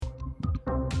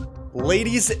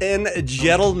Ladies and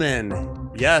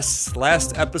gentlemen, yes,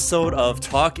 last episode of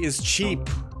Talk is Cheap.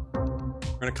 We're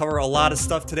going to cover a lot of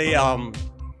stuff today.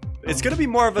 It's going to be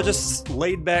more of a just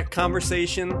laid-back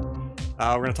conversation.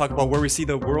 We're going to talk about where we see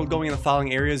the world going in the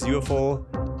following areas: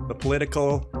 UFO, the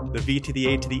political, the V to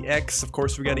the A to the X. Of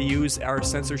course, we got to use our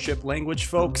censorship language,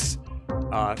 folks.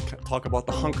 Talk about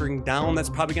the hunkering down that's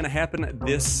probably going to happen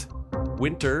this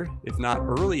winter, if not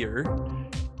earlier.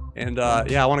 And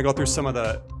I want to go through some of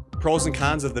the pros and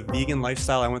cons of the vegan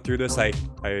lifestyle. I went through this. I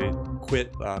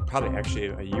quit probably actually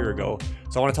a year ago.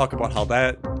 So I want to talk about how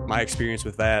my experience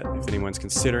with that, if anyone's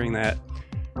considering that.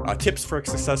 Tips for a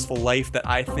successful life that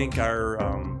I think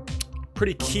are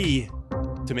pretty key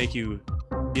to make you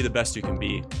be the best you can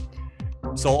be.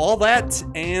 So all that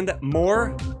and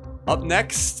more up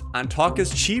next on Talk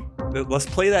is Cheap. Let's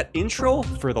play that intro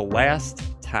for the last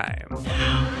time.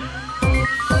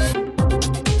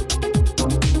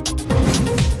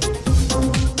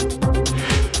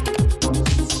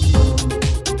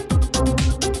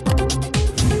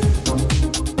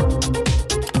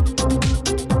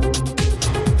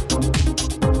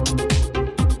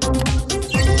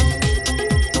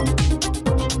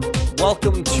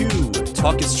 Welcome to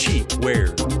Talk is Cheap,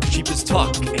 where cheap is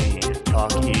talk and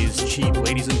talk is cheap.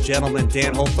 Ladies and gentlemen,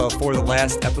 Dan Holfa for the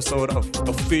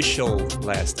official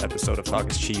last episode of Talk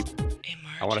is Cheap.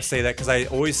 I want to say that because I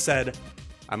always said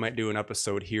I might do an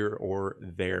episode here or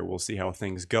there. We'll see how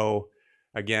things go.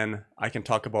 Again, I can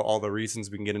talk about all the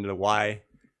reasons. We can get into the why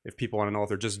if people want to know if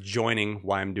they're just joining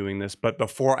why I'm doing this. But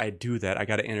before I do that, I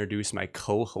got to introduce my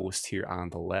co-host here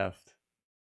on the left.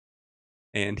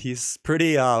 And he's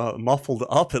pretty muffled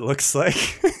up, it looks like.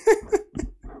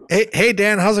 Hey,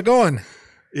 Dan, how's it going?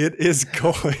 It is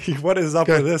going. What is up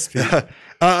with this, Pete?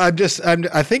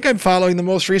 I think I'm following the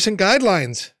most recent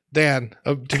guidelines, Dan,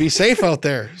 to be safe out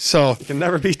there. So you can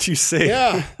never be too safe.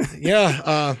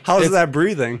 Yeah. How's that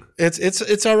breathing?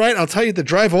 It's all right. I'll tell you, the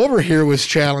drive over here was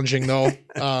challenging, though.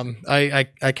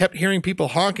 I kept hearing people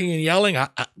honking and yelling.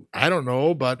 I don't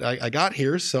know, but I got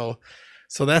here, so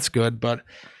that's good. But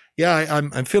yeah,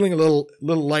 I'm feeling a little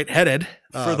lightheaded.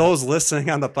 For those listening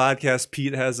on the podcast,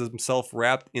 Pete has himself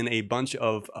wrapped in a bunch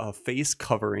of face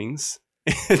coverings.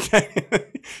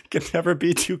 Can never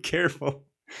be too careful.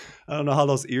 I don't know how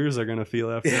those ears are going to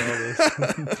feel after all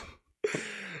this.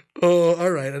 Oh,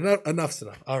 all right. Enough's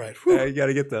enough. All right. Yeah, you got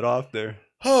to get that off there.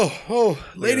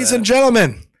 Ladies and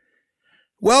gentlemen,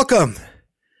 welcome.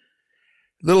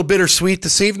 A little bittersweet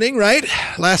this evening, right?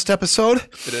 Last episode.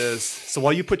 It is. So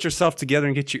while you put yourself together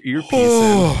and get your earpiece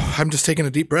in, I'm just taking a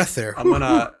deep breath there. I'm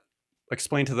gonna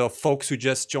explain to the folks who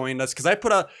just joined us, because I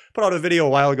put out a video a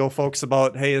while ago, folks,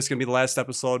 about, hey, this is gonna be the last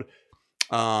episode.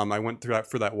 I went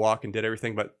through that walk and did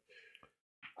everything, but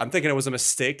I'm thinking it was a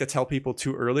mistake to tell people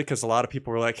too early, because a lot of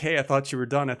people were like, hey, I thought you were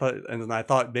done. I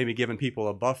thought maybe giving people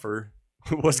a buffer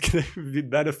was gonna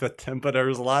benefit them, but there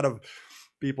was a lot of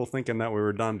people thinking that we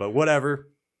were done, but whatever.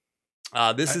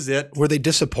 This is it. Were they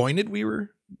disappointed we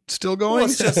were still going? Well,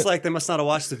 it's just like they must not have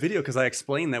watched the video, because I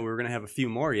explained that we were going to have a few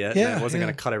more yet. Yeah, I wasn't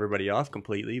going to cut everybody off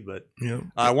completely, but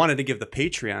I wanted to give the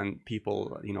Patreon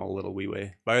people, a little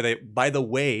leeway. By the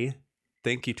way,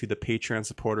 thank you to the Patreon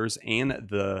supporters and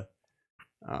the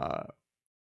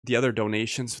other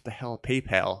donations. What the hell?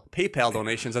 PayPal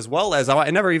donations, as well as I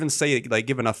never even say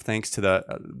give enough thanks to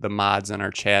the mods in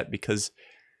our chat, because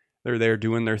they're there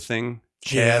doing their thing.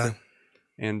 Chad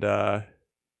and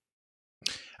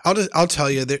I'll tell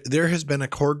you, there has been a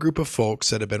core group of folks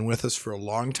that have been with us for a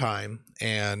long time,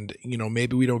 and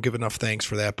maybe we don't give enough thanks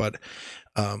for that, but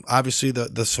obviously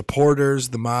the supporters,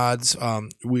 the mods,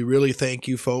 we really thank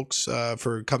you folks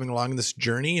for coming along this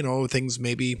journey. Things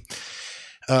maybe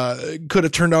could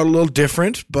have turned out a little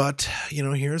different, but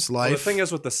here's life. Well, the thing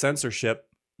is with the censorship,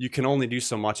 you can only do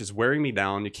so much. It's wearing me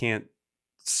down. You can't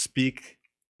speak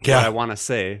what I want to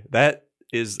say. That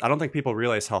is, I don't think people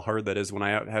realize how hard that is. When I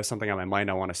have something on my mind,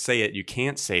 I want to say it. You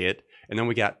can't say it. And then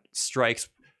we got strikes.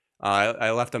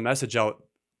 I left a message out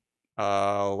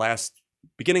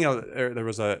beginning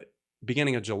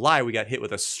of July, we got hit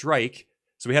with a strike.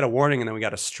 So we had a warning and then we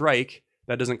got a strike.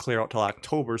 That doesn't clear out till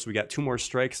October. So we got 2 more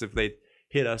strikes if they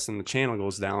hit us and the channel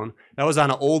goes down. That was on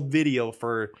an old video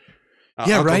for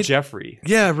Uncle Jeffrey.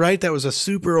 Yeah, right. That was a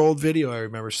super old video, I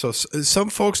remember. So some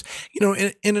folks,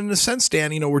 and in a sense,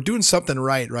 Dan, we're doing something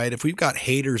right? If we've got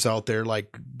haters out there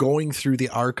like going through the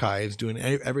archives, doing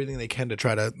everything they can to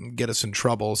try to get us in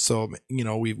trouble. So,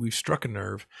 we've struck a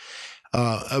nerve.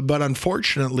 But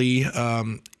unfortunately,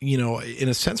 in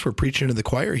a sense, we're preaching to the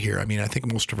choir here. I mean, I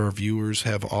think most of our viewers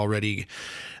have already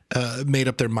made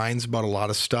up their minds about a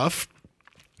lot of stuff,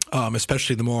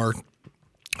 especially the more,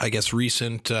 I guess,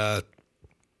 recent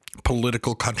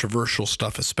political, controversial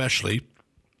stuff, especially.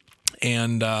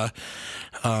 And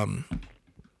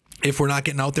if we're not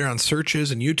getting out there on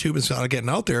searches and YouTube and not getting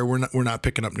out there, we're not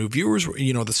picking up new viewers.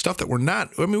 You know, the stuff that we're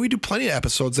not. I mean, we do plenty of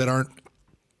episodes that aren't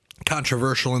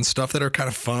controversial and stuff that are kind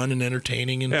of fun and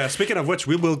entertaining. And yeah, speaking of which,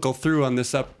 we will go through on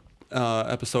this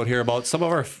episode here about some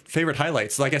of our favorite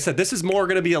highlights. Like I said, this is more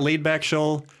going to be a laid back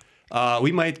show.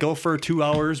 We might go for 2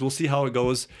 hours. We'll see how it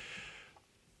goes.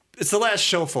 It's the last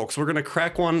show, folks. We're going to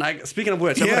crack one. Speaking of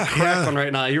which, I'm going to crack one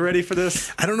right now. You ready for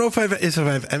this? I don't know if I've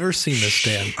ever seen this,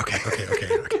 Dan. Okay.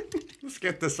 Let's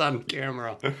get this on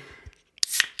camera.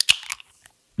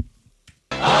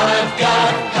 I've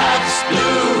got Pabst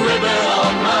Blue Ribbon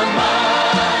on my mind.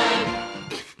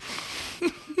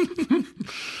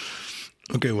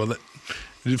 Okay, well,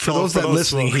 for those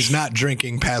listening, folks. he's not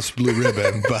drinking Pabst Blue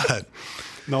Ribbon, but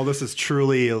No, this is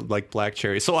truly like black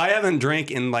cherry. So I haven't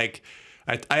drank in like,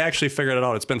 I actually figured it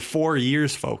out. It's been 4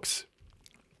 years, folks.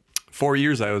 4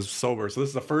 years I was sober. So this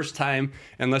is the first time,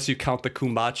 unless you count the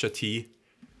kombucha tea,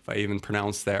 if I even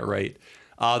pronounced that right.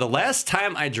 The last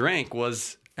time I drank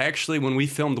was actually when we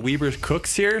filmed Weber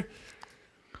Cooks here.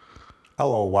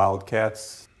 Hello,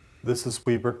 Wildcats. This is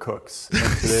Weber Cooks,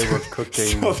 and today we're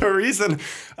cooking. So the reason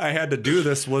I had to do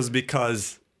this was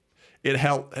because it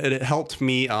helped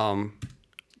me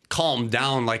calm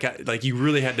down. Like you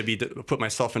really had to put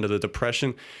myself into the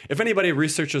depression. If anybody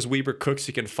researches Weber Cooks,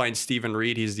 you can find Stephen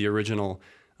Reed. He's the original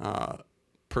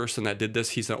person that did this.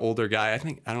 He's an older guy.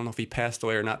 I don't know if he passed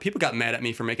away or not. People got mad at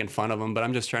me for making fun of him, but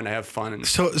I'm just trying to have fun. And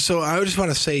so I just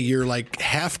want to say your like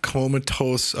half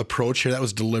comatose approach here, that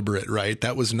was deliberate, right?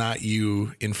 That was not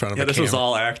you in front of a camera. this was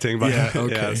all acting. But Yeah,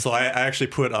 okay. yeah, so I actually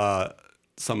put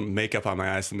some makeup on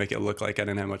my eyes to make it look like I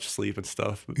didn't have much sleep and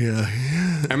stuff. Yeah.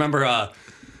 I remember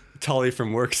Tully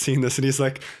from work seeing this, and he's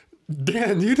like,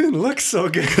 Dan, you didn't look so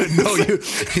good. No,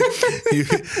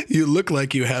 you look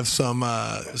like you have some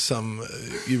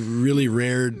really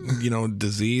rare,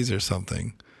 disease or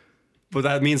something. But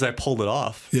that means I pulled it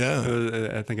off. Yeah.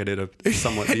 I think I did a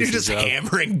somewhat decent You're just job.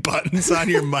 hammering buttons on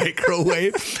your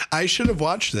microwave. I should have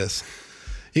watched this.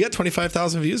 You got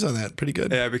 25,000 views on that. Pretty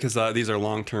good. Yeah, because these are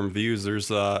long-term views.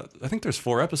 There's, I think there's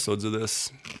 4 episodes of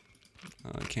this.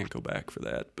 I can't go back for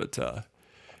that, but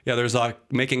yeah, there's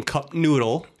making cup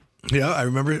noodle. Yeah, I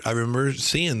remember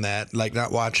seeing that, like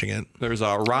not watching it. There's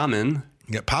ramen.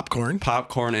 You got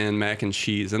popcorn, and mac and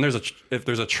cheese. And if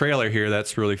there's a trailer here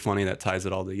that's really funny that ties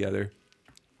it all together.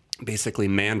 Basically,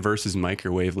 man versus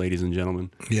microwave, ladies and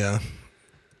gentlemen. Yeah.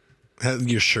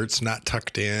 Your shirt's not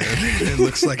tucked in. It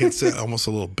looks like it's almost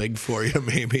a little big for you,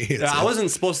 maybe. Yeah, I wasn't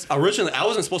supposed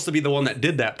to be the one that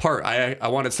did that part. I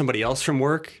wanted somebody else from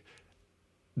work.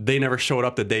 They never showed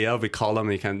up the day of. We called them.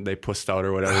 They pussed out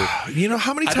or whatever. You know,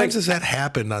 how many times has that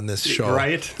happened on this show?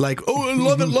 Right? Like, oh, I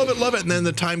love it. And then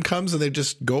the time comes and they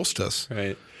just ghost us.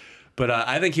 Right. But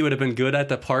I think he would have been good at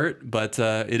the part. But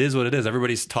it is what it is.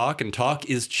 Everybody's talk, and talk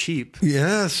is cheap.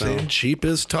 Yes, cheap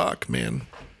is talk, man.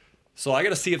 So I got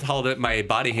to see how my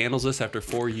body handles this after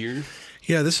 4 years.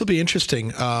 Yeah, this will be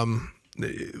interesting.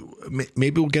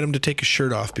 Maybe we'll get him to take his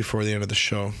shirt off before the end of the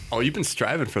show. Oh, you've been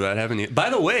striving for that, haven't you? By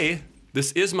the way,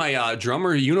 this is my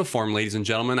drummer uniform, ladies and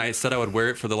gentlemen. I said I would wear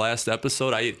it for the last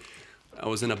episode. I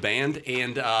was in a band,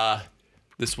 and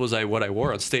this was what I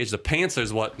wore on stage. The pants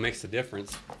is what makes the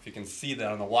difference. If you can see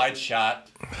that on the wide shot.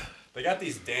 They got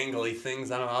these dangly things.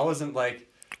 I don't know. I wasn't like...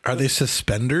 Are they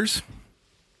suspenders?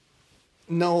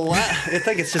 No, I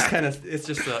think it's just it's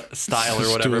just a style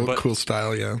or whatever. Still a but cool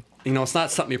style, yeah. it's not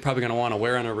something you're probably going to want to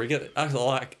wear on a regular... I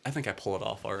think I pull it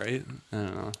off all right. I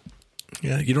don't know.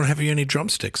 Yeah, you don't have any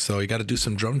drumsticks, so you got to do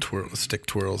some stick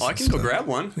twirls. Oh, I can go grab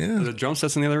one. Yeah. The drum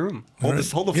set's in the other room. Hold the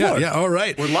floor. Yeah, all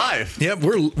right. We're live. Yeah,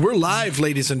 we're live,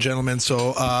 ladies and gentlemen.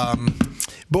 So,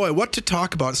 boy, what to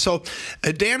talk about. So,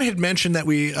 Dan had mentioned that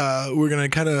we're going to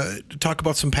kind of talk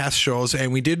about some past shows,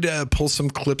 and we did pull some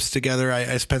clips together.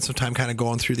 I spent some time kind of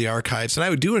going through the archives, and I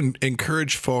would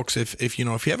encourage folks if you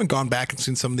haven't gone back and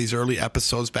seen some of these early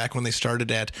episodes back when they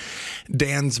started at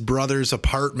Dan's brother's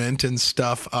apartment and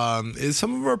stuff.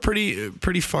 Some of them are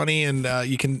pretty funny, and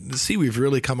you can see we've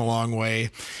really come a long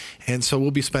way. And so we'll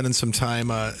be spending some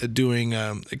time doing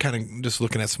kind of just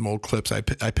looking at some old clips. I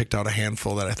picked out a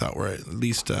handful that I thought were at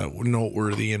least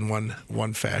noteworthy in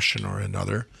one fashion or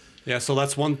another. Yeah, so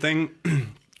that's one thing.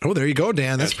 Oh, there you go,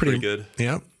 Dan. That's pretty good.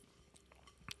 Yeah,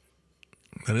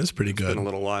 that is pretty good. Been a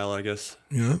little while, I guess.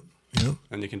 Yeah.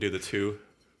 And you can do the 2.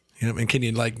 Yeah, and can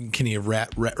you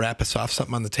wrap us off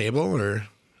something on the table or?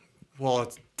 Well, a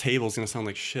table's gonna sound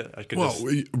like shit. I could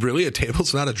really, a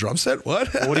table's not a drum set?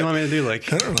 What? What do you want me to do?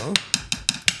 Like, I don't know.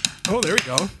 Oh, there we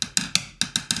go.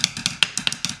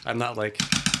 I'm not like.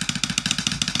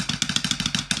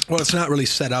 Well, it's not really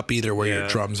set up either where your Yeah.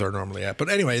 drums are normally at. But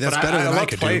anyway, that's But better than I love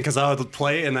could playing do. because I would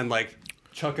play and then like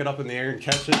chuck it up in the air and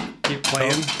catch it, keep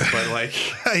playing. But like,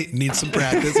 I need some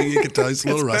practice. You can tell it's a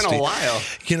little it's rusty. been a while.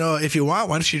 You know, if you want,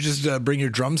 why don't you just bring your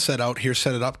drum set out here,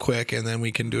 set it up quick, and then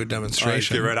we can do a All right,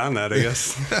 demonstration. get right on that, I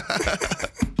guess.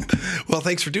 Well,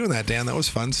 thanks for doing that, Dan. That was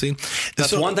fun. See,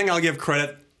 That's one thing I'll give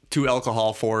credit to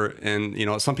alcohol for. And, you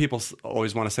know, some people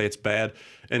always want to say it's bad,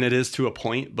 and it is to a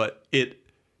point, but it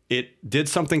did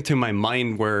something to my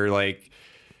mind where, like,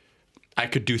 I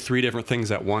could do 3 different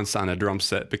things at once on a drum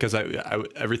set because I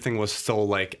everything was so,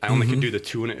 like, I only could do the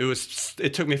 2. And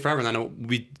it took me forever. And then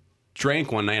we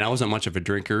drank one night. I wasn't much of a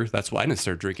drinker. That's why I didn't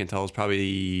start drinking until I was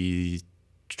probably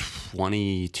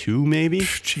 22, maybe.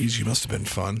 Jeez, you must have been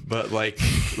fun. But like,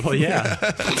 well, yeah.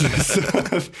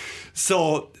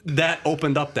 So that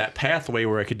opened up that pathway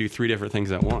where I could do 3 different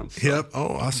things at once. So. Yep. Oh,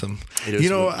 awesome. It is You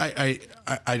know, smooth.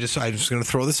 I'm just going to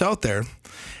throw this out there.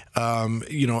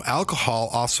 You know, alcohol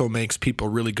also makes people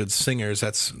really good singers.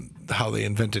 That's how they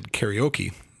invented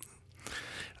karaoke.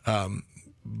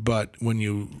 But when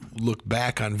you look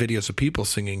back on videos of people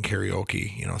singing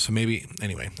karaoke, you know, so maybe,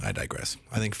 anyway, I digress.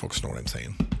 I think folks know what I'm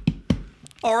saying.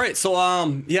 All right. So,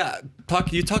 yeah,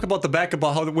 you talk about the back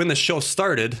about how when the show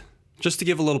started. Just to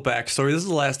give a little backstory, this is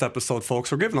the last episode,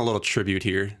 folks. We're giving a little tribute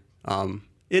here.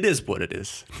 It is what it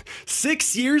is.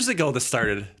 6 years ago, this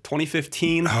started,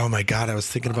 2015. Oh my God, I was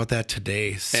thinking about that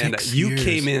today. And 6 you years.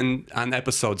 came in on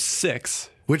episode 6.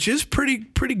 Which is pretty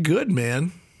good,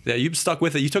 man. Yeah, you stuck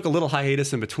with it. You took a little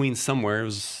hiatus in between somewhere. It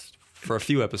was for a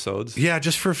few episodes. Yeah,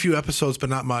 just for a few episodes, but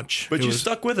not much. But It you was-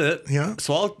 stuck with it. Yeah.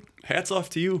 So hats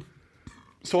off to you.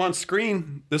 So on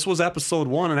screen, this was episode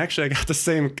 1, and actually I got the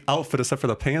same outfit except for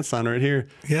the pants on right here.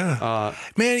 Yeah.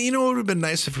 Man, you know, it would have been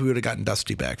nice if we would have gotten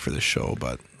Dusty back for the show,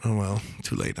 but oh well,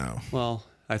 too late now. Well,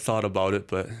 I thought about it,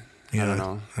 but I don't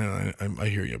know. I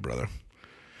hear you, brother.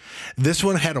 This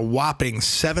one had a whopping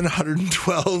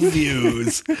 712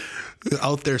 views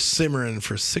out there simmering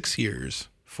for 6 years.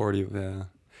 40, yeah.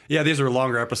 Yeah, these were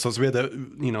longer episodes. We had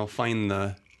to, you know, find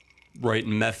the right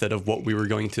method of what we were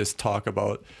going to talk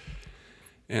about.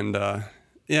 And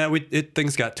yeah,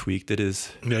 things got tweaked. It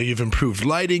is. You know, you've improved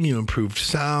lighting, you improved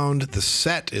sound. The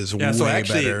set is Yeah, way so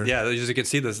actually, better. yeah, as you can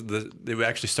see, they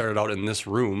actually started out in this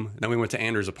room. Then we went to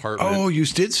Andrew's apartment. Oh, you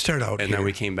did start out and here. then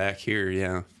we came back here.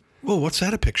 Yeah. Whoa, what's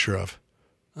that a picture of?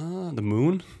 The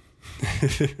moon.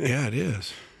 Yeah, it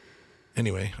is.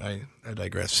 Anyway, I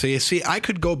digress. See, I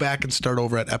could go back and start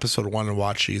over at episode 1 and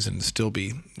watch these and still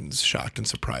be shocked and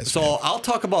surprised. So man. I'll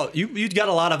talk about you got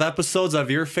a lot of episodes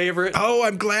of your favorite. Oh,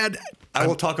 I'm glad. I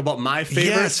will talk about my favorite.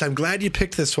 Yes, I'm glad you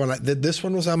picked this one. This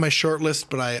one was on my short list,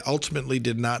 but I ultimately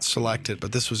did not select it.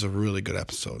 But this was a really good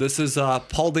episode. This is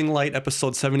Paulding Light,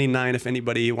 episode 79. If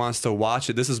anybody wants to watch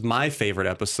it, this is my favorite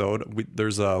episode.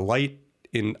 There's a light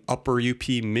in Upper UP,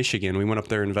 Michigan. We went up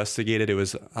there and investigated. It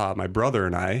was my brother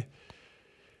and I.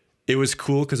 It was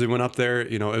cool because we went up there.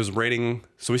 You know, it was raining,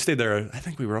 so we stayed there. I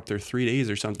think we were up there 3 days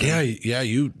or something. Yeah,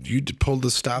 you pulled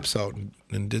the stops out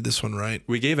and did this one right.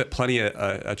 We gave it plenty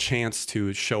a chance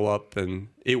to show up, and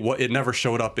it never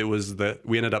showed up. It was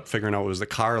we ended up figuring out it was the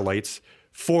car lights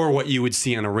for what you would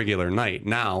see on a regular night.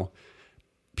 Now,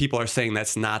 people are saying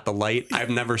that's not the light. I've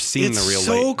never seen the real It's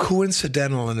so light.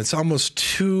 coincidental, and it's almost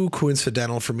too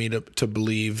coincidental for me to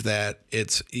believe that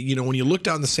it's, you know, when you look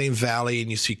down the same valley and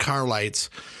you see car lights,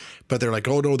 but they're like,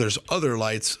 oh no, there's other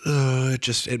lights.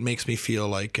 It makes me feel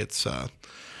like it's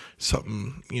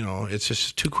something, you know, it's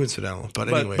just too coincidental. But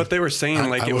anyway, But they were saying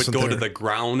I it would wasn't go to there. the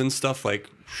ground and stuff. Like,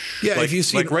 Yeah, like, if you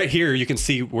see, like right here, you can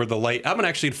see where the light. I'm gonna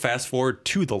actually fast forward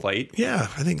to the light. yeah,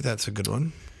 I think that's a good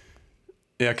one.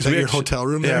 Yeah, because Is that your hotel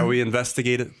room Yeah, there? we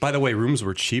investigated. By the way, rooms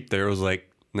were cheap there. It was like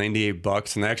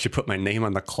 $98, and I actually put my name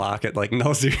on the clock at like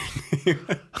no zero.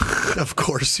 Of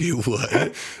course you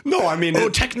would. No, I mean, Oh,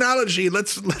 technology.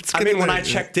 Let's. I get mean, in when there. I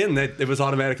checked in, it was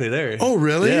automatically there. Oh,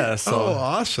 really? Yeah. So oh,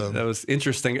 awesome. that was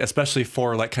interesting, especially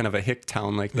for like kind of a hick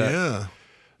town like that. Yeah.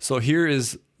 So here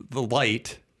is the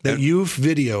light. That you've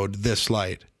videoed this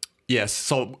light. Yes.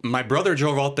 So my brother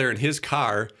drove out there in his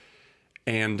car,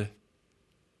 and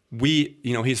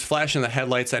he's flashing the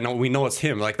headlights. We know it's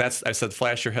him. Like I said,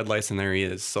 flash your headlights, and there he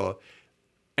is. So,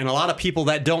 and a lot of people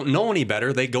that don't know any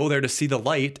better, they go there to see the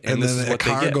light, and this then is a what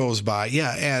they car get. goes by.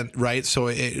 Yeah, and right, so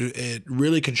it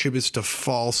really contributes to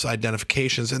false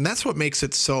identifications, and that's what makes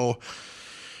it so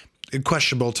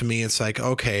questionable to me. It's like,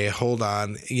 okay, hold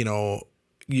on, you know,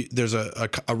 there's a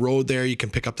road there, you can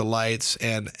pick up the lights,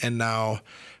 and now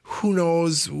who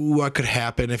knows what could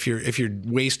happen if you're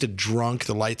wasted drunk,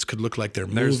 the lights could look like they're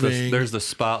moving. There's the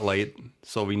spotlight,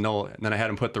 so we know. And then I had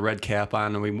him put the red cap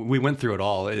on, and we went through it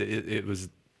all. It was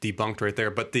debunked right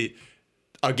there. But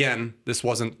again, this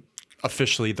wasn't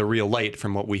officially the real light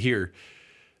from what we hear.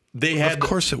 They had, of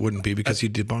course, it wouldn't be because you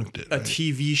debunked it. a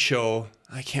TV show.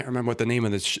 I can't remember what the name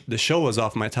of the show was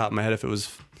off my top of my head. If it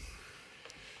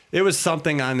was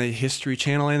something on the History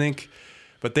Channel, I think.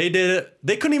 But they did it.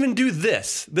 They couldn't even do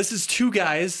this. This is two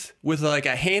guys with like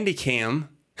a handy cam.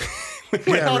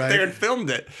 Went out there and filmed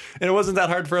it. And it wasn't that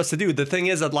hard for us to do. The thing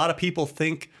is, a lot of people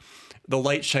think the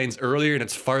light shines earlier and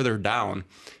it's farther down.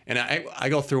 And I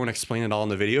go through and explain it all in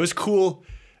the video. It was cool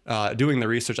doing the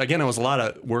research. Again, it was a lot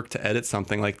of work to edit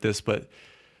something like this, but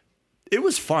it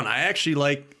was fun. I actually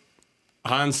like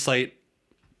on-site,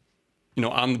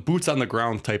 on boots on the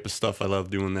ground type of stuff. I love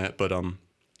doing that. But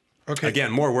okay.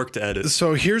 Again, more work to edit.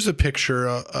 So here's a picture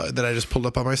that I just pulled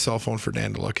up on my cell phone for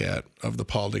Dan to look at of the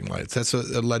Paulding lights. That's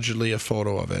allegedly a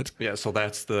photo of it. Yeah, so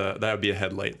that would be a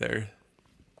headlight there,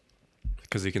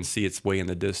 because you can see it's way in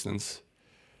the distance.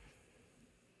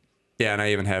 Yeah, and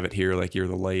I even have it here, like you're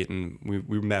the light, and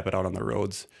we map it out on the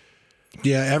roads.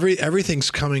 Yeah, everything's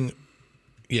coming.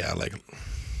 Yeah, like,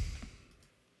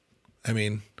 I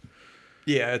mean,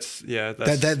 yeah, that's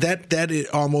that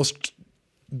it almost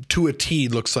to a T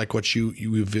looks like what you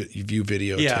view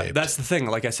videotaped. Yeah, that's the thing.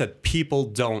 Like I said, people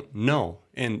don't know,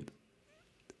 and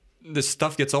this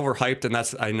stuff gets overhyped, and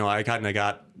I kind of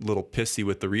got a little pissy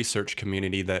with the research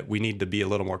community that we need to be a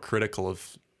little more critical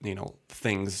of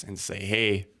things and say,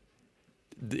 hey,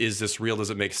 is this real? Does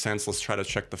it make sense? Let's try to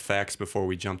check the facts before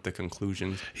we jump to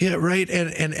conclusions. Yeah, right.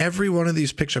 And every one of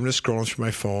these pictures, I'm just scrolling through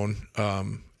my phone.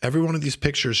 Every one of these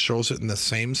pictures shows it in the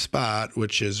same spot,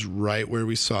 which is right where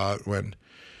we saw it when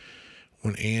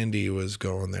Andy was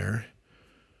going there.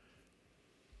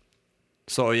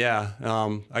 So yeah,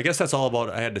 I guess that's all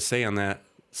about I had to say on that.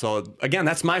 So again,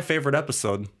 that's my favorite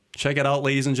episode. Check it out,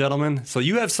 ladies and gentlemen. So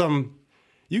you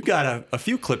got a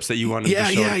few clips that you wanted to show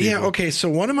people. Yeah. Okay, so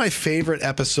one of my favorite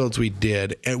episodes we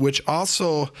did, which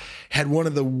also had one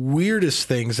of the weirdest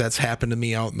things that's happened to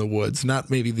me out in the woods, not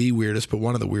maybe the weirdest, but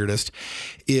one of the weirdest,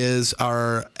 is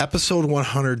our episode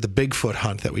 100, the Bigfoot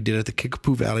hunt that we did at the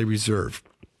Kickapoo Valley Reserve.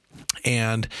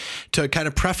 And to kind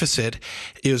of preface it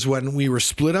is when we were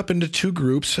split up into two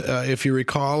groups. If you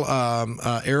recall,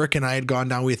 Eric and I had gone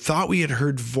down. We thought we had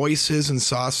heard voices and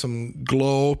saw some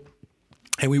glow,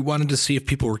 and we wanted to see if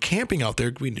people were camping out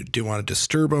there. We didn't want to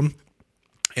disturb them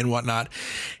and whatnot.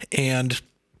 And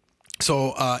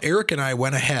so Eric and I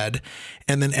went ahead,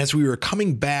 and then as we were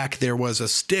coming back, there was a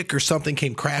stick or something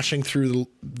came crashing through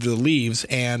the leaves.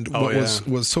 And what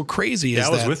was so crazy is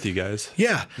that I was with you guys.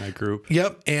 Yeah, my group.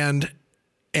 Yep,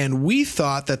 and we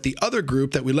thought that the other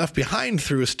group that we left behind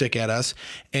threw a stick at us,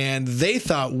 and they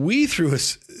thought we threw a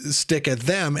stick at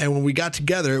them. And when we got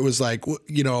together, it was like,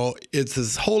 it's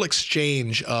this whole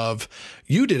exchange of,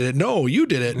 you did it. No, you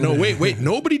did it. No, wait,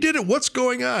 nobody did it. What's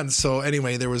going on? So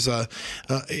anyway, there was I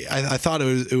thought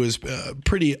it was a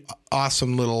pretty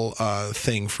awesome little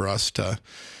thing for us to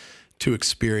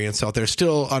experience out there.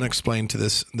 Still unexplained to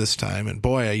this time. And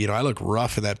boy, I look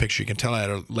rough in that picture. You can tell I had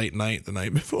a late night the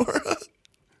night before.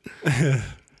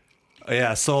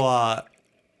 Yeah, so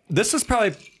this is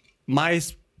probably my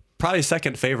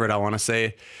second favorite, I want to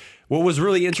say. What was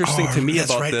really interesting to me about this...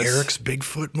 That's right, Eric's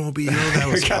Bigfoot mobile. That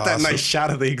was got awesome. That nice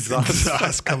shot of the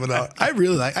exhaust coming out. I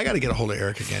got to get a hold of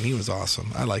Eric again. He was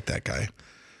awesome. I like that guy.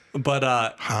 But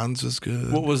Hans was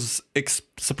good. What was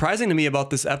surprising to me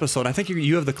about this episode, I think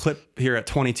you have the clip here at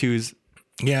 22's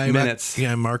minutes.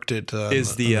 I marked it.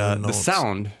 Is the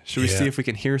sound. Should we see if we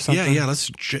can hear something? Yeah, let's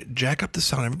jack up the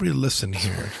sound. Everybody listen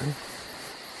here.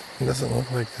 It doesn't look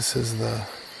like this is the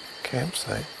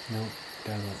campsite. No,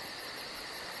 doesn't.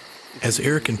 As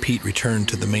Eric and Pete returned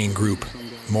to the main group,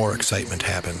 more excitement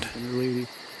happened. And the lady,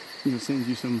 sends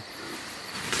you some...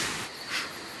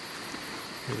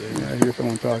 Yeah, I hear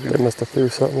someone talking. They must have threw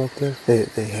something up there.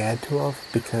 They had to have,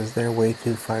 because they're way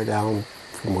too far down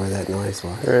from where that noise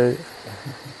was. Right.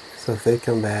 So if they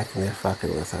come back and they're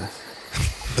fucking with us.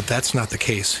 But that's not the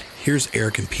case. Here's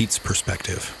Eric and Pete's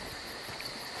perspective.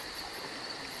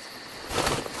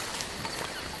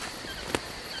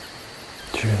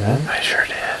 Did you hear that? I sure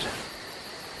did.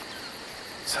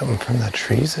 Something from the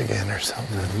trees again or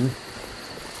something. Mm-hmm.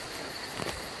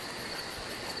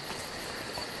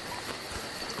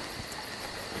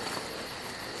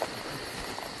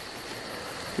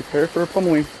 Prepare for a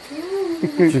pummeling.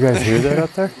 Did you guys hear that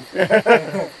up there?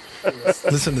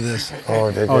 Listen to this.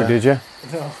 Oh, did you?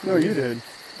 No, you did.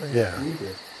 Yeah.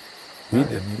 We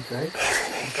didn't, right?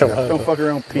 Come on. Don't fuck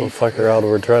around, Pete. Don't fuck around.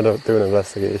 We're trying to do an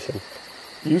investigation.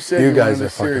 You said you guys are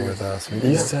fucking with us.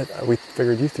 You said we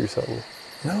figured you threw something.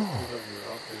 No.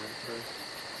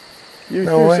 You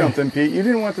No do way. something, Pete. You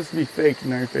didn't want this to be fake.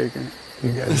 Now you're faking it.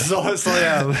 You guys, So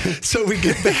yeah. So we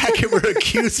get back and we're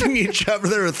accusing each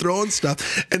other of throwing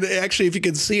stuff. And actually, if you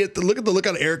can see it, look at the look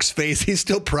on Eric's face. He's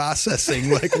still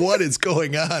processing, like, what is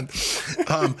going on?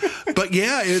 But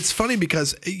yeah, it's funny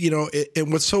because,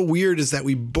 and what's so weird is that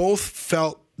we both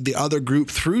felt the other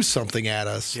group threw something at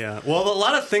us. Yeah. Well, a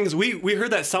lot of things, we heard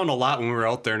that sound a lot when we were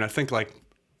out there, and I think, like,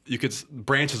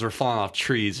 branches were falling off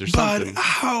trees or something. But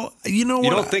how, you know what? You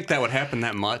don't think that would happen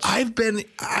that much? But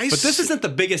this isn't the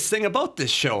biggest thing about this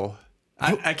show.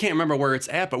 I can't remember where it's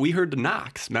at, but we heard the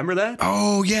knocks. Remember that?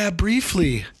 Oh, yeah,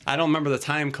 briefly. I don't remember the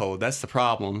time code. That's the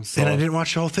problem. So. And I didn't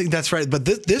watch the whole thing. That's right. But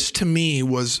this to me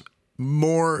was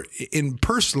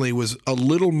personally was a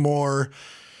little more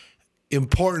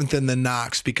important than the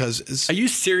knocks because. Are you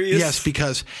serious? Yes,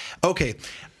 because, okay,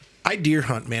 I deer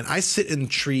hunt, man. I sit in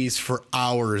trees for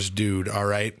hours, dude, all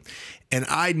right? And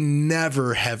I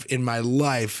never have in my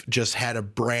life just had a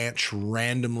branch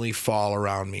randomly fall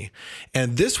around me.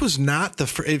 And this was not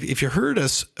if you heard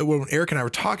us, when Eric and I were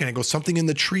talking, I go, something in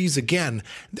the trees again.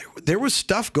 There was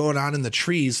stuff going on in the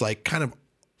trees, like kind of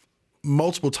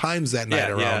multiple times that night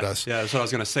around us. Yeah, that's what I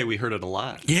was going to say. We heard it a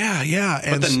lot. Yeah, yeah.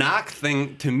 But the knock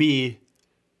thing, to me,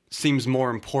 seems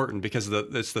more important because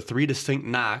it's the 3 distinct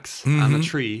knocks on the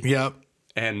tree. Yep.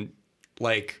 And,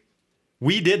 like,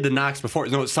 we did the knocks before.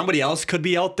 No, somebody else could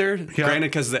be out there. Yeah.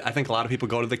 Granted, because I think a lot of people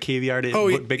go to the KVR to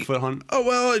Bigfoot hunt. Oh,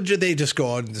 well, they just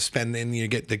go out and spend, and you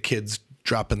get the kids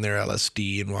dropping their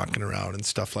LSD and walking around and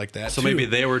stuff like that. So too. maybe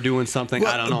they were doing something.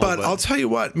 Well, I don't know. But I'll tell you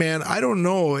what, man, I don't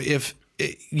know if,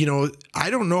 I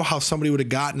don't know how somebody would have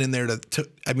gotten in there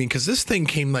because this thing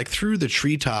came like through the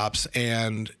treetops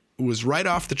and was right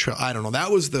off the trail. I don't know.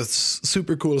 That was the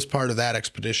super coolest part of that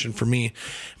expedition for me.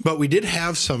 But we did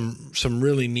have some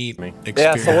really neat experiences.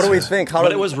 Yeah, so what do we think?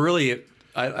 But it was really,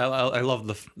 I love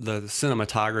the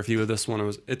cinematography with this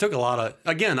one. It took a lot of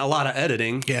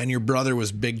editing. Yeah, and your brother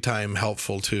was big time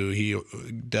helpful too. He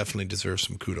definitely deserves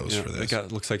some kudos for this.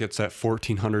 It looks like it's at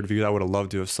 1,400 views. I would have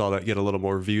loved to have saw that get a little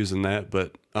more views than that.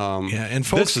 But yeah, and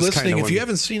folks listening, if you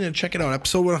haven't seen it, check it out.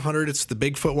 Episode 100. It's the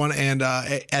Bigfoot one, and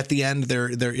at the end there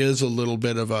is a little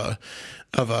bit of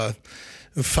a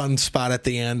fun spot at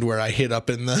the end where I hid up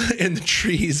in the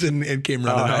trees and came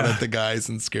running out at the guys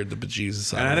and scared the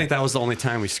bejesus out of them. And I think that was the only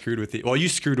time we screwed with you. Well, you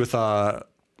screwed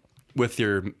with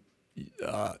your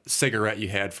cigarette you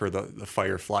had for the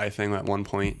Firefly thing at one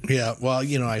point. Yeah, well,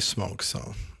 I smoke,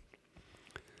 so.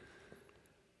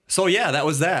 So yeah, that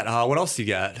was that. What else you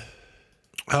got?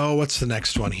 Oh, what's the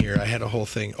next one here? I had a whole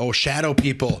thing. Oh, shadow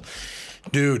people.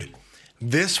 Dude,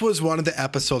 this was one of the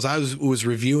episodes. I was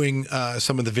reviewing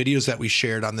some of the videos that we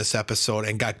shared on this episode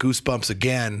and got goosebumps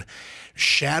again.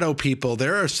 Shadow people.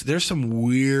 There's some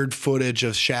weird footage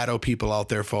of shadow people out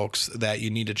there, folks, that you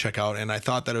need to check out. And I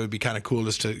thought that it would be kind of cool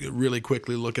just to really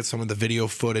quickly look at some of the video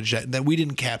footage that we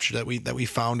didn't capture, that we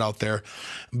found out there.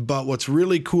 But what's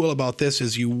really cool about this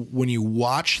is when you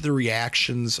watch the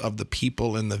reactions of the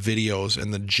people in the videos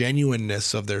and the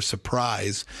genuineness of their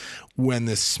surprise when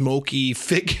this smoky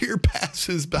figure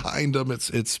passes behind them,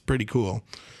 it's pretty cool.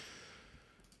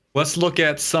 Let's look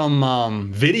at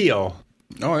some video.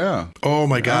 Oh yeah. Oh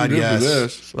my God, yes.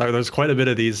 This. There's quite a bit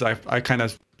of these. I kind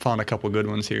of found a couple good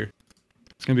ones here.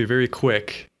 It's gonna be very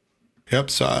quick. Yep,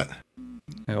 saw it.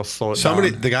 It'll slow it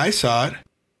down. The guy saw it.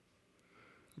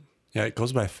 Yeah, it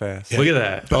goes by fast. Look at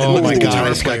that. Oh my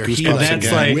God, It's got goosebumps that's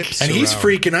again. like, And he's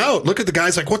freaking out. Look at the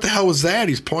guy's like, what the hell was that?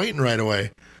 He's pointing right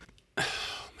away. Oh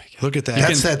my God. Look at that.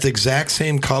 That's that exact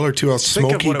same color too. All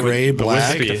smoky gray,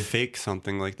 black. To fake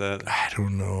something like that. I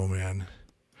don't know, man.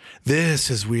 This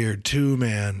is weird too,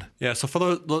 man. Yeah, so for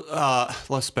the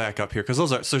let's back up here because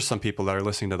there's some people that are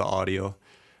listening to the audio.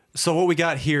 So what we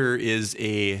got here is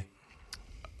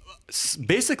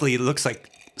basically it looks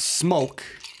like smoke,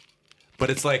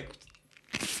 but it's like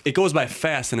it goes by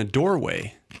fast in a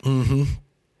doorway. Mm-hmm.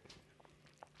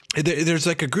 There's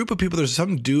like a group of people. There's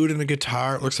some dude in a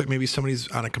guitar. It looks like maybe somebody's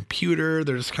on a computer.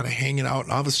 They're just kind of hanging out,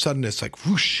 and all of a sudden it's like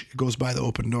whoosh! It goes by the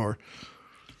open door.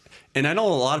 And I know a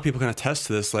lot of people can attest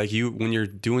to this. Like when you're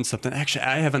doing something. Actually,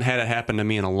 I haven't had it happen to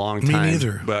me in a long time. Me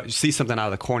neither. But you see something out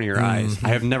of the corner of your eyes. I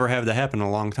have never had that happen in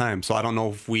a long time. So I don't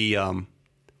know if we're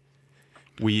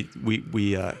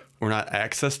not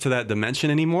access to that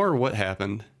dimension anymore, or what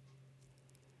happened.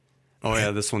 Oh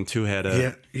yeah, this one too had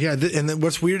a yeah. And then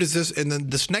what's weird is this, and then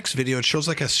this next video, it shows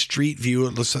like a street view.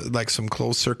 It looks like some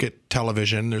closed circuit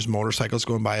television. There's motorcycles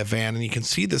going by, a van, and you can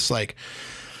see this like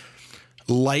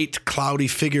light, cloudy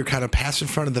figure kind of pass in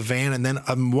front of the van, and then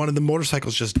one of the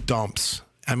motorcycles just dumps.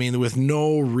 I mean, with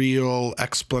no real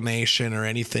explanation or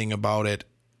anything about it.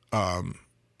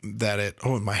 that it.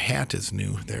 Oh, and my hat is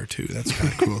new there too. That's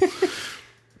kind of cool.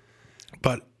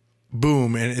 But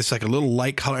boom, and it's like a little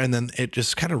light color, and then it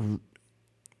just kind of,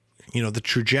 the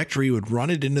trajectory would run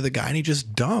it into the guy, and he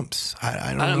just dumps. I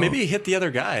don't know. Maybe he hit the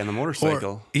other guy on the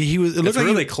motorcycle. He was. It looked It's like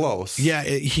really close. Yeah,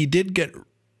 he did get.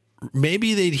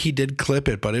 Maybe he did clip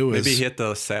it, but it was. Maybe he hit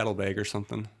the saddlebag or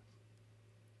something.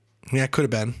 Yeah, could have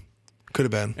been.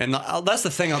 And that's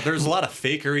the thing. There's a lot of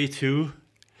fakery too.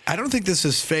 I don't think this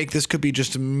is fake. This could be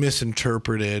just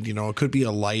misinterpreted. It could be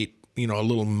a light, a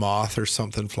little moth or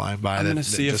something flying by. I'm going to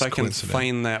see if I can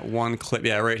find that one clip.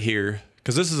 Yeah, right here.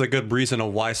 Because this is a good reason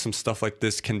of why some stuff like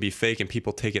this can be fake and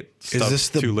people take it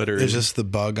too literally. Is this the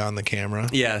bug on the camera?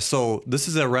 Yeah, so this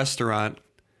is a restaurant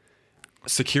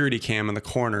security cam in the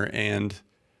corner, and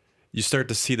you start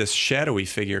to see this shadowy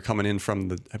figure coming in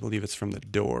from I believe it's from the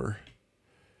door.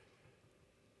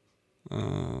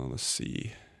 Let's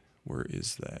see. Where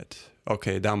is that?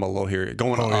 Okay, down below here.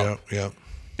 Going up. Yeah.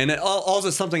 And all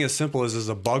is something as simple as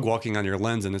a bug walking on your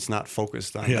lens and it's not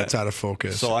focused on. Yeah, it's out of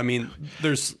focus. So, I mean,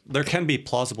 there can be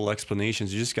plausible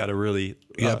explanations. You just got to really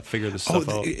figure this stuff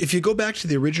out. If you go back to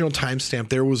the original timestamp,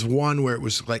 there was one where it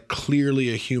was like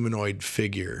clearly a humanoid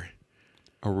figure.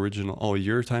 Original. Oh,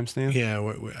 your timestamp? Yeah.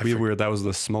 Weird. That was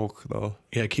the smoke, though.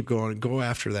 Yeah, keep going. Go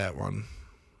after that one.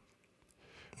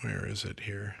 Where is it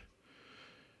here?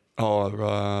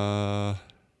 Oh,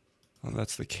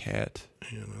 that's the cat.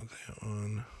 Yeah, not that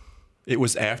one. It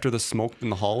was after the smoke in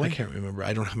the hallway? I can't remember.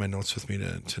 I don't have my notes with me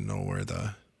to know where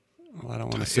the... Well, I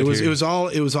don't want to It was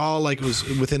all like it was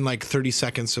within like 30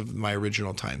 seconds of my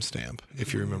original timestamp,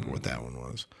 if you remember what that one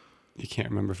was. You can't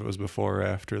remember if it was before or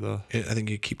after the... I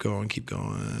think you keep going.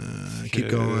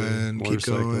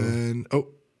 Oh,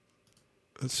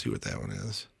 let's see what that one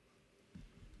is.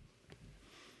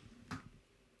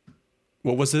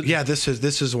 What was it? Yeah, this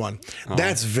is one. Oh.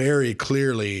 That's very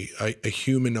clearly a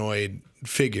humanoid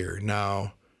figure.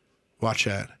 Now, watch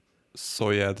that. So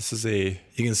yeah, this is you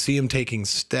can see him taking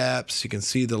steps. You can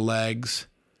see the legs,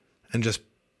 and just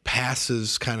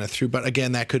passes kind of through. But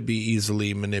again, that could be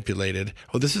easily manipulated.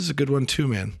 Oh, this is a good one too,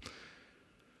 man.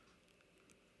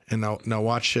 And now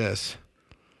watch this.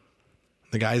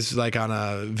 The guy's like on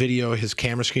a video, his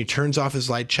camera screen, turns off his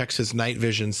light, checks his night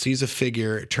vision, sees a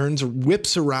figure,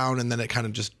 whips around, and then it kind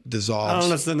of just dissolves. I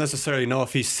don't necessarily know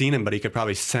if he's seen him, but he could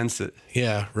probably sense it.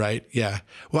 Yeah, right. Yeah.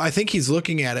 Well, I think he's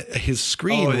looking at his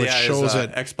screen, which shows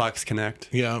it. Xbox Connect.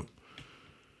 Yeah.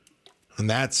 And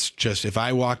that's just, if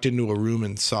I walked into a room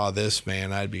and saw this,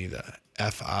 man, I'd be the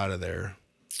F out of there.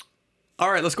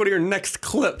 All right, let's go to your next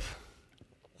clip.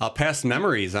 Past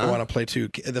memories, huh? I want to play too.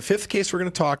 The fifth case we're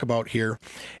going to talk about here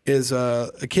is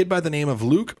a kid by the name of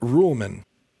Luke Ruhlman.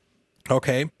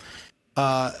 Okay.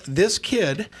 This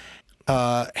kid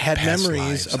had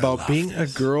memories about being a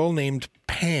girl named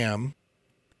Pam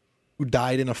who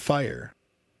died in a fire.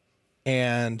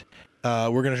 And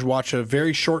we're going to watch a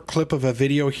very short clip of a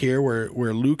video here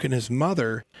where Luke and his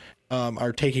mother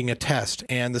are taking a test.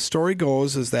 And the story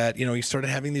goes is that, he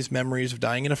started having these memories of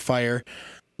dying in a fire.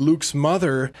 Luke's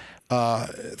mother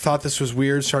thought this was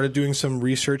weird, started doing some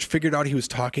research, figured out he was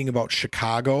talking about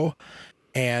Chicago,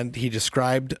 and he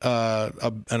described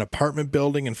an apartment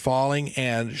building and falling,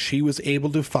 and she was able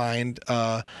to find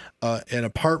an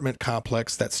apartment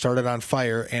complex that started on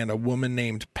fire and a woman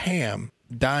named Pam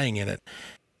dying in it.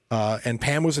 And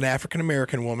Pam was an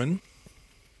African-American woman.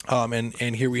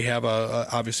 And here we have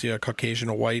obviously a Caucasian,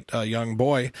 a white young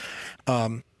boy.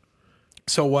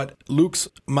 So what Luke's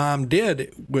mom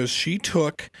did was she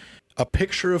took a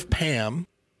picture of Pam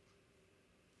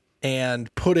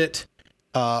and put it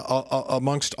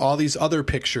amongst all these other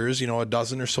pictures, a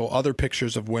dozen or so other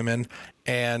pictures of women,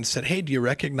 and said, "Hey, do you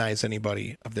recognize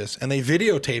anybody of this?" And they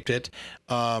videotaped it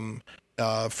from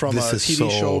a TV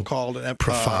show called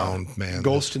Profound, man.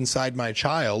 Ghost Inside My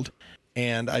Child.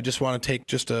 And I just want to take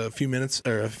just a few minutes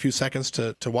or a few seconds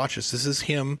to watch this. This is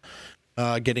him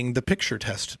getting the picture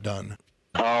test done.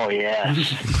 Oh, yeah.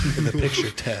 The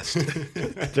picture test.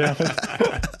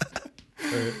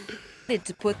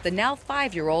 To put the now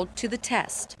 5-year-old to the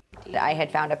test. I had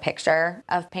found a picture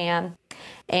of Pam,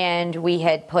 and we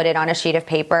had put it on a sheet of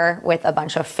paper with a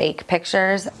bunch of fake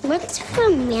pictures. What's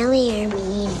familiar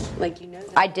mean?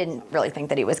 I didn't really think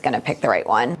that he was going to pick the right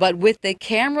one. But with the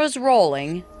cameras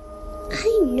rolling,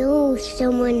 I know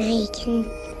someone I can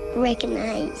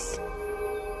recognize.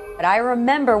 But I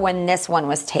remember when this one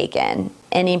was taken,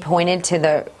 and he pointed to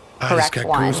the correct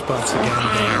one. I just got goosebumps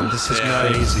again, Dan. This is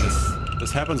crazy.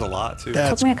 This happens a lot, too. It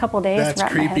took me a couple days to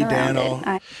wrap my head around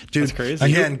it. Dude, that's crazy.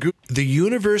 Again, the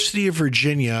University of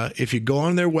Virginia, if you go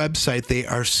on their website, they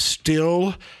are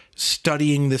still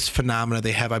studying this phenomena.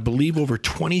 They have, I believe, over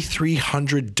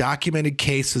 2,300 documented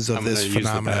cases of this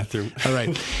phenomena. All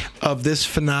right, of this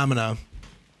phenomena,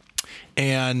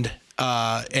 and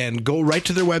go right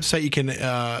to their website.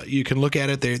 You can look at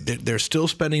it. They're still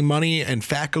spending money and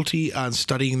faculty on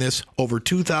studying this. Over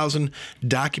 2,000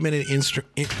 documented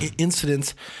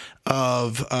incidents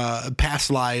of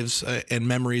past lives and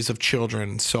memories of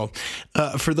children. So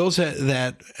for those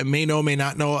that may know, may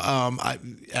not know, I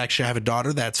actually have a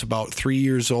daughter that's about 3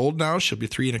 years old now. She'll be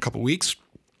 3 in a couple weeks.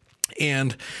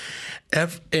 And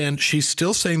she's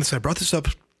still saying this. I brought this up,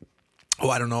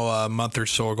 I don't know, a month or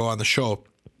so ago on the show.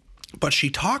 But she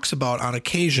talks about on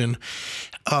occasion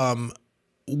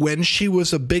when she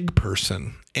was a big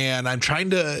person. And I'm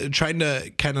trying to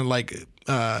kind of like,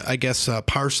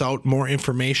 parse out more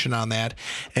information on that.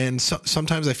 And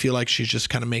sometimes I feel like she's just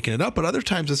kind of making it up, but other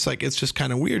times it's just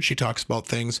kind of weird. She talks about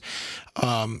things,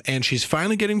 and she's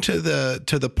finally getting to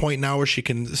the point now where she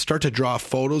can start to draw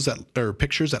photos or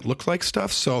pictures that look like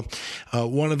stuff. So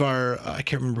one of our, I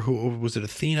can't remember who was it,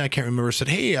 Athena, I can't remember, said,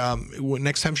 hey,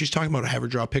 next time she's talking about it, have her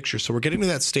draw pictures. So we're getting to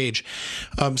that stage.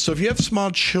 So if you have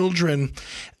small children,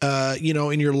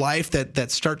 in your life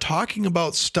that start talking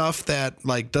about stuff that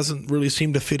like doesn't really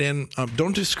seem to fit in,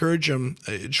 don't discourage them.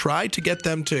 Try to get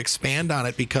them to expand on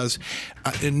it, because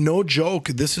no joke,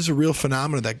 this is a real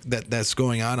phenomenon that's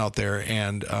going on out there.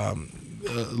 And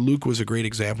Luke was a great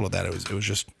example of that. It was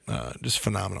just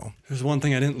phenomenal. There's one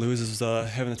thing I didn't lose is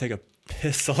having to take a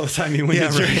piss all the time you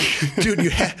drink. Right.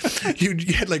 Dude,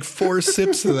 you had like 4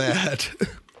 sips of that.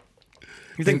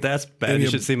 You think that's bad? You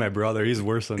should see my brother. He's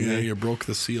worse than me. Yeah, you broke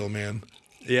the seal, man.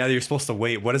 Yeah, you're supposed to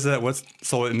wait. What is that?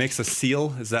 So it makes a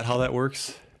seal? Is that how that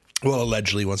works? Well,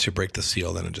 allegedly, once you break the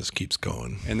seal, then it just keeps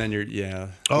going. And then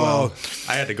well,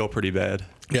 I had to go pretty bad.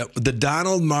 Yeah, the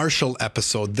Donald Marshall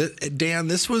episode. Dan,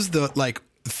 this was the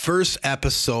first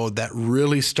episode that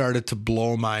really started to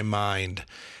blow my mind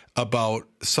about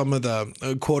some of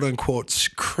the quote unquote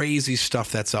crazy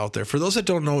stuff that's out there. For those that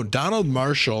don't know, Donald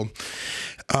Marshall,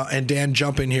 and Dan,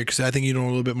 jump in here because I think you know a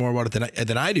little bit more about it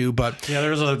than I do. But yeah,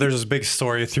 there's this big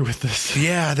story through with this.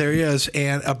 Yeah, there is,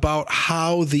 and about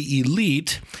how the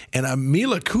elite, and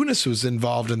Mila Kunis was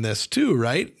involved in this too,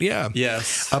 right? Yeah.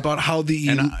 Yes. About how let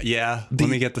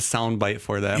me get the sound bite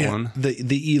for that one.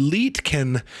 The elite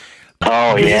can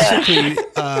basically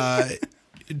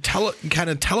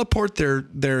teleport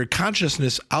their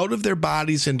consciousness out of their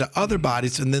bodies into other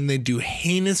bodies, and then they do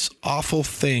heinous, awful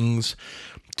things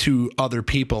to other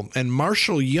people. And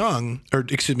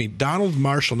Donald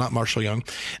Marshall, not Marshall Young.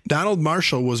 Donald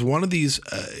Marshall was one of these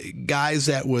guys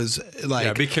that was like...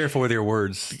 Yeah, be careful with your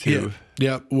words, too.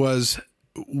 Yeah, was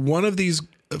one of these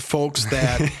folks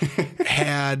that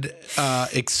had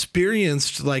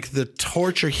experienced like the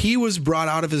torture. He was brought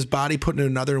out of his body, put in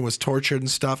another, and was tortured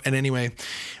and stuff. And anyway,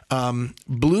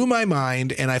 blew my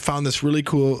mind. And I found this really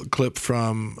cool clip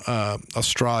from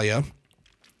Australia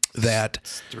that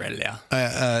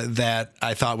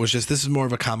I thought was just, this is more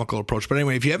of a comical approach. But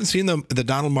anyway, if you haven't seen the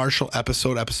Donald Marshall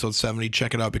episode 70,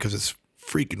 check it out because it's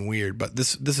freaking weird. But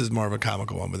this is more of a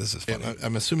comical one, but this is funny.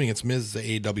 I'm assuming it's Ms.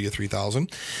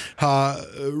 AW3000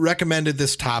 recommended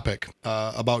this topic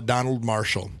about Donald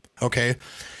Marshall. Okay,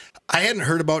 I hadn't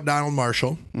heard about Donald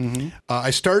Marshall. Mm-hmm.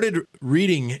 I started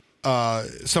reading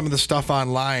some of the stuff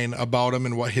online about him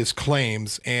and what his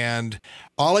claims, and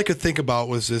all I could think about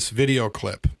was this video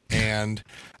clip. And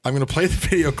I'm going to play the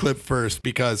video clip first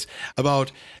because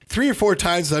about 3 or 4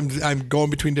 times I'm going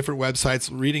between different websites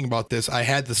reading about this, I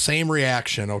had the same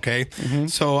reaction. Okay, mm-hmm.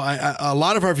 So a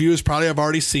lot of our viewers probably have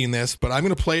already seen this, but I'm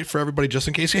going to play it for everybody just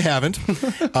in case you haven't.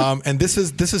 And this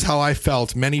is how I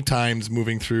felt many times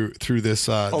moving through this. This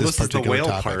particular is the whale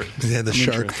topic. Part. Yeah, the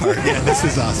shark part. Yeah, this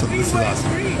is awesome.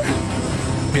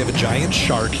 We have a giant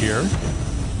shark here.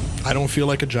 I don't feel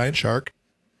like a giant shark.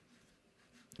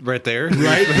 Right there.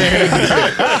 Right there.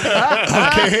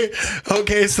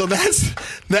 Okay. So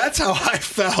that's how I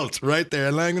felt right there.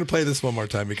 And I'm going to play this one more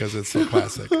time because it's so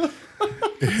classic.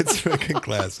 It's freaking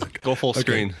classic. Go full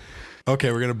screen.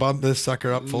 Okay, we're going to bump this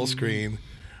sucker up full screen.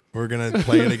 We're going to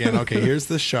play it again. Okay, here's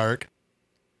the shark.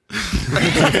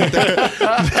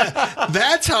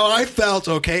 That's how I felt.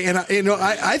 Okay, and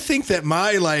I think that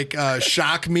my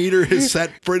shock meter is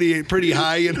set pretty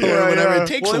high, or whatever. It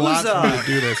takes a lot for me to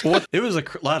do this. It was a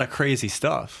lot of crazy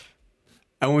stuff.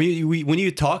 And when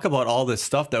you talk about all this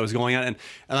stuff that was going on, and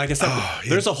like I said,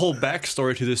 there's a whole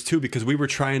backstory to this too, because we were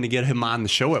trying to get him on the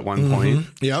show at one point.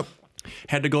 Yep,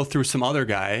 had to go through some other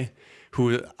guy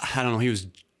who, I don't know, he was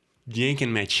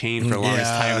yanking my chain for the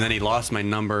longest time, and then he lost my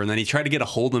number, and then he tried to get a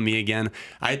hold of me again.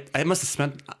 I was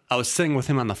sitting with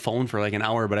him on the phone for like an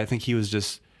hour, but I think he was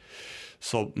just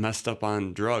so messed up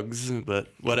on drugs, but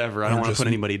whatever. I don't want to put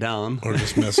anybody down. Or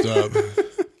just messed up.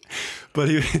 But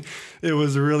it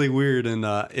was really weird. And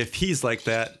if he's like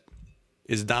that,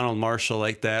 is Donald Marshall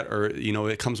like that? Or,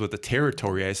 it comes with the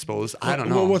territory, I suppose. I don't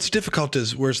know. Well, what's difficult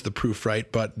is where's the proof,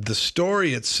 right? But the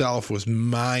story itself was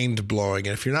mind-blowing.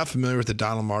 And if you're not familiar with the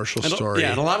Donald Marshall story...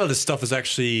 Yeah, and a lot of this stuff is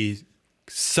actually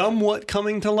somewhat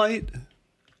coming to light.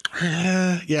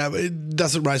 Yeah, but it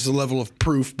doesn't rise to the level of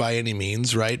proof by any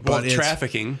means, right? Well, but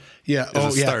trafficking. Yeah.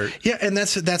 Is a start. Yeah, and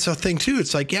that's a thing too.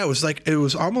 It's like, it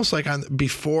was almost like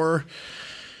before.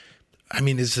 I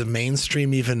mean, is the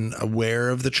mainstream even aware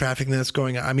of the trafficking that's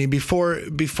going on? I mean, before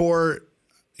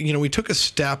we took a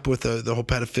step with the whole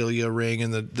pedophilia ring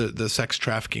and the sex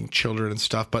trafficking children and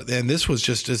stuff, and this was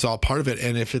is all part of it.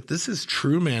 And if this is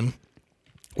true, man,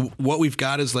 what we've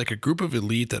got is like a group of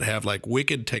elite that have like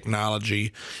wicked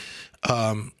technology,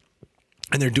 and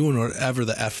they're doing whatever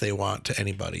the F they want to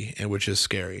anybody, and which is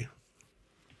scary.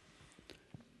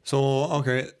 So,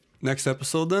 okay, next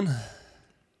episode then?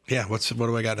 Yeah, what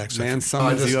do I got next? Man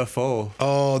summons UFO.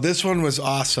 Oh, this one was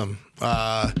awesome.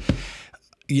 I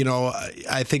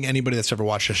think anybody that's ever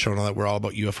watched the show know that we're all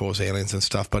about UFOs, aliens, and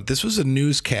stuff. But this was a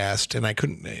newscast, and I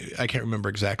can't remember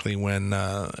exactly when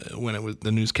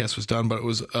the newscast was done. But it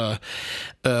was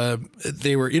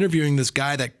they were interviewing this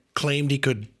guy that claimed he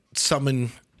could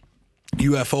summon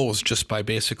UFOs just by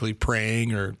basically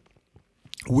praying or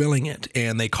willing it,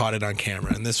 and they caught it on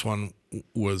camera. And this one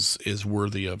is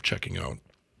worthy of checking out.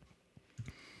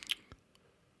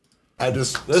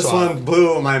 This one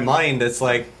blew my mind. It's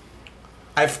like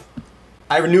I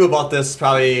knew about this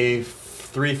probably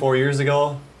 3-4 years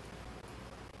ago.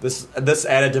 This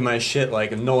added to my shit,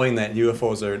 like knowing that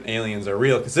UFOs and aliens are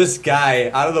real. Because this guy,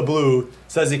 out of the blue,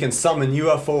 says he can summon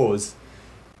UFOs,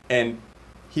 and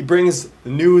he brings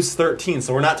News 13.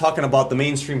 So we're not talking about the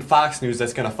mainstream Fox News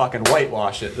that's gonna fucking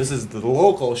whitewash it. This is the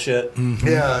local shit. Mm-hmm.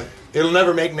 Yeah, it'll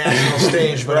never make national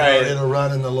stage, but right. it'll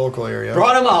run in the local area.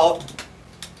 Brought him out.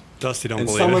 Dusty don't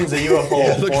believe someone's it. A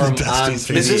UFO form on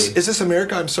TV. Is this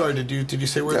America? I'm sorry. Did you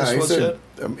say where this was yet?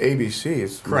 ABC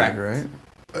is correct, right?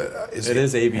 It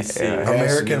is ABC.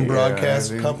 American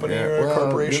Broadcast Company or a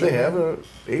corporation? Do they have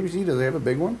ABC? Do they have a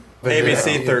big one?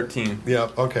 ABC 13. Yeah.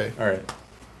 Okay. All right.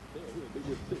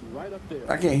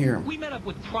 I can't hear him. We met up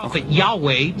with Prophet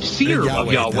Yahweh, seer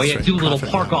of Yahweh, at Doolittle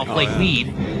Park off Lake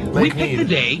Mead. We picked the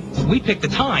day, we picked the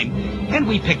time, and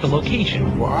we picked the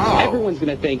location. Wow. Everyone's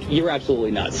going to think you're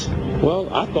absolutely nuts. Well,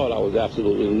 I thought I was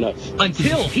absolutely nuts.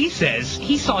 Until he says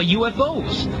he saw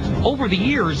UFOs. Over the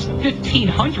years,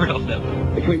 1,500 of them.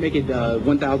 Can we make it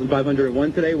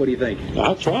 1,501 today? What do you think?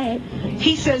 I'll try it.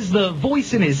 He says the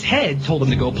voice in his head told him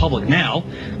to go public now.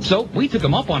 So we took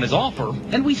him up on his offer,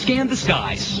 and we scanned the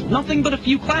skies. Nothing but a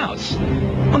few clouds.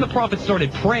 When the prophet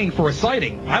started praying for a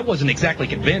sighting, I wasn't exactly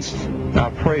convinced. I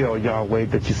pray, oh Yahweh,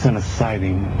 that you send a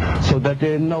sighting so that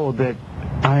they know that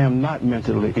I am not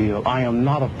mentally ill. I am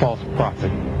not a false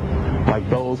prophet, like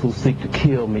those who seek to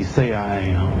kill me say I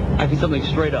am. I see something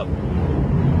straight up.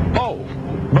 Oh,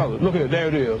 brother, look at it. There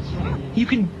it is. You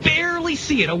can barely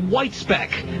see it, a white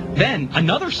speck. Then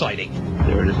another sighting.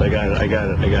 There it is. I got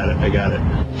it.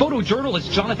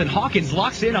 Photojournalist Jonathan Hawkins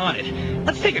locks in on it.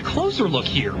 Let's take a closer look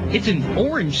here. It's an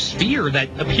orange sphere that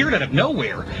appeared out of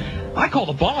nowhere. I call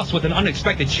the boss with an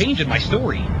unexpected change in my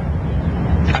story.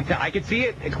 I can see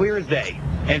it clear as day.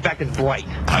 In fact, it's bright.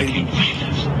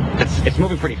 It's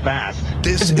moving pretty fast.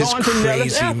 This it's is gone to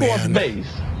Nellis crazy, Air Force man. Base.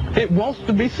 It wants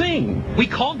to be seen. We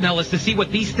called Nellis to see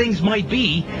what these things might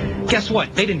be. Guess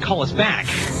what? They didn't call us back.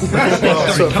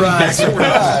 Surprise.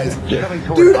 Coming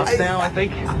toward us now, I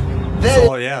think.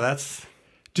 Oh yeah, that's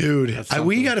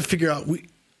we got to figure out.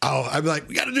 I'm like,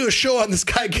 we got to do a show on this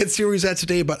guy. Can't see where he's at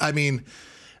today. But I mean,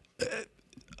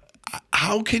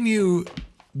 how can you?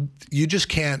 You just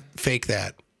can't fake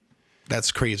that.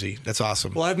 That's crazy. That's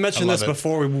awesome. Well, I've mentioned this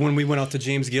before when we went out to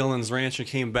James Gillen's ranch and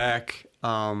came back.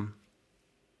 I've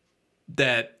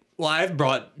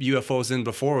brought UFOs in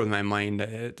before with my mind. You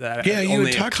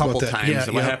only had talked a couple about that. times. Yeah,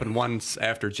 What happened once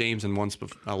after James and once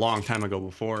a long time ago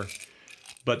before.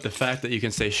 But the fact that you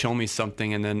can say, "Show me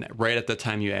something," and then right at the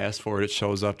time you asked for it, it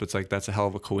shows up. It's like that's a hell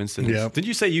of a coincidence. Yeah. Did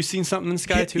you say you seen something in the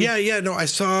sky too? Yeah. No, I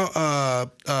saw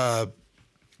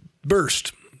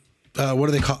burst. What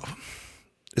do they call?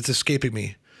 It's escaping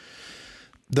me.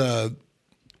 The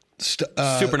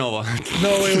supernova.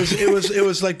 No, it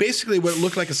was like basically what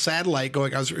looked like a satellite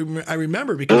going. I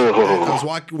remember because I was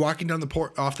walking down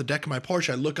off the deck of my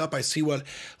Porsche. I look up, I see what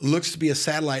looks to be a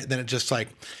satellite. Then it just like,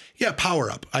 yeah, power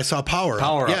up. I saw power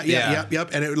up. Yep.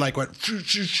 And it like went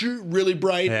really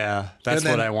bright. Yeah, that's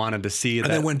what I wanted to see. And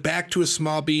then went back to a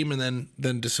small beam and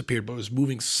then disappeared, but it was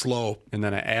moving slow. And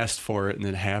then I asked for it, and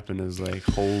it happened. It was like,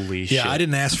 holy shit. Yeah, I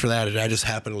didn't ask for that. I just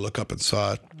happened to look up and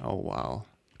saw it. Oh, wow.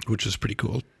 Which is pretty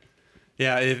cool.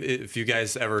 Yeah, if you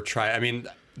guys ever try, I mean,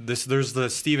 there's the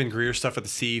Stephen Greer stuff at the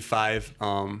CE5.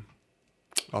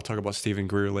 I'll talk about Stephen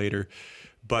Greer later,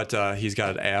 but he's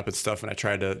got an app and stuff,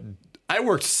 and I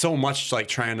worked so much like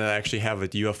trying to actually have a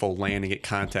UFO land and get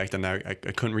contact, and I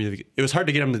couldn't really. It was hard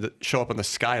to get him to show up in the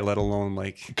sky, let alone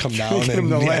like come down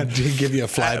and give you a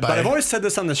flyby. But I've always said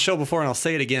this on the show before, and I'll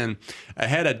say it again. I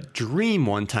had a dream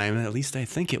one time, and at least I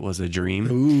think it was a dream.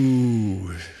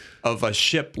 Ooh. Of a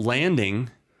ship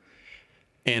landing.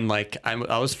 And like I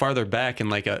was farther back in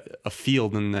like a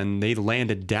field, and then they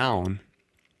landed down,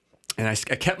 and I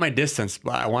kept my distance,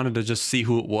 but I wanted to just see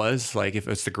who it was. Like if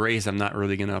it's the Greys, I'm not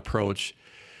really gonna approach.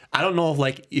 I don't know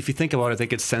if you think about it, they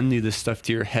could send you this stuff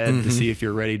to your head to see if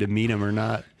you're ready to meet them or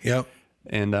not. Yep.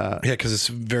 And because it's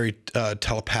very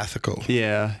telepathical.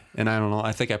 Yeah, and I don't know.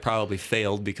 I think I probably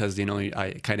failed because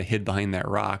I kind of hid behind that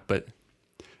rock, but.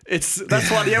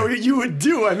 That's what you would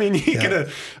do. I mean,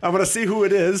 I'm gonna see who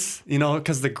it is,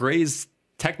 because the Greys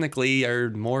technically are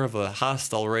more of a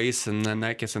hostile race, and then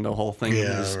that gets into a whole thing.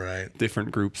 Yeah, right.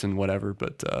 Different groups and whatever,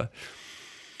 but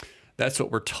that's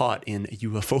what we're taught in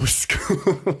UFO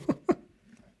school.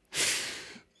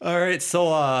 All right,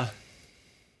 so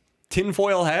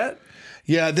tinfoil hat.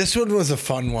 Yeah, this one was a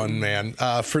fun one, man.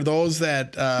 For those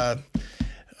that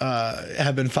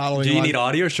have been following. Do you need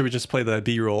audio, or should we just play the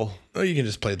B-roll? Oh, you can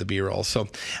just play the B-roll. So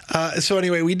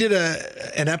anyway, we did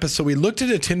an episode. We looked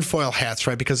into tinfoil hats,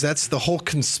 right? Because that's the whole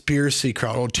conspiracy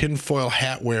crowd. Oh, tinfoil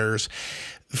hat wearers,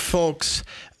 folks.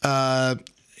 If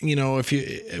you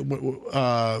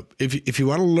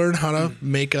want to learn how to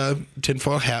make a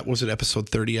tinfoil hat, was it episode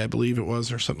 30? I believe it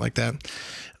was, or something like that.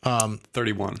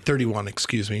 31. 31.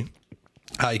 Excuse me.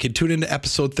 You can tune into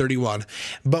episode 31.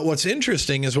 But what's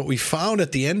interesting is what we found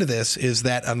at the end of this is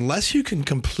that unless you can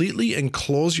completely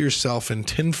enclose yourself in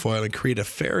tinfoil and create a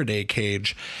Faraday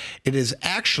cage, it is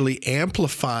actually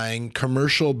amplifying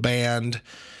commercial banned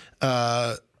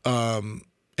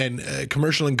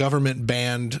commercial and government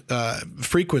banned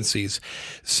frequencies.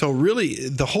 So really,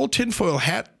 the whole tinfoil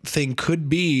hat thing could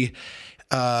be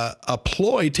a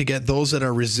ploy to get those that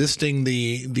are resisting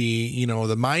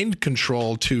the mind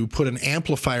control to put an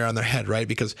amplifier on their head, right?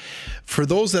 Because for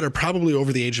those that are probably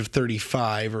over the age of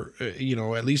 35 or,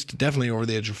 at least definitely over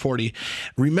the age of 40,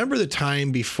 remember the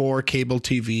time before cable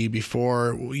TV,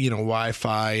 before,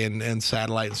 Wi-Fi and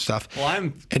satellite and stuff.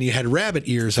 Well, and you had rabbit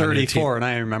ears 34 on your TV. And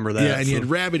I remember that. Yeah, and you had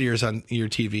rabbit ears on your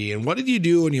TV. And what did you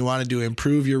do when you wanted to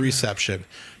improve your reception?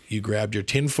 You grabbed your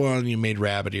tinfoil and you made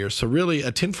rabbit ears. So really,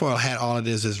 a tinfoil hat, all it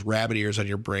is rabbit ears on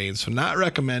your brain. So not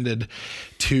recommended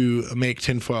to make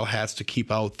tinfoil hats to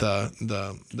keep out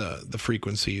the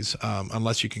frequencies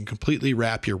unless you can completely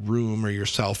wrap your room or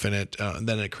yourself in it.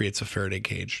 Then it creates a Faraday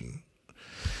cage.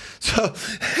 So,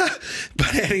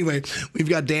 but anyway, we've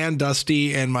got Dan,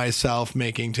 Dusty, and myself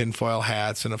making tinfoil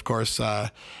hats, and of course,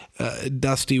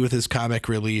 Dusty with his comic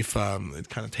relief. It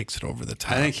kind of takes it over the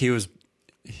top. I think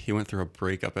he went through a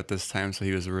breakup at this time, so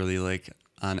he was really like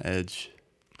on edge.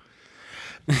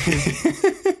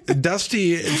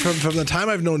 Dusty, from the time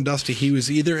I've known Dusty, he was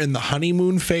either in the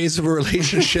honeymoon phase of a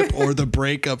relationship or the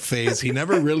breakup phase. He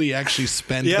never really actually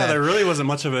spent that. There really wasn't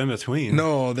much of an in-between.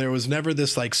 No, there was never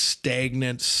this like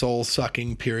stagnant,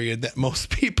 soul-sucking period that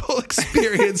most people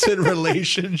experience in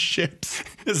relationships.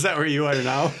 Is that where you are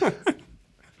now?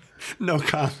 No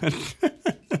comment.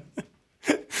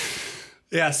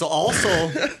 Yeah, so also,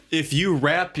 if you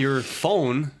wrap your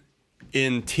phone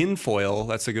in tinfoil,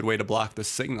 that's a good way to block the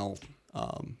signal.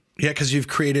 Yeah, because you've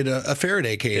created a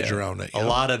Faraday cage around it. A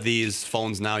lot of these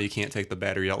phones now, you can't take the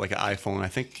battery out like an iPhone. I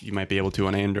think you might be able to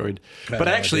on Android. But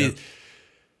actually,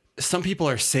 some people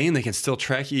are saying they can still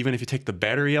track you even if you take the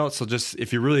battery out. So just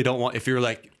if you really don't want, if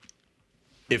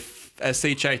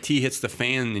SHIT hits the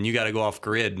fan and you got to go off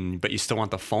grid, but you still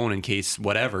want the phone in case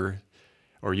whatever,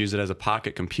 or use it as a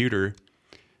pocket computer,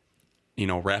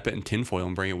 wrap it in tinfoil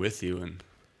and bring it with you, and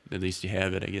at least you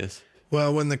have it, I guess.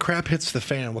 Well, when the crap hits the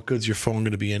fan, what good's your phone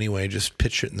going to be anyway? Just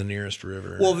pitch it in the nearest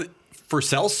river. Well, for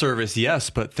cell service, yes,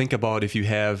 but think about if you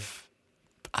have,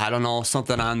 I don't know,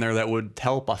 something on there that would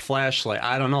help, a flashlight.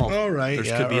 I don't know. Oh, right. Could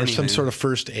be or anything. Some sort of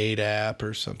first aid app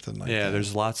or something like that. Yeah,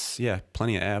 there's lots,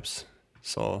 plenty of apps.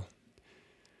 So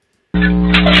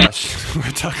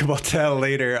we'll talk about that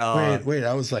later. Wait,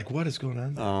 I was like, what is going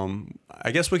on?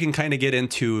 I guess we can kind of get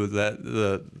into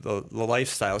the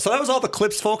lifestyle. So that was all the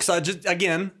clips, folks.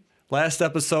 Again, last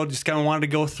episode, just kind of wanted to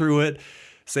go through it,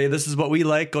 say this is what we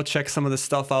like. Go check some of this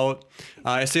stuff out.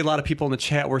 I see a lot of people in the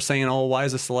chat were saying, oh, why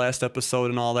is this the last episode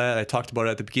and all that? I talked about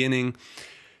it at the beginning.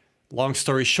 Long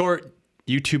story short,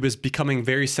 YouTube is becoming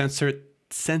very sensitive.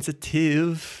 This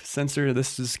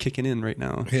is kicking in right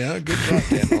now. Yeah, good job,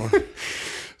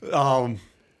 Daniel.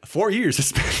 4 years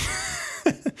it's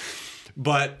been.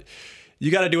 But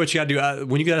you got to do what you got to do.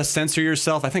 When you got to censor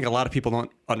yourself, I think a lot of people don't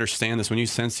understand this. When you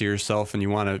censor yourself and you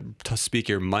want to speak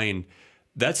your mind,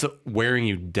 that's wearing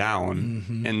you down.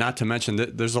 Mm-hmm. And not to mention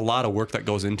that there's a lot of work that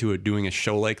goes into it, doing a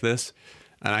show like this.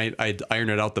 And I ironed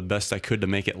it out the best I could to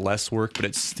make it less work, but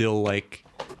it's still like,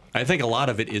 I think a lot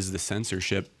of it is the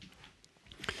censorship.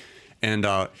 And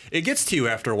it gets to you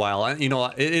after a while.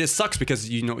 It sucks because,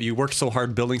 you work so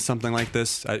hard building something like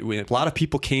this. A lot of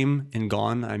people came and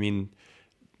gone. I mean,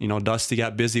 Dusty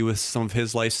got busy with some of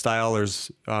his lifestyle.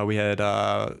 We had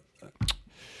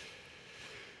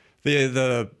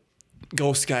the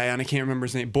ghost guy on, I can't remember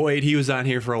his name, Boyd. He was on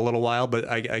here for a little while, but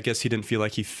I guess he didn't feel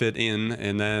like he fit in.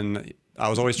 And then I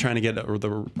was always trying to get a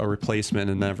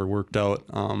replacement and never worked out.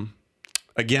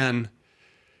 Again,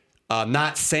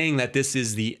 not saying that this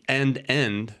is the end.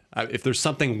 If there's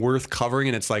something worth covering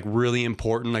and it's like really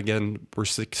important, again, we're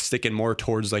sticking more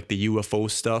towards like the UFO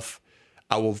stuff.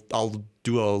 I'll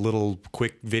do a little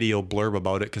quick video blurb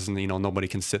about it because nobody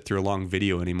can sit through a long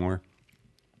video anymore.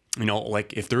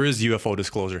 Like if there is UFO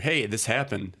disclosure, hey, this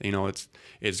happened.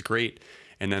 It's great,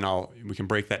 and then we can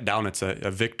break that down. It's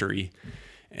a victory,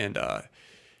 and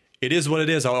it is what it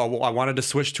is. I wanted to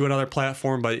switch to another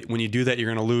platform, but when you do that,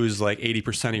 you're going to lose like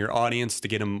 80% of your audience to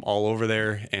get them all over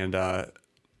there. And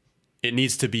it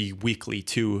needs to be weekly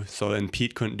too. So then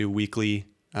Pete couldn't do weekly.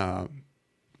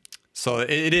 So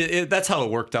that's how it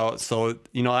worked out. So,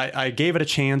 I gave it a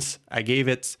chance. I gave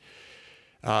it,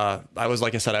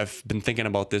 like I said, I've been thinking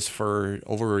about this for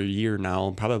over a year now,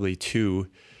 probably 2.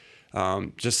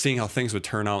 Just seeing how things would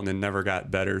turn out, and then never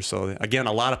got better. So again,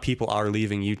 a lot of people are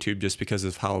leaving YouTube just because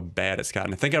of how bad it's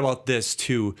gotten. And thinking about this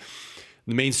too,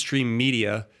 the mainstream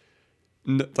media,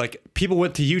 like people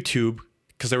went to YouTube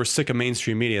because they were sick of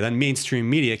mainstream media. Then mainstream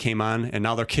media came on, and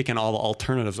now they're kicking all the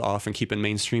alternatives off and keeping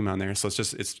mainstream on there. So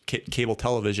it's cable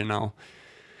television now.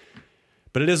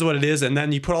 But it is what it is. And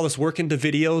then you put all this work into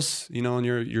videos, and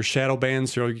your shadow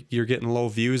bans, you're getting low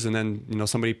views, and then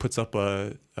somebody puts up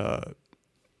a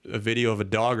video of a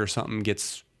dog or something,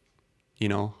 gets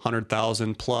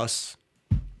 100,000 plus.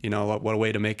 What a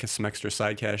way to make some extra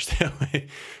side cash that way.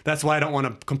 That's why I don't want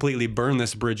to completely burn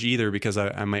this bridge either, because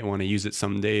I might want to use it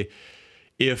someday.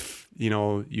 If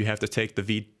you have to take the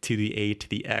V to the A to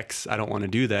the X, I don't want to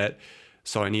do that.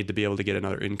 So I need to be able to get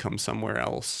another income somewhere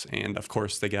else. And of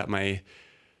course they got my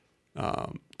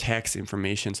tax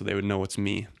information, so they would know it's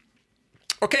me.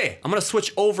 Okay, I'm going to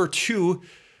switch over to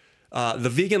the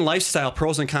vegan lifestyle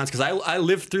pros and cons, because I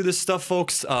lived through this stuff,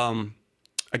 folks.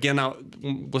 Again, now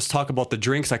let's talk about the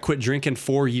drinks. I quit drinking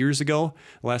 4 years ago.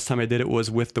 The last time I did it was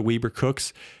with the Weber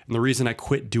Cooks. And the reason I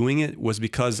quit doing it was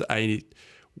because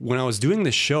when I was doing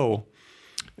this show,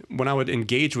 when I would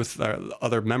engage with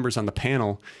other members on the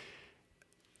panel,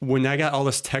 when I got all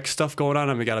this tech stuff going on,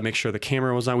 I got to make sure the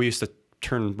camera was on. We used to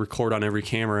record on every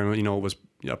camera, and it was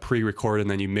pre-record, and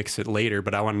then you mix it later.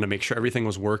 But I wanted to make sure everything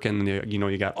was working.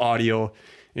 You got audio,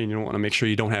 and you don't want to make sure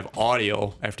you don't have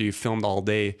audio after you filmed all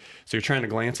day. So you're trying to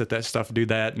glance at that stuff, do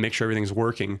that, make sure everything's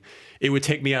working. It would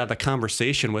take me out of the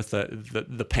conversation with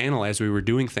the panel as we were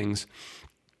doing things,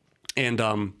 and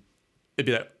it'd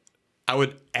be that I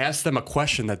would ask them a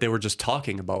question that they were just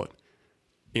talking about,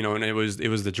 and it was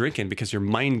the drinking, because your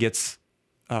mind gets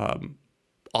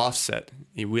offset.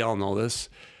 We all know this.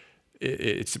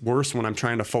 It's worse when I'm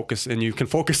trying to focus, and you can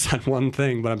focus on one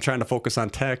thing, but I'm trying to focus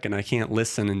on tech, and I can't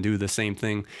listen and do the same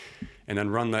thing and then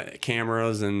run the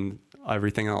cameras and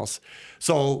everything else.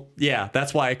 So yeah,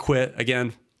 that's why I quit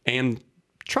again, and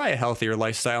try a healthier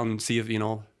lifestyle and see if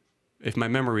my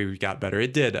memory got better.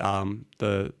 It did. I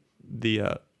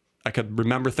could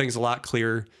remember things a lot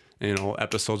clearer,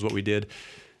 episodes, what we did.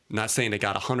 Not saying it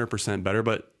got 100% better,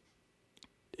 but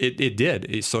it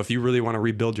did. So if you really want to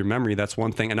rebuild your memory, that's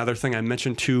one thing. Another thing I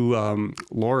mentioned to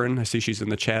Lauren, I see she's in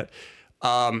the chat,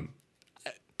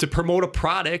 to promote a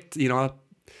product,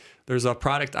 there's a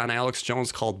product on Alex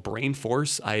Jones called Brain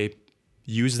Force. I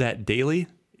use that daily.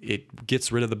 It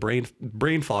gets rid of the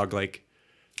brain fog. Like,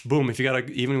 boom, if you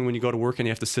even when you go to work and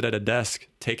you have to sit at a desk,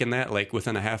 taking that like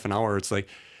within a half an hour, it's like,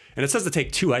 and it says to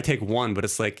take 2, I take 1, but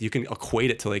it's like you can equate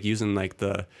it to like using like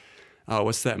the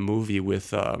what's that movie with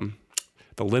the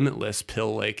Limitless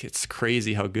pill? Like, it's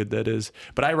crazy how good that is.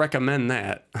 But I recommend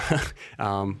that.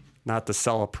 Not to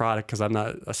sell a product because I'm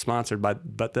not sponsored,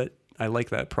 but that I like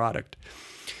that product.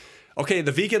 Okay,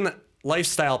 the vegan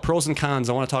lifestyle pros and cons.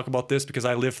 I want to talk about this because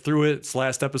I lived through it. It's the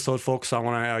last episode, folks. So I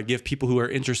want to give people who are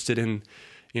interested in,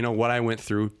 what I went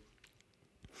through.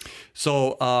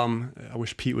 So I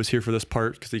wish Pete was here for this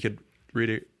part because he could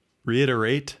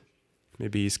reiterate.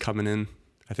 Maybe he's coming in.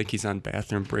 I think he's on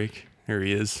bathroom break. There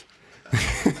he is.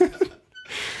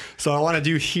 So I want to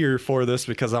do here for this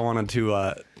because I wanted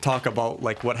to talk about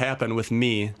like what happened with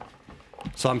me.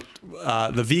 So I'm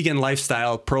the vegan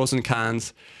lifestyle pros and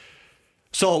cons.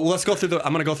 So let's go through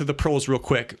I'm going to go through the pros real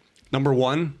quick. Number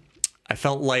 1, I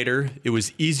felt lighter. It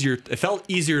was easier. It felt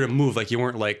easier to move. Like you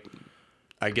weren't like,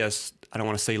 I guess, I don't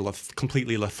want to say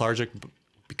completely lethargic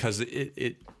because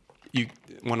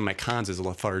one of my cons is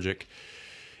lethargic.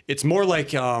 It's more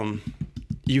like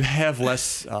you have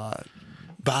less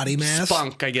body mass,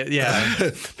 spunk, I guess.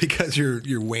 Yeah, because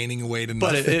you're waning away to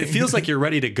but nothing. It feels like you're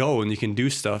ready to go and you can do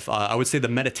stuff. I would say the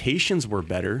meditations were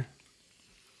better,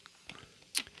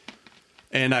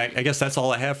 and I guess that's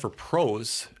all I have for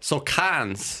pros. So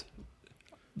cons,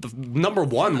 the number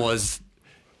 1 was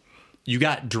you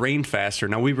got drained faster.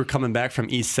 Now we were coming back from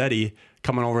ECETI,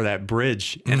 coming over that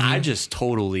bridge, and I just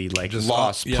totally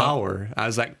lost power. I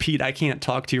was like, Pete, I can't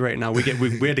talk to you right now. We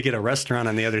had to get a restaurant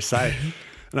on the other side.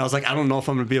 And I was like, I don't know if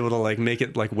I'm gonna be able to make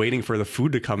it waiting for the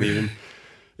food to come even.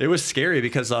 It was scary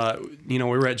because we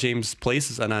were at James'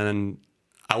 Places and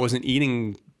I wasn't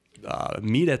eating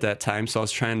meat at that time, so I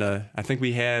was trying to. I think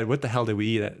we had, what the hell did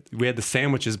we eat? We had the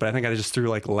sandwiches, but I think I just threw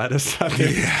lettuce on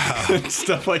there and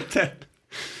stuff like that.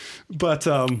 But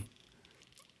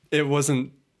it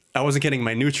wasn't. I wasn't getting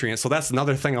my nutrients, so that's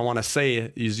another thing I want to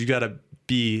say is you got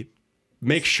to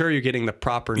make sure you're getting the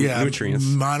proper nutrients.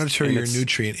 Monitor your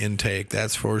nutrient intake.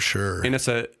 That's for sure. And it's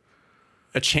a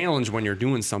challenge when you're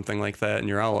doing something like that and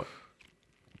you're out.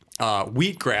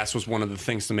 Wheatgrass was one of the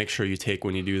things to make sure you take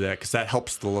when you do that because that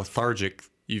helps the lethargic.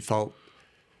 You felt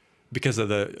because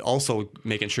of also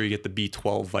making sure you get the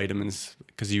B12 vitamins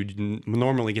because you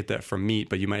normally get that from meat,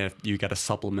 but you got a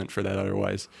supplement for that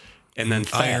otherwise. And then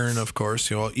fats. Iron, of course.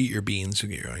 Eat your beans, you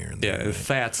get your iron. Yeah, the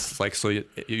fats, so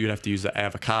you'd have to use the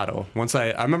avocado. Once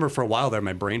I remember for a while there,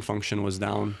 my brain function was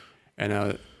down,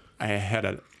 and I had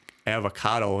an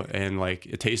avocado, and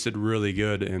it tasted really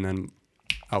good, and then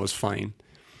I was fine.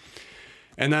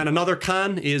 And then another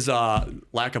con is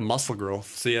lack of muscle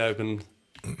growth. See, I've been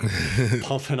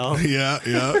pumping up.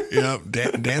 Yeah.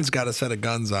 Dan's got a set of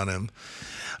guns on him.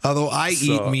 Although I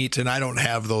eat meat and I don't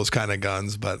have those kind of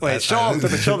guns, but show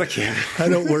the camera. I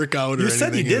don't work out or anything. You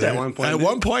said you did at one point. At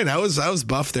one point, I was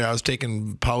buff there. I was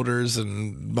taking powders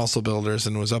and muscle builders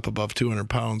and was up above 200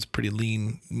 pounds, pretty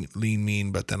lean,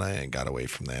 mean. But then I got away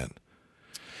from that.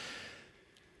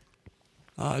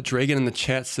 Dragon in the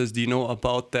chat says, "Do you know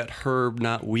about that herb,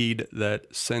 not weed,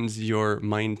 that sends your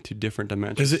mind to different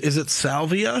dimensions?" Is it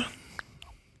salvia?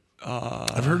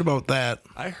 I've heard about that.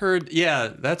 I heard,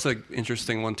 that's an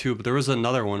interesting one too. But there was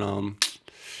another one.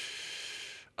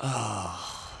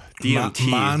 DMT.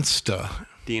 Monster.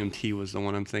 DMT was the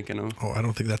one I'm thinking of. Oh, I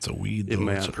don't think that's a weed. It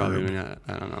may probably not.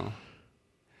 I don't know.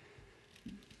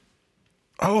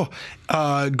 Oh,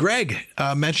 Greg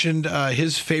mentioned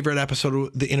his favorite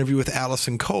episode, the interview with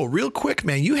Allison Coe. Real quick,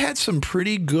 man, you had some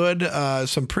pretty good,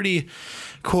 some pretty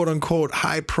quote unquote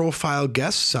high profile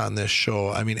guests on this show.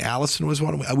 I mean, Allison was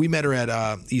one. We met her at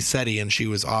ECETI, and she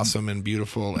was awesome and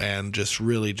beautiful, and just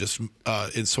really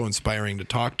it's so inspiring to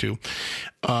talk to.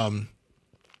 And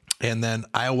then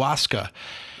ayahuasca.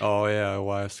 Oh yeah,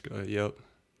 ayahuasca. Yep.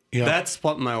 Yeah, that's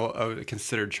something I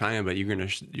considered trying, but you're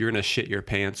gonna shit your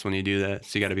pants when you do that,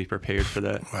 so you got to be prepared for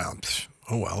that.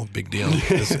 Well, big deal.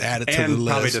 Just add it to the list. And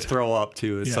probably to throw up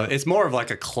too. It's more of like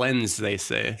a cleanse, they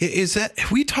say. Is that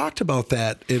we talked about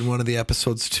that in one of the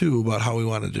episodes too, about how we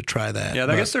wanted to try that? Yeah,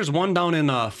 I guess there's one down in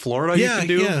Florida you can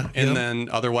do, and then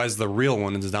otherwise the real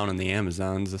one is down in the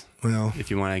Amazons. Well, if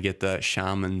you want to get the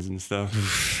shamans and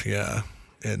stuff. Yeah,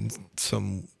 and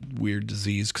some weird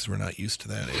disease because we're not used to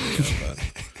that area,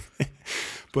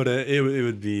 But it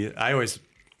would be. I always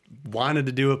wanted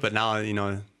to do it, but now I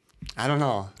don't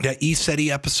know. Yeah, ECETI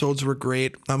episodes were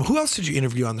great. Who else did you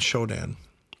interview on the show, Dan?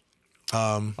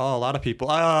 A lot of people.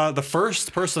 The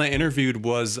first person I interviewed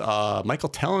was Michael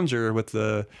Tellinger with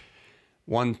the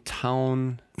One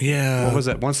Town. Yeah. What was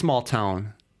that? One Small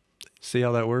Town. See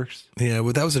how that works? Yeah,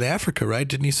 well, that was in Africa, right?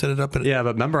 Didn't he set it up? Yeah,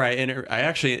 but remember, I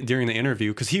actually, during the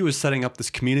interview, because he was setting up this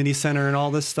community center and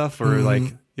all this stuff, or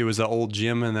it was an old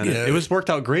gym, and then it was worked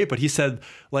out great, but he said,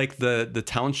 the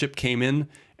township came in,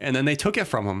 and then they took it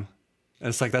from him. And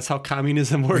it's like, that's how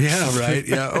communism works. Yeah, right.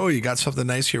 Yeah. Oh, you got something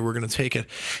nice here. We're going to take it.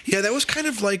 Yeah, that was kind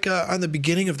of like on the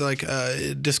beginning of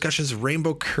discussions of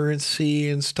rainbow currency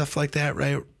and stuff like that,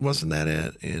 right? Wasn't that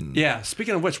it? Yeah.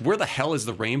 Speaking of which, where the hell is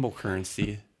the rainbow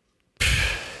currency?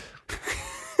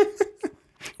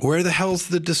 Where the hell's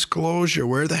the disclosure?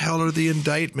 Where the hell are the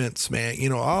indictments, man? You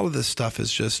know, all of this stuff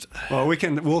is just. Well,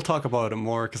 we'll talk about it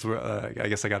more because I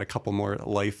guess I got a couple more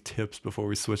life tips before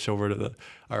we switch over to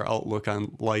our outlook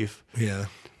on life. Yeah.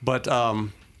 But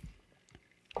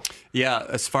yeah,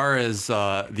 as far as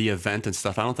the event and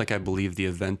stuff, I don't think I believe the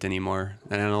event anymore.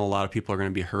 And I know a lot of people are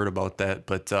going to be hurt about that,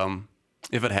 but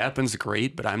if it happens,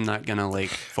 great. But I'm not going to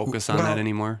focus on that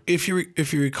anymore. If you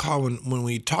recall, when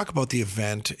we talk about the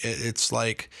event, it's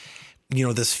like, you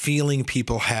know, this feeling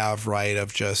people have, right,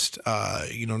 of just,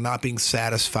 you know, not being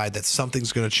satisfied that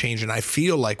something's going to change. And I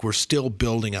feel like we're still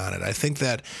building on it. I think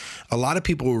that a lot of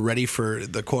people were ready for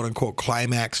the quote unquote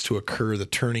climax to occur, the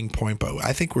turning point. But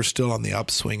I think we're still on the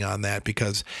upswing on that,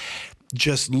 because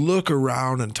just look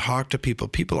around and talk to people.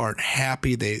 People aren't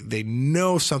happy. They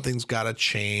know something's got to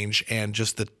change, and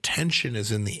just the tension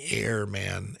is in the air,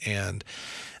 man. And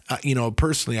you know,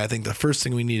 personally, I think the first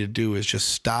thing we need to do is just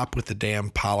stop with the damn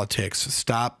politics.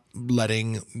 Stop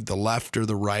letting the left or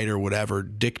the right or whatever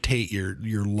dictate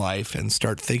your life, and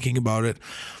start thinking about it.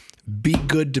 Be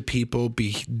good to people.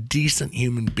 Be decent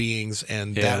human beings,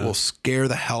 and that will scare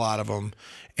the hell out of them.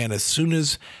 And as soon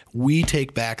as we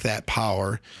take back that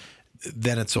power,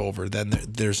 then it's over. Then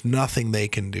there's nothing they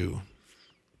can do.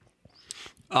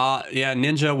 Yeah,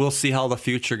 Ninja, we'll see how the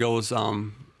future goes.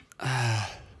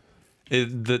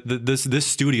 This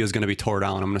studio is going to be tore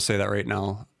down. I'm going to say that right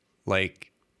now.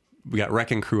 Like, we got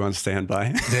Wrecking Crew on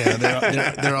standby. Yeah,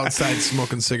 they're outside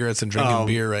smoking cigarettes and drinking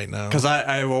beer right now. Because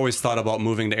I've always thought about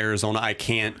moving to Arizona. I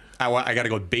can't. I got to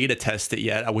go beta test it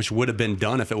yet, which would have been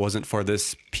done if it wasn't for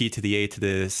this P to the A to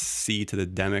the C to the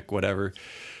demic, whatever.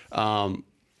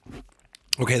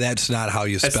 Okay, that's not how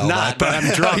you spell it's not, that. But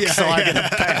I'm drunk, so I get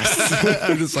a pass.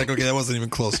 I'm just like, okay, that wasn't even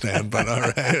close, Dan, but all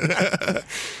right.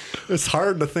 It's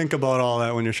hard to think about all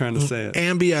that when you're trying to say it.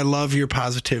 Ambi, I love your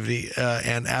positivity,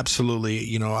 and absolutely,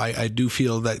 you know, I do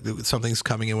feel that something's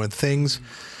coming in when things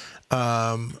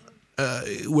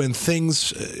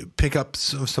pick up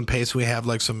some pace. We have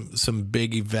like some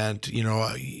big event, you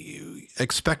know.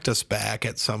 Expect us back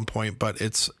at some point, but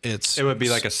it would be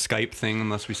like a Skype thing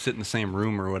unless we sit in the same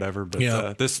room or whatever.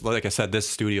 But this, like I said, this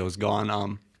studio is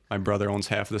gone. My brother owns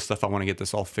half of this stuff. I want to get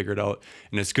this all figured out,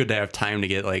 and it's good to have time to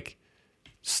get like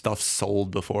stuff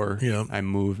sold before I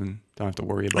move and don't have to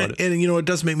worry about it. And you know, it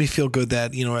does make me feel good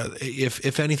that, you know,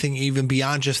 if anything, even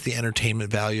beyond just the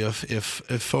entertainment value, if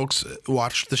folks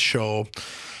watched the show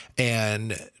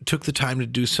and took the time to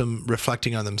do some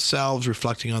reflecting on themselves,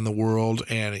 reflecting on the world,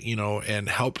 and, you know, and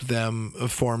helped them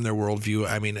form their worldview.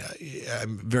 I mean,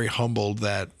 I'm very humbled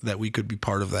that we could be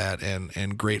part of that,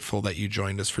 and grateful that you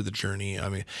joined us for the journey. I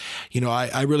mean, you know,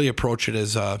 I really approach it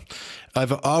as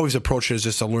I've always approached it as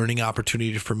just a learning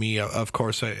opportunity for me. Of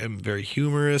course, I am very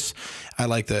humorous. I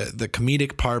like the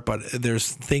comedic part, but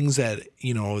there's things that,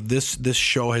 you know, this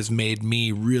show has made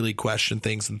me really question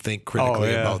things and think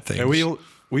critically about things. And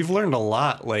we've learned a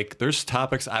lot. Like, there's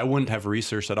topics I wouldn't have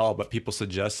researched at all, but people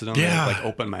suggested them. Yeah. Like,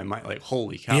 opened my mind. Like,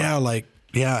 holy cow.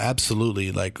 Yeah,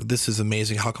 absolutely. Like, this is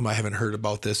amazing. How come I haven't heard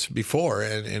about this before?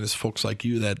 And it's folks like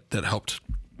you that helped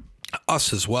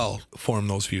us as well form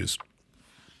those views.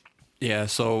 Yeah,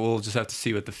 so we'll just have to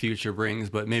see what the future brings,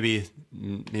 but maybe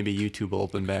YouTube will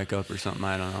open back up or something.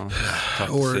 I don't know.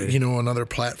 Or, you know, another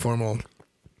platform will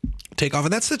take off.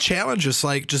 And that's the challenge. It's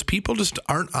like, just people just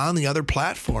aren't on the other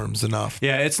platforms enough.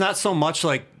 Yeah, it's not so much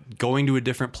like going to a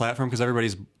different platform, because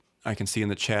everybody's, I can see in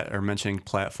the chat, are mentioning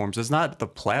platforms. It's not the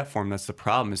platform that's the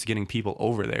problem. It's getting people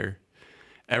over there.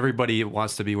 Everybody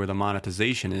wants to be where the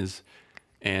monetization is,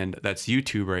 and that's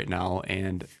YouTube right now.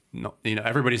 And, you know,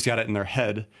 everybody's got it in their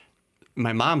head.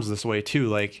 My mom's this way too.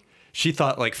 Like, she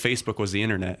thought like Facebook was the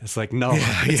internet. It's like, no,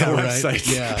 it's a website. Right.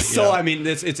 Yeah, so I mean,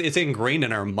 it's ingrained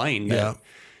in our mind. Yeah.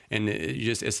 And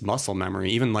it's muscle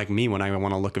memory. Even like me, when I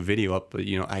want to look a video up,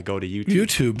 you know, I go to YouTube.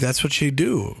 YouTube, that's what you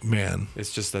do, man.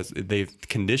 It's just that they've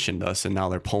conditioned us, and now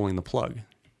they're pulling the plug.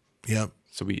 Yep.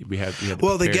 So we had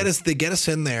well, they get us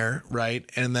in there, right?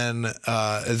 And then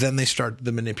they start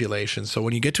the manipulation. So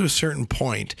when you get to a certain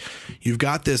point, you've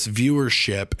got this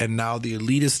viewership, and now the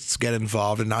elitists get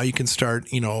involved, and now you can start,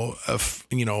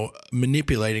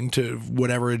 manipulating to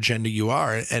whatever agenda you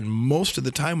are. And most of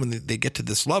the time, when they get to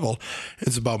this level,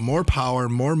 it's about more power,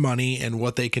 more money, and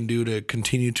what they can do to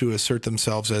continue to assert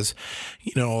themselves as,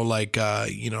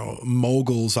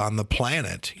 moguls on the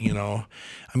planet. You know,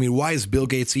 I mean, why is Bill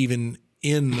Gates even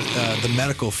in the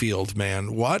medical field,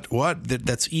 man. What?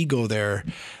 That's ego there.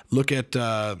 Look at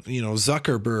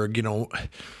Zuckerberg.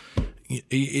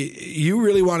 You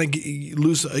really want to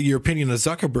lose your opinion of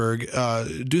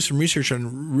Zuckerberg? Do some research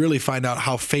and really find out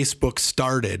how Facebook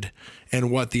started and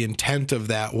what the intent of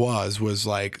that was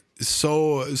like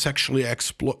so sexually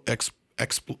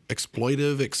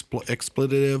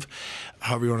exploitative,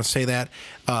 however you want to say that,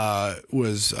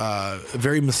 was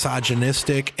very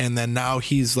misogynistic, and then now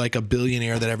he's like a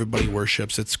billionaire that everybody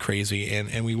worships. It's crazy,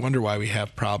 and we wonder why we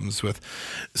have problems with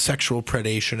sexual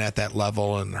predation at that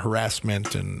level and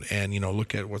harassment, and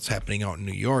look at what's happening out in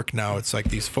New York now. It's like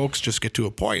these folks just get to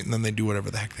a point and then they do whatever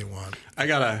the heck they want. I'm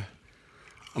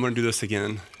gonna do this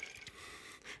again.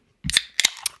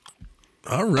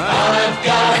 All right. I've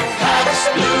got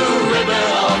Pabst Blue Ribbon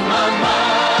on my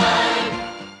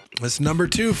mind. That's number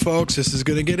 2, folks. This is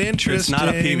going to get interesting. It's not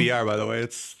a PBR, by the way.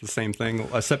 It's the same thing,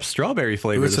 except strawberry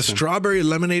flavor. It's a strawberry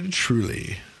lemonade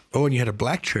Truly. Oh, and you had a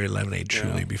black cherry lemonade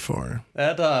Truly before.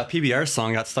 That PBR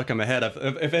song got stuck in my head.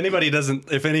 If anybody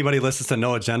listens to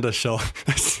No Agenda Show,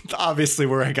 that's obviously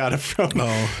where I got it from.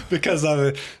 Oh, because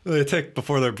they take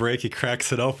before their break, he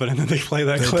cracks it open, and then they play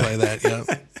that. They play that, yeah.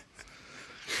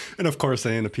 And of course,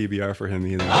 I ain't a PBR for him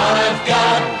either. I've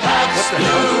got Pabst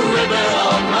Blue Ribbon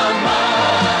on my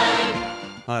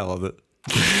mind. I love it.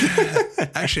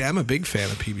 Actually, I'm a big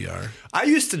fan of PBR. I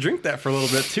used to drink that for a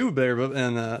little bit too,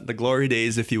 in the glory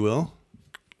days, if you will.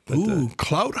 But,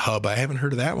 Clout Hub. I haven't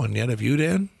heard of that one yet. Have you,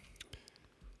 Dan?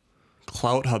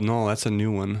 Clout Hub? No, that's a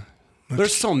new one.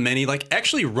 There's so many.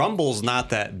 Actually, Rumble's not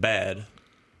that bad.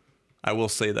 I will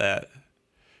say that.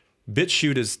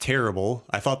 BitChute is terrible.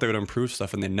 I thought they would improve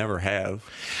stuff, and they never have.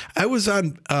 I was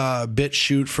on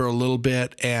BitChute for a little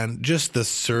bit, and just the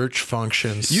search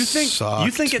functions. You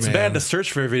think it's bad to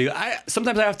search for a video?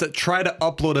 Sometimes I have to try to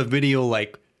upload a video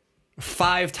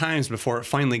 5 times before it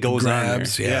finally goes on there.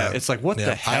 Yeah, it's like, what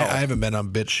the hell? I haven't been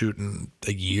on BitChute in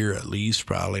a year at least,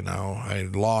 probably now. A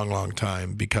long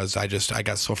time, because I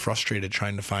got so frustrated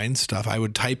trying to find stuff. I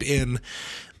would type in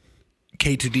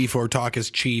K2D4 Talk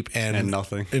is cheap and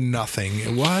nothing.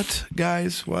 What,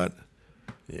 guys? What?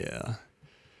 Yeah.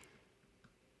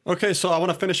 Okay, so I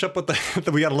want to finish up with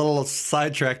we got a little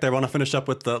sidetracked there. I want to finish up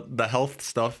with the health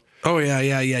stuff. Oh,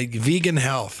 yeah. Vegan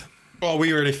health. Well,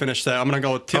 we already finished that. I'm going to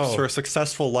go with tips for a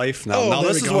successful life now. Now,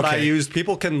 this is what I used.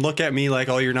 People can look at me like,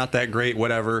 oh, you're not that great,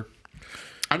 whatever.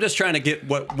 I'm just trying to get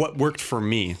what worked for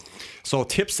me. So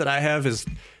tips that I have is,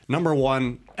 number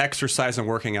 1, exercise and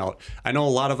working out. I know a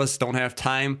lot of us don't have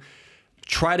time.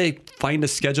 Try to find a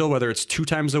schedule, whether it's 2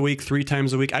 times a week, 3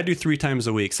 times a week. I do 3 times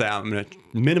a week. So I'm going to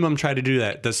minimum try to do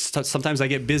that. Sometimes I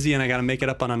get busy and I got to make it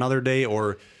up on another day,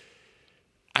 or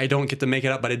I don't get to make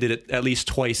it up, but I did it at least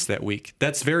twice that week.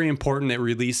 That's very important. It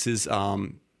releases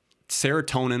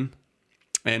serotonin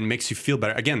and makes you feel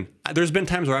better. Again, there's been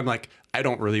times where I'm like, I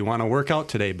don't really want to work out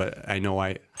today, but I know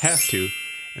I have to.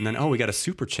 And then, we got a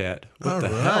super chat. What the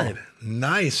hell?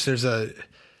 Nice. There's a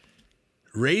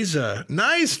Reza.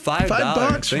 Nice.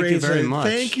 $5. Thank Reza. you very much.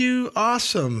 Thank you.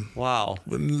 Awesome. Wow.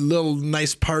 A little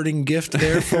nice parting gift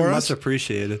there for us. Much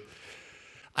appreciated.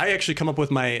 I actually come up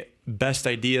with my best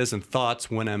ideas and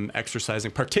thoughts when I'm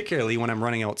exercising, particularly when I'm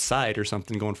running outside or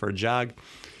something, going for a jog.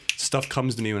 Stuff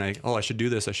comes to me when I should do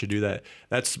this, I should do that.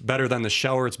 That's better than the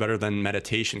shower. It's better than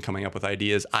meditation, coming up with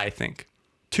ideas, I think.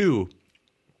 2,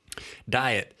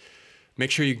 diet.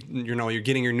 Make sure you're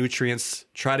getting your nutrients.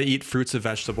 Try to eat fruits and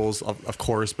vegetables, of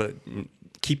course, but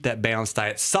keep that balanced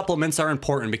diet. Supplements are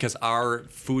important because our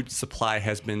food supply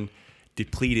has been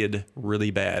depleted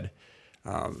really bad.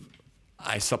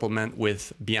 I supplement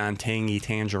with Beyond Tangy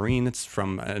Tangerine. It's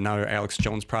from another Alex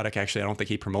Jones product. Actually, I don't think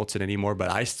he promotes it anymore, but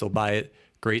I still buy it.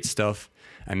 Great stuff.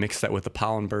 I mix that with the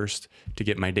Pollen Burst to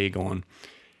get my day going.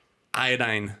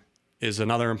 Iodine is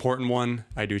another important one.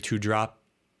 I do 2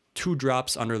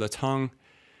 drops under the tongue.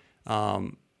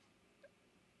 Again,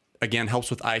 helps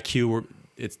with IQ.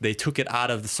 They took it out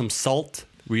of some salt.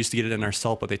 We used to get it in our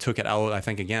salt, but they took it out. I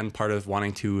think, again, part of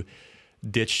wanting to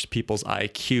ditch people's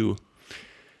IQ.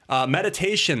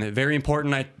 Meditation, very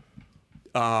important. I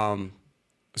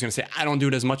was going to say, I don't do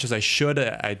it as much as I should.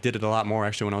 I did it a lot more,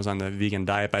 actually, when I was on the vegan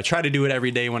diet. But I try to do it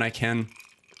every day when I can.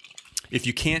 If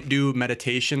you can't do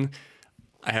meditation,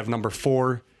 I have number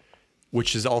 4,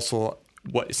 which is also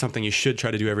something you should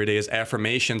try to do every day, is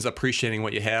affirmations, appreciating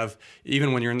what you have.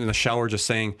 Even when you're in the shower, just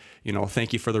saying,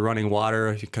 thank you for the running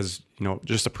water, because,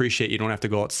 just appreciate you don't have to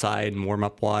go outside and warm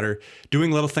up water.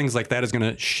 Doing little things like that is going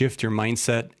to shift your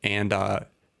mindset, and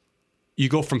you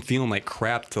go from feeling like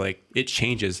crap to it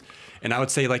changes. And I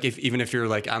would say, even if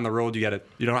you're on the road, I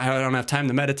don't have time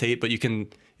to meditate, but you can,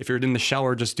 If you're in the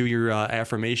shower, just do your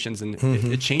affirmations, and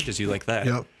it changes you like that.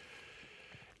 Yep.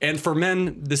 And for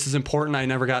men, this is important.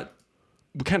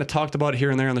 We kind of talked about it here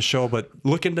and there on the show, but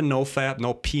look into NoFap,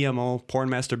 no PMO, porn,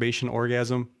 masturbation,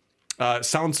 orgasm.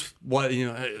 Sounds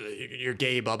you're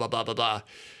gay, blah, blah, blah, blah, blah.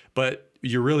 But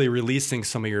you're really releasing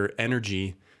some of your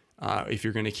energy if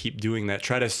you're going to keep doing that.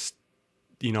 Try to,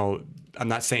 I'm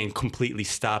not saying completely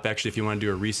stop. Actually, if you want to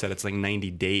do a reset, it's like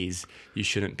 90 days. You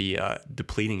shouldn't be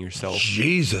depleting yourself.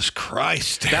 Jesus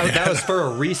Christ. That was for a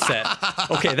reset.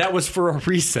 Okay, that was for a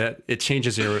reset. It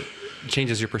changes your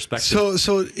perspective.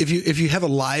 So if you have a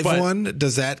live one,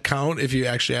 does that count? If you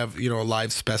actually have a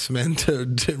live specimen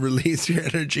to release your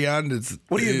energy on?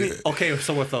 What do you mean? Okay,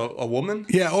 so with a woman?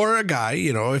 Yeah, or a guy.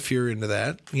 If you're into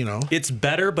that, it's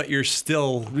better, but you're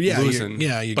still losing.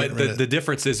 But the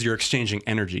difference is you're exchanging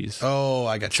energies. Oh,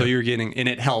 I got you. So you're getting, and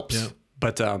it helps. Yeah.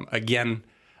 But again,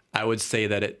 I would say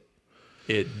that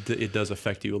it does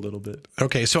affect you a little bit.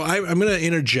 Okay, so I'm going to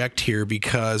interject here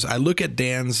because I look at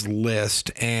Dan's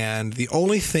list, and the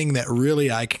only thing that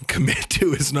really I can commit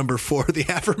to is number 4, the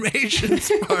affirmations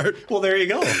part. Well, there you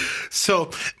go.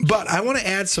 So, but I want to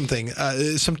add something,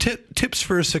 some tips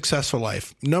for a successful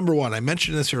life. Number 1, I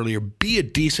mentioned this earlier, be a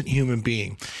decent human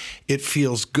being. It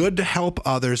feels good to help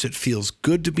others. It feels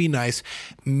good to be nice.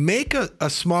 Make a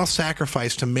small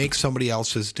sacrifice to make somebody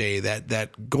else's day.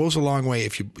 That goes a long way.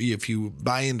 If you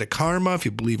buy into karma, if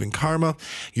you believe in karma,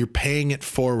 you're paying it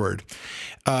forward.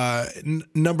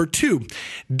 Number 2,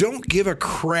 don't give a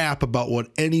crap about what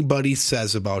anybody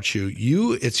says about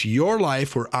you. It's your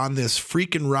life. We're on this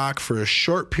freaking rock for a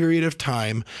short period of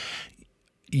time.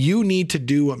 You need to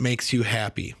do what makes you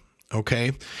happy.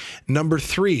 Okay. Number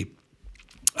 3.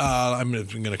 I'm going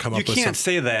to come up with You can't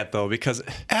say that, though, because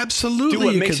absolutely do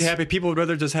what makes you happy. People would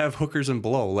rather just have hookers and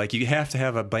blow. Like, you have to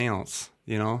have a balance,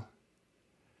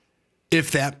 If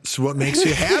that's what makes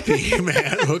you happy,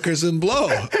 man, hookers and blow,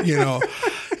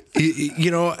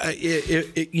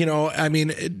 I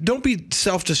mean, don't be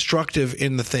self-destructive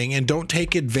in the thing, and don't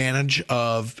take advantage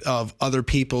of other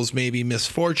people's maybe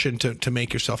misfortune to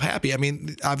make yourself happy. I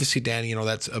mean, obviously, Dan,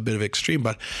 that's a bit of extreme,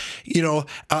 but the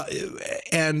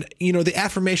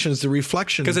affirmations, the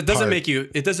reflection, because it doesn't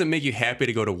make you happy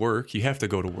to go to work. You have to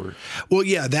go to work. Well,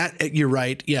 yeah, that you're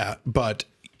right. Yeah, but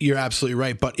you're absolutely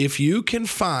right. But if you can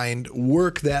find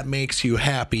work that makes you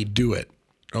happy, do it.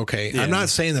 Okay. Yeah. I'm not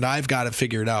saying that I've got it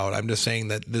figured out. I'm just saying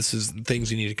that this is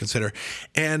things you need to consider.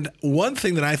 And one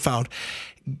thing that I found,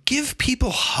 give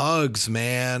people hugs,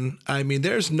 man. I mean,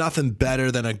 there's nothing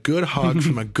better than a good hug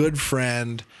from a good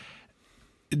friend.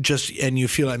 And you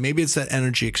feel like maybe it's that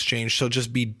energy exchange. So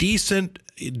just be decent.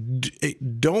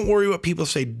 Don't worry what people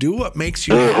say. Do what makes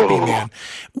you happy, man.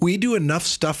 We do enough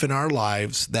stuff in our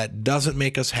lives that doesn't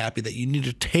make us happy that you need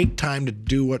to take time to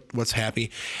do what's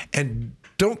happy, and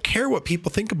don't care what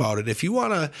people think about it. If you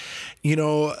want to,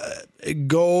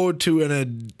 go to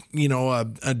an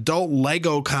adult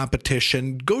Lego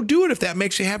competition, go do it if that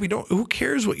makes you happy. Who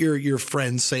cares what your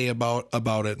friends say about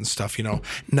it and stuff,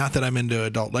 Not that I'm into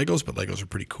adult Legos, but Legos are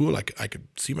pretty cool. I could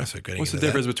see myself getting What's into the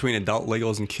difference between adult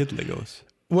Legos and kid Legos?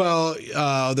 Well,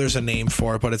 there's a name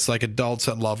for it, but it's like adults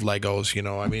that love Legos,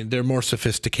 I mean, they're more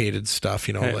sophisticated stuff,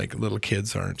 like little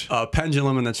kids aren't.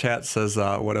 Pendulum in the chat says,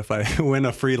 what if I win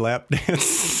a free lap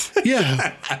dance?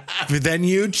 Yeah. Then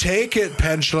you take it,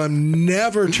 Pendulum.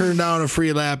 Never turn down a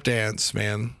free lap dance,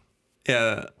 man.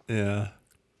 Yeah.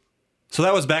 So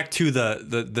that was back to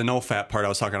the no fat part I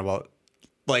was talking about.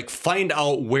 Like, find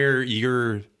out where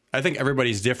I think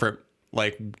everybody's different.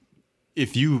 Like,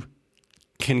 if you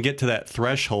can get to that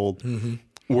threshold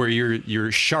where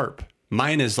you're sharp.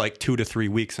 Mine is like 2 to 3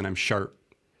 weeks and I'm sharp.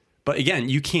 But again,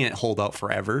 you can't hold out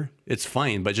forever. It's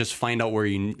fine, but just find out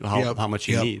how much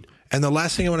you need. And the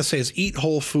last thing I want to say is eat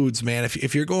whole foods, man.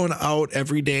 If you're going out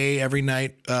every day, every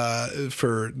night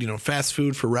for fast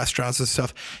food, for restaurants and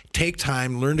stuff, take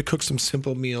time, learn to cook some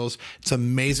simple meals. It's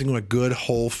amazing what good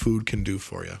whole food can do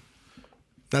for you.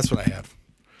 That's what I have.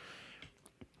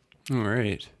 All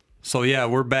right. So, yeah,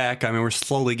 we're back. I mean, we're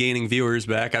slowly gaining viewers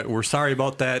back. We're sorry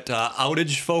about that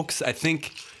outage, folks. I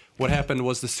think what happened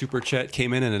was the super chat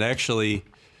came in, and it actually,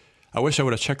 I wish I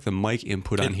would have checked the mic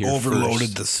input on here overloaded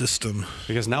the system.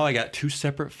 Because now I got 2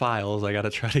 separate files. I got to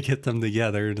try to get them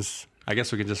together. I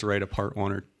guess we could just write a part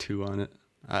 1 or 2 on it.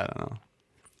 I don't know.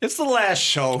 It's the last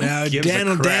show. Dan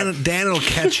will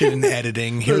catch it in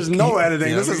editing. There's no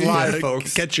editing. This is live,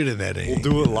 folks. Catch it in editing. We'll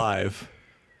do it live.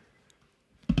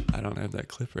 I don't have that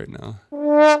clip right now.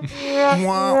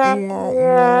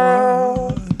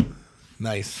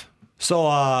 Nice. So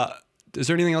is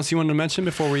there anything else you wanted to mention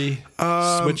before we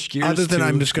switch gears? Other than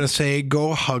I'm just going to say,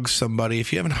 go hug somebody.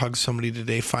 If you haven't hugged somebody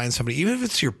today, find somebody, even if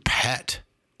it's your pet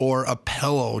or a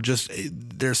pillow. Just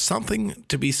there's something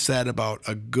to be said about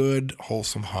a good,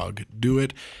 wholesome hug. Do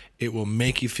it. It will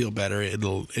make you feel better.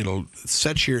 It'll release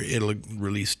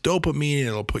dopamine.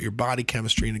 It'll put your body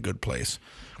chemistry in a good place.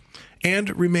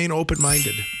 And remain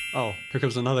open-minded. Oh, here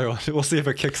comes another one. We'll see if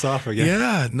it kicks off again.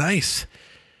 Yeah, nice.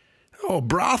 Oh,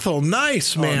 brothel.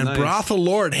 Nice, man. Nice. Brothel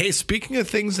Lord. Hey, speaking of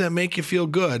things that make you feel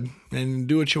good and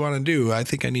do what you want to do, I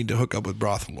think I need to hook up with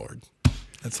Brothel Lord.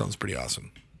 That sounds pretty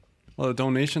awesome. Well, the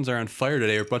donations are on fire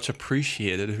today. We're much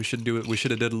appreciated. We should do it. We should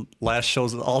have did last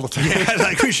shows all the time. Yeah,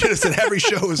 like we should have said every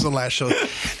show is the last show.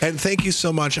 And thank you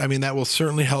so much. I mean, that will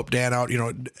certainly help Dan out. You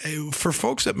know, for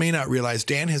folks that may not realize,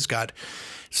 Dan has got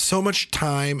so much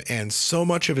time and so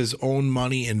much of his own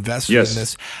money invested in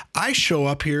this. I show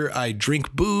up here, I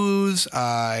drink booze,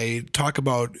 I talk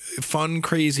about fun,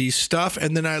 crazy stuff,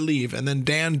 and then I leave. And then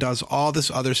Dan does all this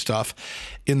other stuff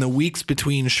in the weeks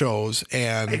between shows.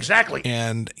 And exactly.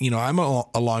 And, you know, I'm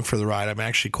along for the ride. I'm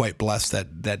actually quite blessed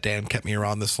that Dan kept me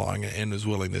around this long and was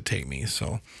willing to take me.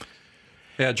 So.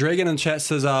 Yeah, Dragon in chat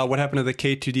says, what happened to the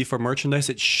K2D4 merchandise?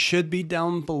 It should be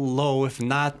down below. If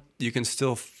not, you can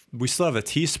still... We still have a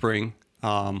Teespring.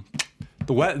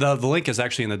 The link is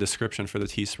actually in the description for the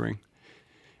Teespring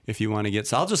if you want to get.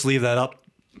 So I'll just leave that up,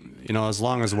 you know, as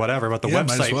long as whatever. But the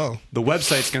website, might as well. The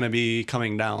website's going to be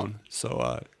coming down.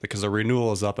 So because the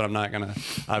renewal is up, and I'm not going to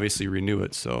obviously renew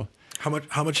it. So how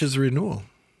much is the renewal?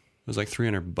 It was like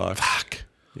 $300. Fuck.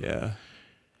 Yeah.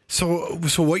 So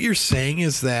what you're saying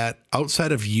is that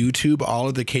outside of YouTube, all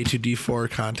of the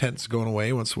K2D4 content is going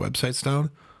away once the website's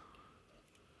down?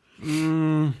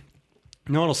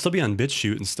 No, it'll still be on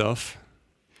BitChute and stuff.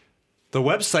 The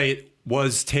website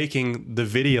was taking the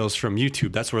videos from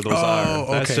YouTube. That's where those are.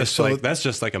 That's okay. That's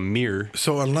just like a mirror.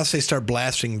 So unless they start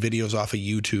blasting videos off of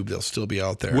YouTube, they'll still be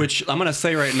out there. Which I'm gonna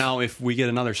say right now, if we get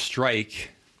another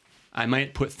strike, I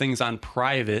might put things on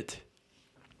private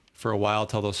for a while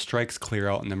till those strikes clear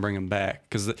out and then bring them back.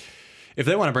 Because if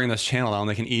they want to bring this channel down,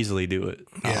 they can easily do it.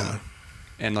 Yeah.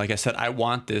 And like I said, I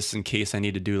want this in case I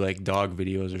need to do like dog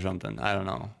videos or something. I don't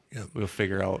know. Yeah. We'll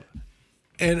figure out.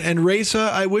 And Reza,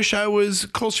 I wish I was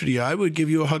closer to you. I would give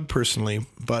you a hug personally,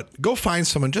 but go find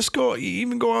someone. Just go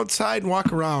outside and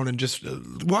walk around and just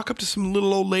walk up to some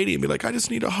little old lady and be like, I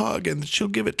just need a hug. And she'll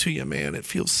give it to you, man. It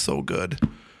feels so good.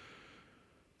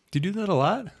 Do you do that a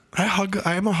lot?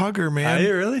 I'm a hugger, man. Are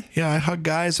you really? Yeah, I hug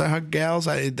guys. I hug gals.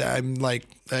 I'm like,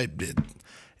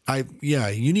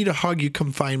 you need a hug, you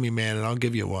come find me, man, and I'll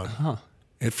give you one. Huh.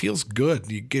 It feels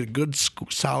good. You get a good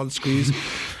solid squeeze.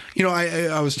 You know,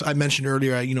 I mentioned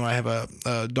earlier, I have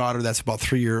a daughter that's about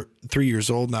 3 years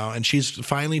old now, and she's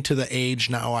finally to the age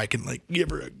now I can like give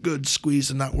her a good squeeze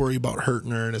and not worry about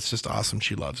hurting her, and it's just awesome.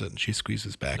 She loves it, and she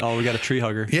squeezes back. Oh, we got a tree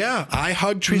hugger. Yeah, I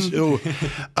hug trees.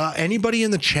 Anybody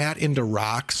in the chat into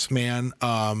rocks, man?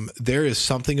 There is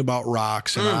something about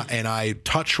rocks, and I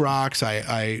touch rocks.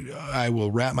 I will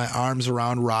wrap my arms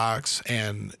around rocks,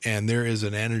 and there is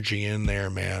an energy in there,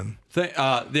 man.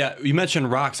 Yeah, you mentioned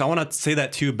rocks. I want to say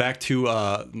that too. Back to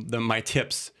my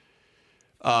tips.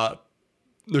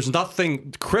 There's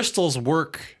nothing. Crystals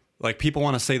work. Like people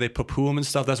want to say they poo-poo them and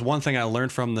stuff. That's one thing I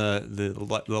learned from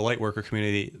the light worker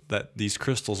community, that these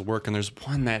crystals work. And there's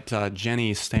one that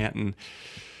Jenny Stanton,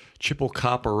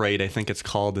 Chipocopperite, I think it's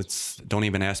called. Don't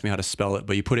even ask me how to spell it,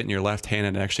 but you put it in your left hand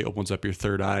and it actually opens up your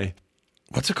third eye.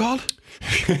 What's it called?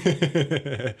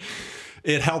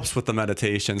 It helps with the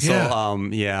meditation. So,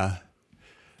 yeah.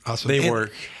 Awesome. They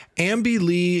work. Ambi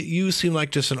Lee, you seem like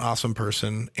just an awesome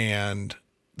person, and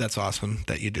that's awesome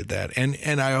that you did that.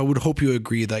 And I would hope you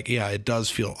agree, like, yeah, it does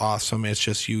feel awesome. It's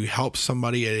just you help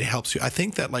somebody, it helps you. I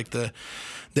think that like the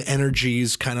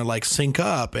energies kind of like sync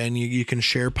up, and you can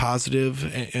share positive,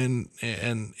 and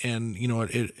you know,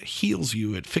 it heals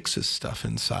you. It fixes stuff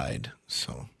inside.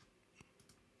 So.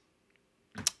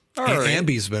 All right.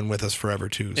 Ambi's been with us forever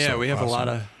too. Yeah, so we have awesome. A lot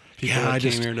of people that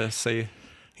came here to say.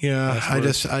 Yeah,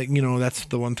 you know, that's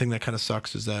the one thing that kind of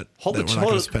sucks is that we're not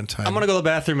going to spend time. I'm going to go to the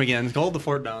bathroom again. Hold the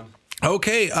fort down.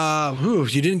 Okay.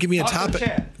 You didn't give me a topic.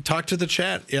 Talk to the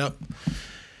chat. Yep.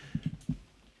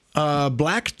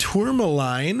 Black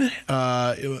Tourmaline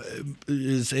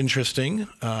is interesting.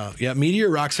 Yeah, meteor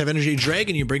rocks have energy.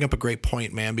 Dragon, you bring up a great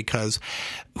point, man, because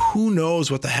who knows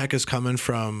what the heck is coming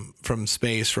from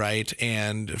space, right?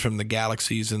 And from the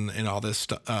galaxies and all this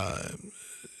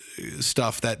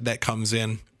stuff that comes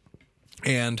in.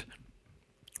 And,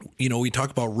 you know, we talk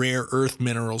about rare earth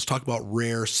minerals, talk about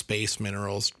rare space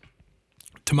minerals.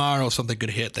 Tomorrow, something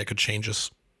could hit that could change us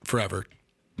forever.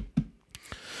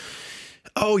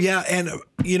 Oh yeah, and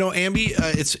Ambi,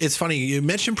 it's funny you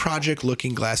mentioned Project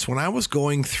Looking Glass. When I was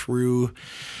going through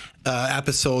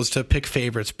episodes to pick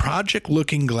favorites, Project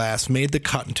Looking Glass made the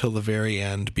cut until the very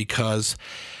end because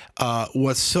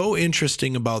what's so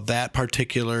interesting about that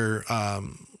particular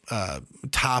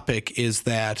topic is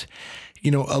that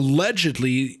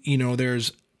allegedly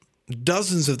there's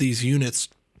dozens of these units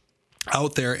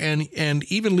out there, and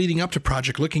even leading up to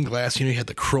Project Looking Glass, you had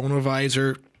the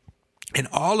Chronovisor and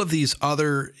all of these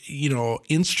other,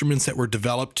 instruments that were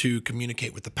developed to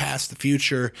communicate with the past, the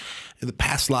future, the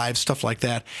past lives, stuff like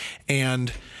that.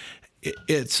 And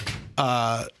it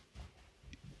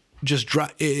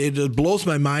blows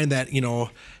my mind that,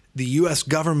 the U.S.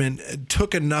 government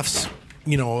took enough,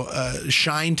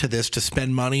 shine to this to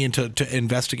spend money and to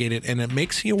investigate it. And it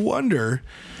makes you wonder,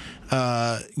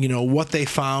 what they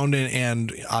found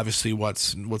and obviously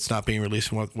what's not being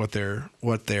released and what they're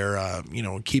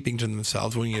keeping to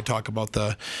themselves. When you talk about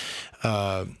the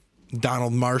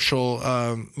Donald Marshall,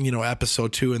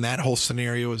 episode 2 and that whole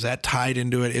scenario, is that tied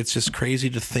into it? It's just crazy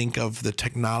to think of the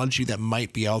technology that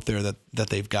might be out there that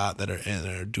they've got that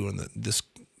are doing this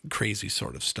crazy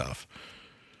sort of stuff.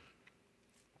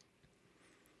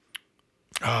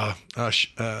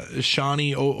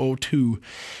 Shawnee 002.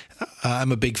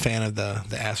 I'm a big fan of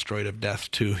the asteroid of death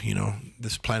too.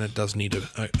 This planet does need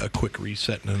a quick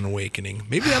reset and an awakening.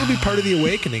 Maybe that'll be part of the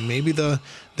awakening. Maybe the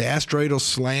asteroid will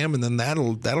slam and then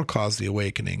that'll cause the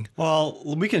awakening. Well,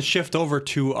 we can shift over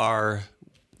to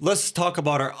let's talk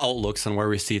about our outlooks and where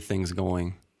we see things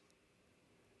going.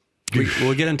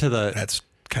 We'll get into that's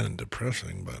kind of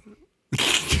depressing, but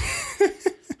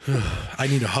I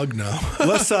need a hug now.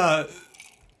 Let's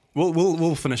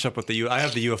We'll finish up with I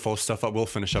have the UFO stuff up. We'll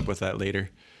finish up with that later.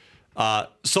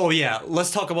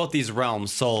 Let's talk about these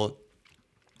realms. So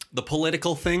the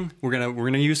political thing, we're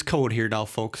gonna use code here now,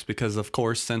 folks, because of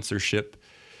course censorship.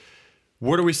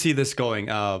 Where do we see this going?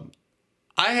 I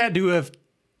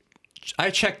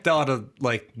checked out of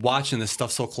watching this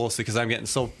stuff so closely because I'm getting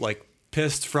so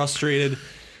pissed, frustrated.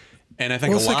 And I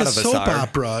think a lot of us are. It's like a soap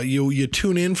opera. You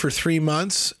tune in for 3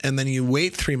 months, and then you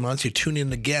wait 3 months, you tune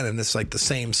in again, and it's like the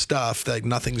same stuff.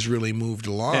 Nothing's really moved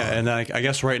along. Yeah, and I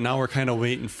guess right now we're kind of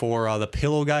waiting for the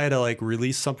Pillow Guy to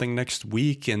release something next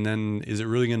week, and then is it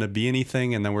really going to be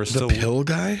anything? And then we're still... The Pillow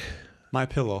Guy? My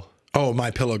Pillow. Oh,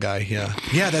 My Pillow Guy, yeah.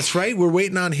 Yeah, that's right. We're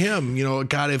waiting on him.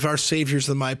 God, if our savior's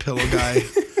the My Pillow Guy...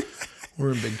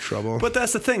 we're in big trouble. But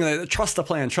that's the thing. Trust the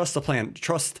plan.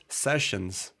 Trust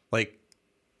sessions.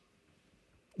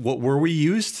 What were we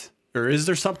used? Or is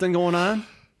there something going on?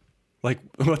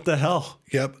 What the hell?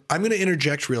 Yep. I'm going to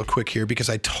interject real quick here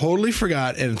because I totally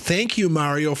forgot. And thank you,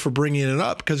 Mario, for bringing it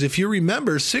up. Because if you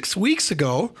remember, 6 weeks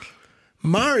ago,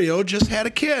 Mario just had a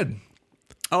kid.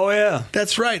 Oh, yeah.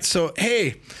 That's right. So,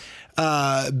 hey,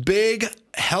 big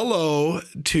hello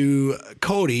to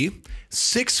Cody,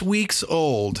 6 weeks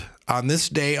old on this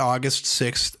day, August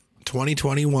 6th,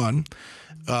 2021.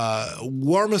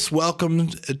 Warmest welcome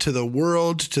to the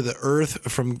world, to the earth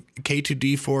from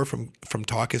K2D4, from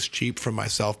Talk is Cheap, from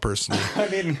myself personally. I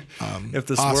mean, if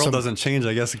this world doesn't change,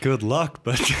 I guess good luck.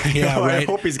 But right. I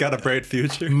hope he's got a bright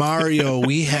future. Mario,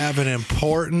 we have an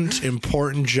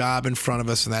important job in front of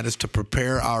us, and that is to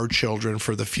prepare our children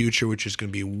for the future, which is going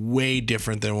to be way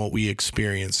different than what we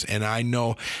experience. And I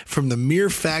know from the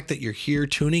mere fact that you're here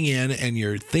tuning in and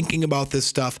you're thinking about this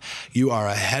stuff, you are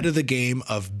ahead of the game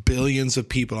of billions of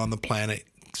people on the planet.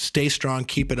 Stay strong,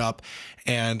 keep it up,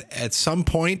 and at some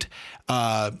point,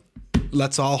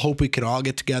 let's all hope we can all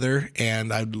get together.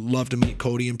 And I'd love to meet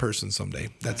Cody in person someday.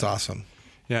 That's awesome.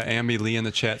 Yeah, Amy Lee in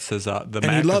the chat says and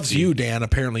he loves you, Dan.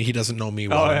 Apparently, he doesn't know me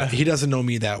well. Oh, yeah. He doesn't know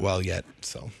me that well yet.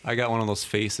 So I got one of those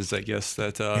faces, I guess,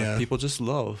 that people just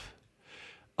love.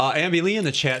 Ambi Lee in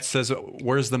the chat says,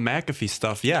 where's the McAfee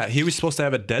stuff? Yeah, he was supposed to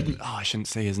have a dead... Oh, I shouldn't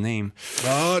say his name.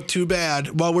 Oh, too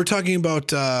bad. Well, we're talking about...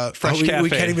 Fresh Cafe.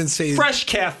 We can't even say... Fresh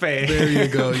Cafe. There you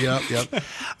go. Yep.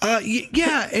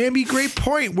 Yeah, Ambi, great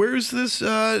point. Where's this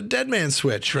dead man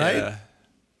switch, right?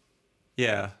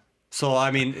 Yeah. So,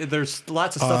 I mean, there's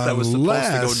lots of stuff that was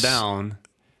supposed to go down.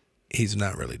 He's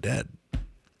not really dead.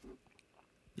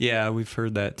 Yeah, we've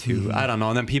heard that too. Mm-hmm. I don't know.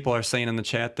 And then people are saying in the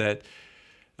chat that...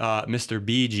 Mr.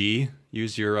 BG,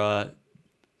 use your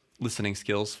listening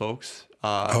skills, folks.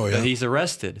 That he's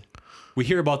arrested. We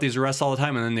hear about these arrests all the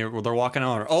time, and then they're walking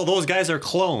out. Oh, those guys are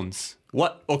clones.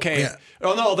 What? Okay. Yeah.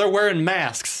 Oh no, they're wearing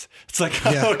masks. It's like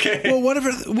okay. Well,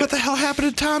 what the hell happened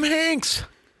to Tom Hanks?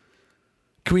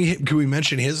 Can we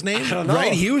mention his name? I don't know.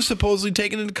 Right? He was supposedly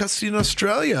taken into custody in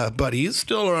Australia, but he's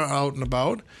still out and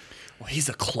about. Well, he's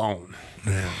a clone.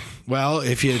 Yeah. Well,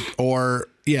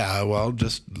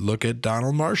 just look at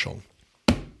Donald Marshall.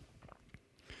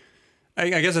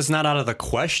 I guess it's not out of the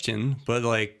question, but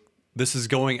like this is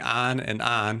going on and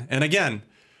on. And again,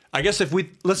 I guess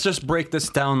let's just break this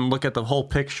down and look at the whole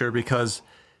picture, because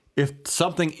if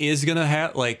something is going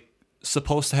to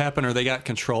supposed to happen, or they got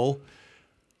control,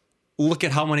 look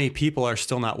at how many people are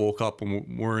still not woke up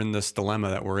when we're in this dilemma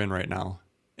that we're in right now.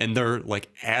 And they're like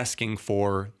asking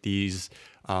for these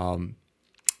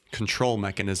control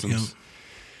mechanisms.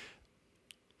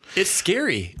 Yep. It's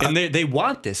scary. And they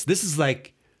want this. This is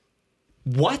like,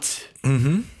 what?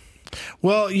 Mm-hmm.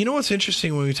 Well, you know what's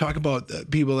interesting when we talk about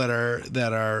people that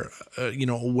are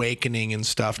awakening and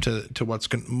stuff to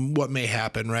what may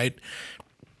happen, right?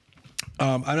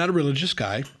 I'm not a religious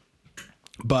guy,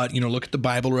 but look at the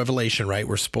Bible, Revelation, right?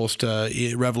 We're supposed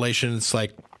to Revelation. It's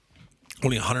like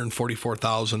only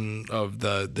 144,000 of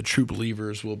the true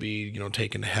believers will be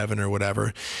taken to heaven or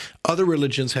whatever. Other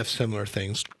religions have similar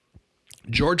things.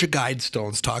 Georgia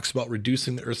Guidestones talks about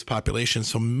reducing the Earth's population.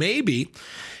 So maybe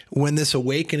when this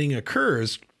awakening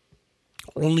occurs,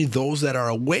 only those that are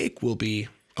awake will be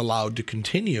allowed to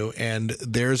continue. And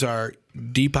there's our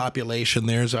depopulation,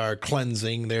 there's our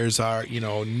cleansing, there's our,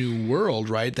 new world,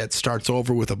 right? That starts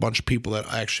over with a bunch of people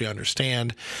that actually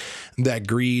understand that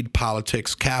greed,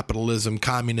 politics, capitalism,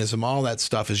 communism, all that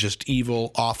stuff is just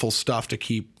evil, awful stuff to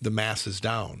keep the masses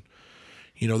down.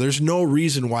 There's no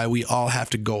reason why we all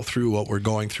have to go through what we're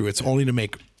going through. It's only to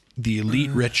make the elite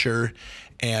richer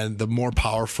and the more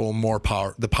powerful,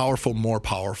 the powerful, more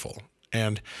powerful.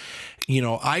 And,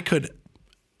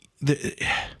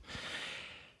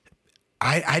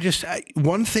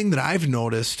 one thing that I've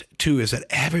noticed too is that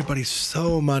everybody's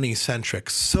so money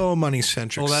centric, so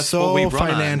that's so what we run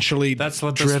financially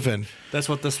driven. That's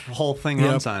what this whole thing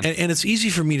runs on. And it's easy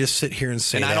for me to sit here and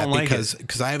say and that I don't like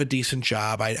because I have a decent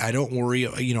job. I don't worry.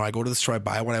 I go to the store, I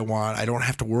buy what I want. I don't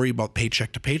have to worry about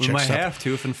paycheck to paycheck. We might stuff. have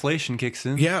to if inflation kicks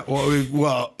in. Yeah.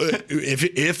 Well,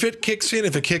 if it kicks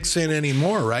in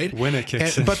anymore, right? When it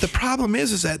kicks in. But the problem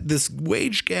is that this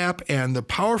wage gap and the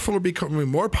powerful are becoming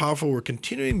more powerful. We're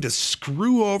continuing to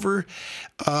screw over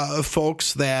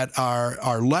folks that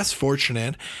are less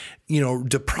fortunate,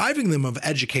 depriving them of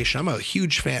education. I'm a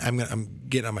huge fan. I'm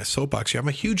getting on my soapbox here. I'm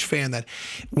a huge fan that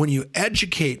when you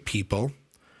educate people,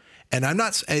 and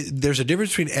there's a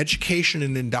difference between education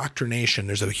and indoctrination.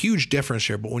 There's a huge difference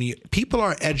here. But when people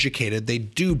are educated, they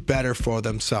do better for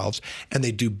themselves and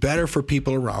they do better for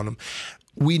people around them.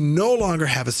 We no longer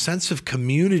have a sense of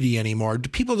community anymore.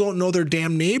 People don't know their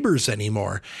damn neighbors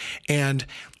anymore. And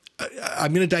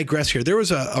I'm going to digress here. There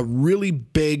was a really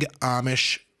big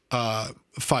Amish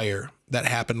fire that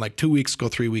happened like 2 weeks ago,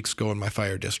 3 weeks ago in my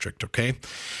fire district. Okay.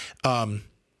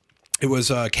 It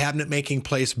was a cabinet making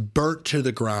place, burnt to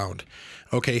the ground.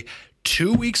 Okay.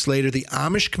 2 weeks later, the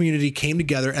Amish community came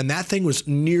together and that thing was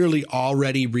nearly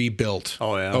already rebuilt.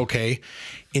 Oh yeah. Okay.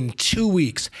 In 2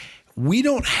 weeks, we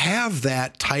don't have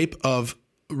that type of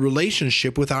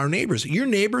relationship with our neighbors. Your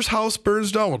neighbor's house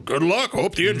burns down. Well, good luck. I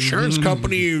hope the insurance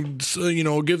company,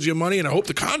 gives you money, and I hope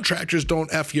the contractors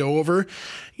don't F you over.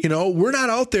 We're not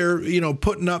out there,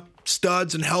 putting up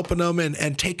studs and helping them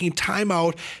and taking time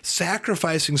out,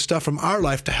 sacrificing stuff from our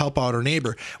life to help out our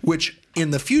neighbor, which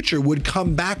in the future would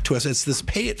come back to us. It's this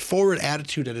pay it forward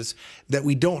attitude that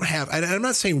we don't have. And I'm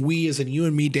not saying we as in you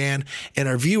and me, Dan, and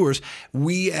our viewers,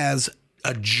 we as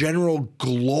a general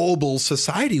global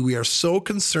society, we are so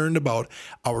concerned about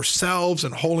ourselves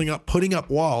and putting up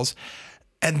walls.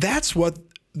 And that's what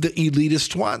the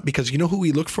elitists want, because you know who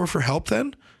we look for help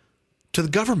then? To the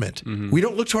government. Mm-hmm. We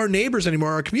don't look to our neighbors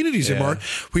anymore, our communities anymore.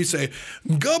 We say,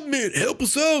 government, help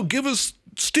us out, give us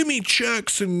stimmy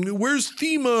checks, and where's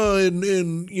FEMA,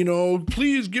 and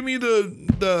please give me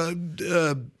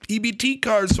the EBT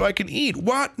card so I can eat.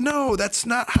 What? No, that's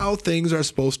not how things are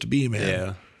supposed to be, man.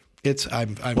 Yeah.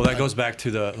 That goes back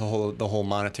to the whole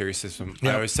monetary system.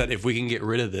 Yeah. I always said if we can get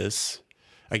rid of this,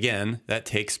 again, that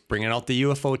takes bringing out the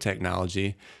UFO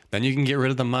technology. Then you can get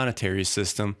rid of the monetary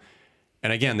system,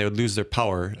 and again, they would lose their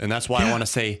power. And that's why I want to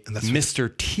say,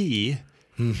 Mr. T.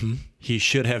 Mm-hmm. He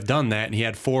should have done that, and he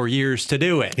had 4 years to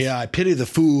do it. Yeah, I pity the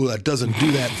fool that doesn't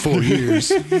do that in 4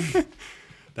 years.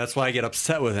 That's why I get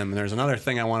upset with him. And there's another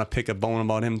thing I want to pick a bone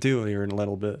about him too here in a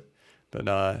little bit,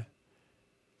 but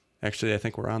actually, I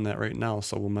think we're on that right now,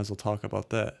 so we might as well talk about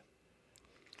that.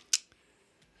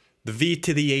 The V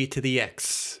to the A to the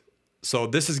X. So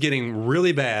this is getting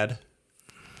really bad,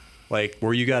 like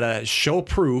where you got to show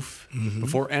proof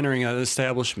before entering an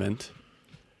establishment.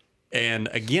 And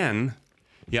again,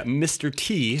 you got Mr.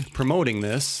 T promoting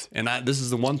this, and this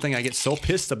is the one thing I get so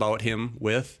pissed about him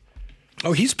with.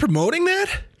 Oh, he's promoting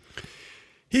that?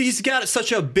 He's got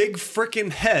such a big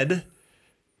freaking head.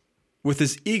 with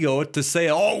his ego to say,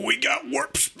 "Oh, we got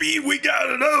warp speed, we got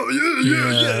it out."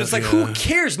 Yeah. It's like, who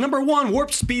cares? Number one,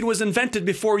 warp speed was invented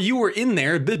before you were in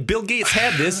there. Bill Gates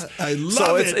had this. I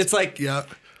love it. It's like,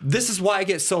 this is why I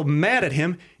get so mad at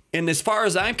him. And as far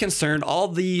as I'm concerned, all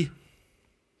the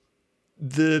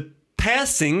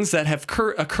passings that have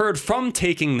occurred from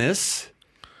taking this,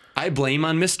 I blame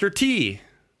on Mr. T.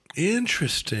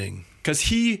 Interesting. Because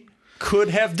he could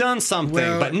have done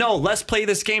something, but no, let's play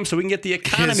this game so we can get the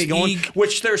economy going,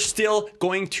 which they're still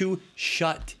going to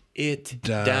shut it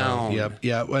down. Yep.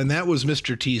 Yeah. And that was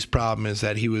Mr. T's problem, is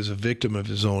that he was a victim of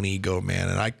his own ego, man.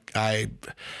 And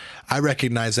I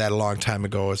recognized that a long time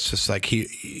ago. It's just like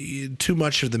he too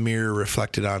much of the mirror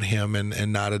reflected on him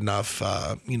and not enough,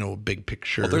 big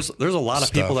picture. Well, there's a lot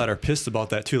of people that are pissed about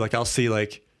that too. Like I'll see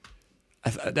like,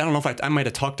 I don't know if I might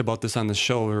have talked about this on the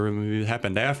show or maybe it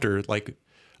happened after, like,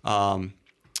 a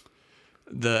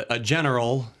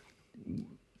general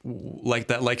like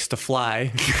that likes to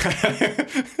fly.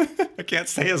 I can't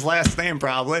say his last name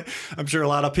probably. I'm sure a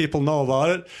lot of people know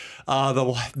about it.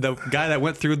 The guy that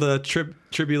went through the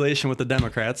tribulation with the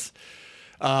Democrats.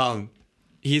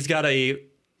 He's got a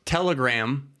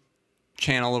Telegram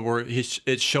channel where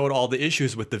it showed all the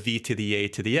issues with the V to the A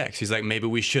to the X. He's like, maybe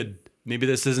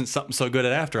this isn't something so good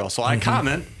after all. So I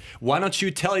comment, why don't you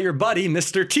tell your buddy,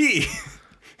 Mr. T?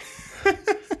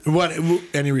 What?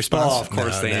 Any response? Oh, of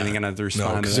course they ain't going to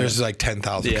respond. No, because there's like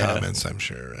 10,000 comments, I'm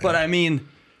sure. Right? But I mean,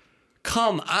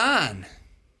 come on.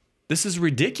 This is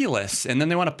ridiculous. And then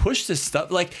they want to push this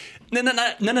stuff. Like, then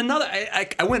another,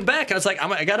 I went back. I was like,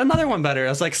 I got another one better. I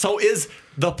was like, so is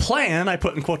the plan, I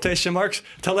put in quotation marks,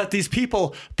 to let these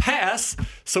people pass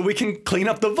so we can clean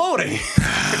up the voting?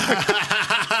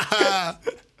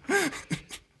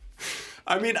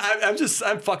 I mean,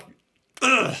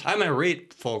 I'm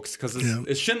irate, folks, because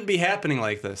it shouldn't be happening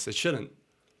like this. It shouldn't.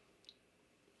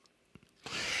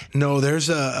 No, there's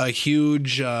a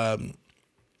huge...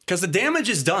 Because the damage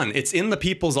is done. It's in the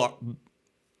people's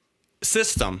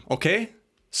system, okay?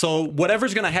 So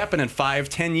whatever's going to happen in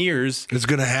 5-10 years... It's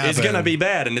going to happen. It's going to be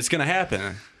bad, and it's going to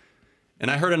happen. And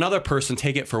I heard another person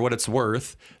take it for what it's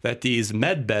worth, that these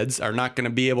med beds are not going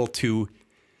to be able to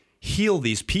heal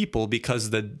these people because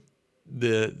the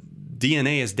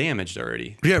DNA is damaged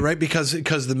already. Yeah, right. Because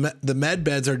the med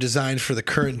beds are designed for the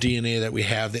current DNA that we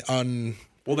have, the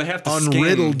they have to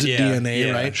unriddled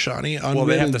DNA, right, Shawnee? Well,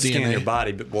 they have to scan your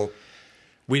body, but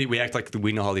we act like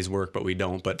we know how these work, but we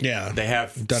don't. But they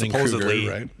have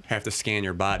supposedly have to scan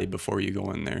your body before you go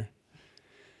in there.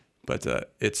 But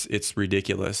it's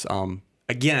ridiculous.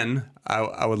 Again,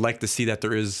 I would like to see that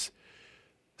there is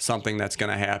something that's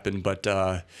going to happen, but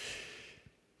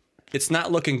it's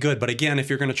not looking good. But again, if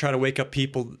you're going to try to wake up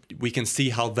people, we can see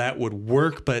how that would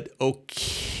work. But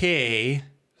okay,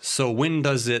 so when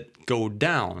does it go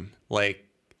down? Like,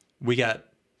 we got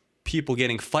people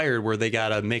getting fired where they got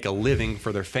to make a living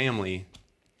for their family,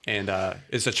 and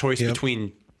it's a choice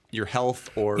between your health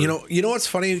or... You know what's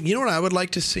funny? You know what I would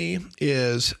like to see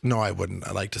is... No, I wouldn't.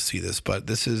 I'd like to see this, but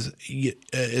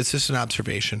it's just an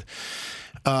observation.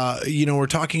 We're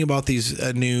talking about these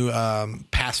new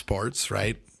passports,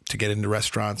 right? To get into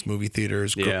restaurants, movie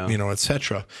theaters,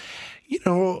 etc.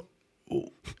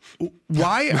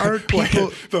 Why aren't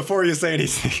people... Before you say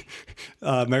anything,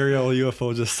 Mario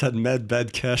UFO just said med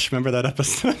bed cash. Remember that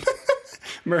episode?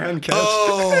 Marin Cash.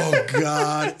 Oh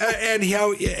God!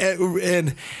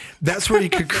 And that's where you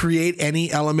could create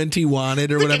any element he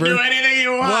wanted or whatever. You can do anything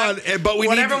you want. But we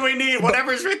need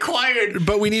whatever's required.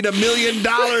 But we need $1 million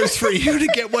for you to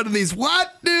get one of these.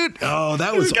 What, dude? Oh,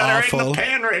 that was awful. Right in the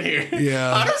pan right here.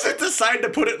 Yeah. How does it decide to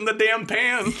put it in the damn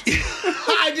pan?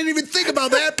 I didn't even think about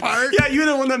that part. Yeah, you're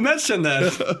the one that mentioned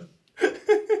that.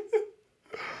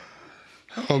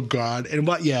 Oh God! And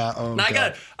what? Yeah. Oh,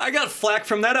 God. I got flack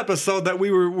from that episode that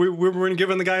we weren't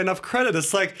giving the guy enough credit.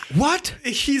 It's like, what?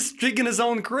 He's digging his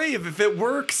own grave. If it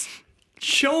works,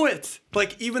 show it.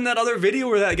 Like, even that other video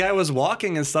where that guy was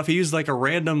walking and stuff, he used like a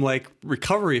random like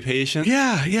recovery patient.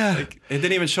 Yeah. Like, it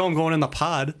didn't even show him going in the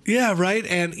pod. Yeah, right.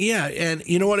 And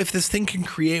you know what? If this thing can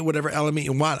create whatever element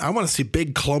you want, I want to see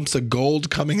big clumps of gold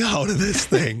coming out of this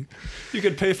thing. You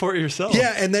could pay for it yourself.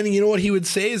 Yeah, and then you know what he would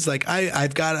say is like,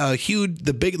 I've got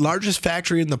the largest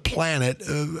factory in the planet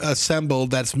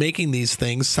assembled that's making these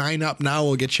things. Sign up now.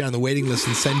 We'll get you on the waiting list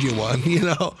and send you one.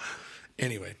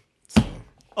 Anyway.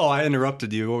 Oh, I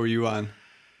interrupted you. What were you on?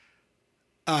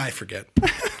 I forget.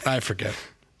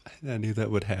 I knew that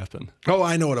would happen. Oh,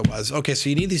 I know what it was. Okay, so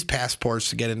you need these passports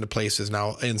to get into places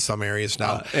now in some areas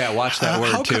now. Watch that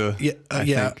word too.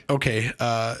 Okay.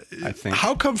 I think.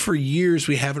 How come for years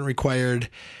we haven't required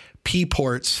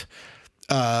P-ports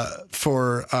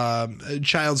for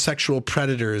child sexual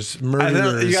predators,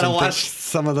 murderers. You gotta watch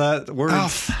some of that words. Oh,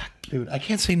 fuck, dude, I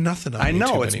can't say nothing on I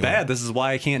know YouTube it's anymore. bad. This is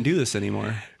why I can't do this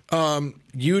anymore.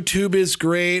 YouTube is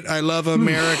great. I love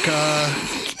America.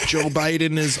 Joe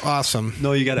Biden is awesome.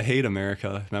 No, you gotta hate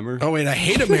America. Remember? Oh wait, I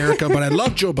hate America, but I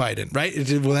love Joe Biden. Right?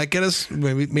 Will that get us?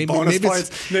 Maybe Bonus maybe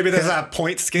points. Maybe there's a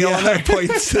point scale on a there.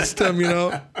 point system. You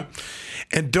know.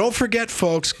 And don't forget,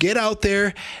 folks, get out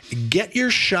there, get your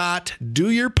shot, do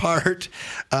your part.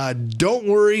 Don't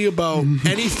worry about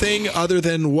anything other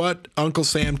than what Uncle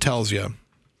Sam tells you.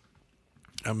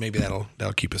 Maybe that'll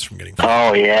keep us from getting.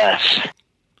 Oh yes.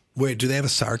 Wait, do they have a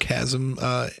sarcasm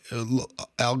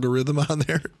algorithm on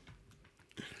there?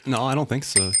 No, I don't think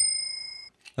so.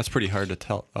 That's pretty hard to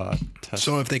tell. Test.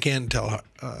 So if they can tell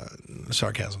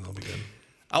sarcasm, they'll be good.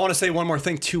 I want to say one more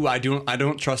thing too. I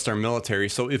don't trust our military.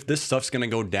 So if this stuff's gonna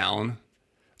go down,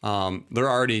 they're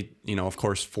already, of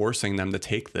course, forcing them to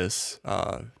take this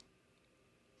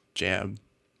jab.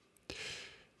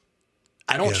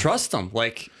 I don't trust them.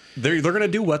 Like they're gonna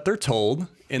do what they're told,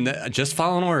 and just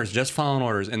following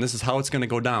orders, and this is how it's gonna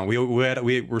go down.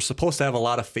 We're supposed to have a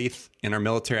lot of faith in our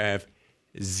military. I have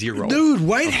zero. Dude,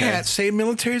 white hats say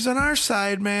military's on our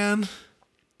side, man.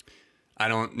 I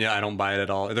don't buy it at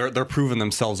all. They're proving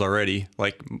themselves already.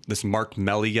 Like this Mark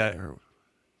Melly guy, or what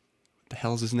the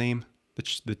hell's his name?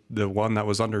 The one that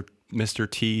was under Mr.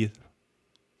 T.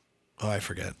 Oh, I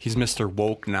forget. He's Mr.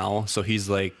 Woke now, so he's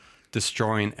like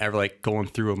destroying going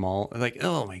through them all. Like,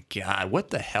 oh my God,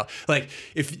 what the hell? Like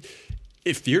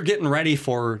if you're getting ready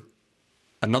for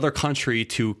another country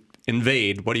to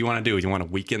invade, what do you want to do? You want to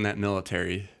weaken that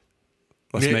military?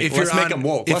 Let's make them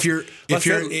woke. If you're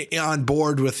on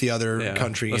board with the other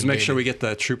country, let's make sure we get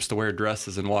the troops to wear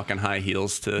dresses and walk in high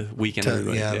heels to weaken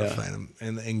everybody. To find them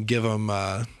and give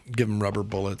them rubber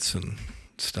bullets and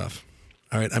stuff.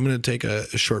 All right, I'm going to take a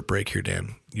short break here,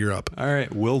 Dan. You're up. All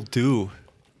right, will do.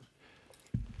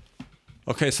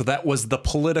 Okay, so that was the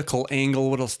political angle.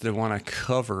 What else did I want to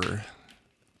cover?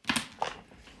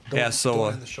 Don't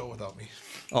end the show without me.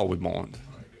 Oh, we won't.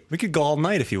 We could go all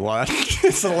night if you want.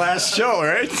 It's the last show,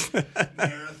 right?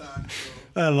 Marathon show.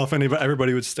 I don't know if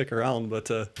everybody would stick around, but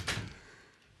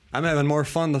I'm having more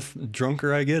fun the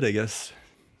drunker I get, I guess.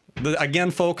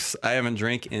 Again, folks, I haven't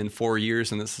drank in 4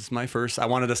 years, and this is my first. I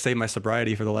wanted to save my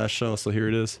sobriety for the last show, so here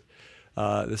it is.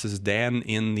 This is Dan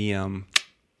in the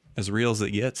as real as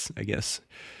it gets, I guess.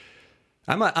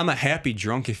 I'm a happy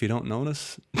drunk if you don't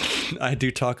notice. I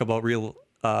do talk about real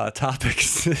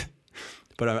topics.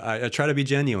 But I try to be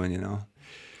genuine,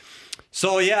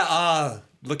 So yeah,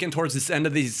 looking towards this end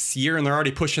of this year, and they're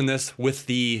already pushing this with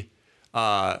the,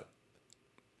 I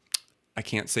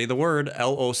can't say the word,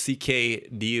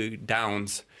 LOCKD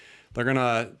downs.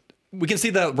 We can see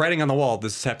the writing on the wall.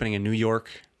 This is happening in New York.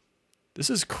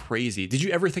 This is crazy. Did you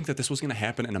ever think that this was going to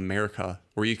happen in America,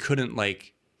 where you couldn't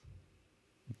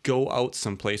go out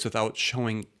someplace without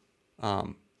showing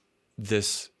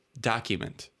this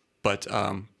document? But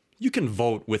you can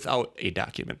vote without a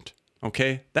document,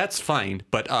 okay? That's fine,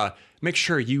 but make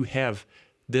sure you have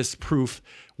this proof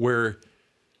where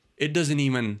it doesn't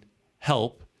even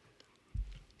help.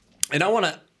 And I want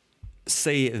to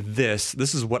say this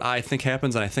is what I think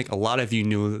happens, and I think a lot of you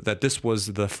knew that this was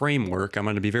the framework. I'm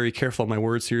going to be very careful of my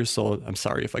words here, so I'm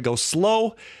sorry if I go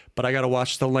slow, but I got to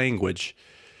watch the language.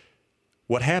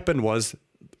 What happened was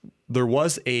there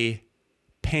was a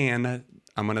pan.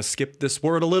 I'm going to skip this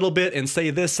word a little bit and say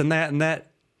this and that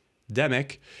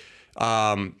demic.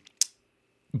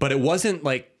 But it wasn't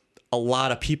like a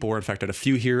lot of people were infected. A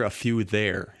few here, a few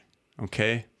there.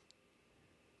 Okay.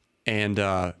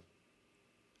 And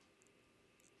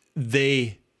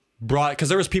they brought, because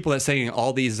there was people that saying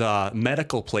all these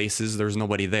medical places, there's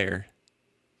nobody there.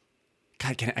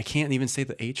 God, I can't even say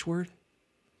the H word.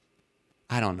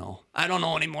 I don't know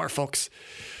anymore, folks.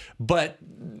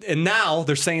 And now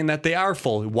they're saying that they are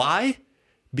full. Why?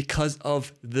 Because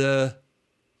of the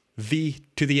V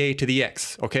to the A to the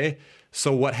X. Okay.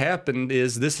 So what happened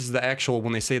is, this is the actual,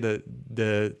 when they say the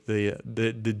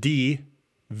D,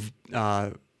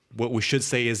 what we should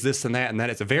say is this and that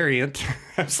it's a variant.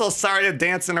 I'm so sorry I'm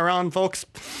dancing around, folks.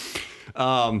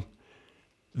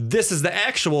 This is the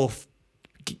actual,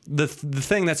 the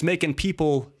thing that's making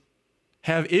people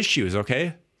have issues.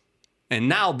 Okay. And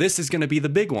now this is going to be the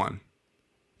big one.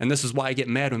 And this is why I get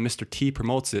mad when Mr. T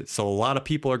promotes it. So a lot of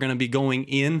people are going to be going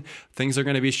in. Things are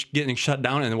going to be getting shut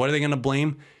down. And what are they going to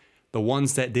blame? The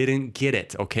ones that didn't get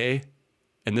it, okay?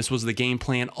 And this was the game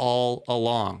plan all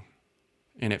along.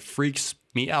 And it freaks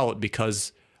me out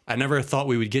because I never thought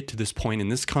we would get to this point in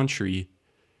this country.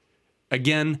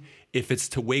 Again, if it's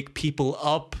to wake people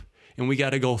up and we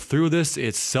got to go through this.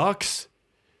 It sucks.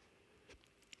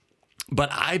 But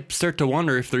I start to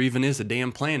wonder if there even is a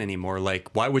damn plan anymore.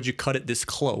 Like, why would you cut it this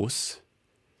close?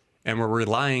 And we're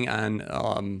relying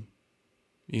on,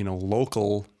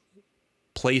 local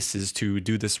places to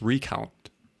do this recount.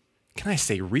 Can I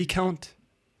say recount?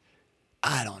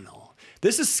 I don't know.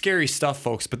 This is scary stuff,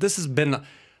 folks, but this has been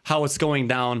how it's going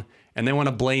down, and they want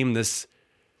to blame this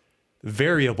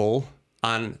variable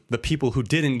on the people who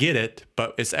didn't get it,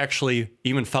 but it's actually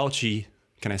even Fauci,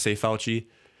 can I say Fauci,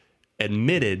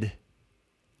 admitted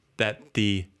that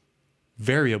the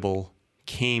variable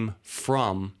came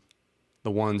from the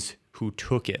ones who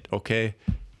took it, okay?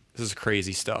 This is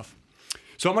crazy stuff.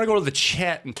 So I'm going to go to the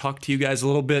chat and talk to you guys a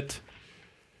little bit.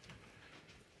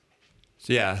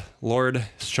 So yeah, Lord,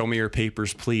 show me your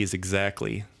papers, please.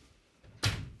 Exactly.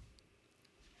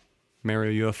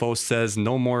 Mario UFO says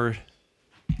no more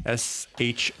SHOTS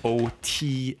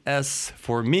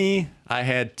for me. I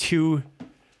had 2.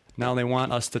 Now they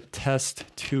want us to test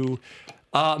 2.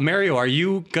 Mario, are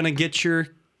you going to get your...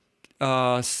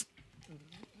 It's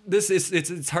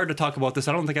hard to talk about this.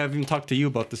 I don't think I've even talked to you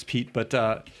about this, Pete, but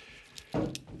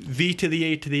V to the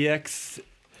A to the X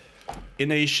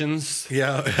inations.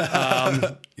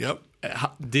 Yeah. Yep.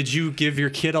 Did you give your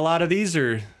kid a lot of these,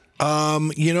 or?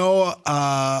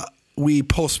 We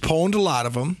postponed a lot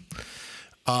of them.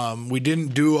 We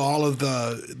didn't do all of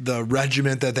the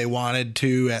regiment that they wanted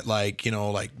to at like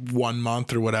 1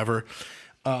 month or whatever.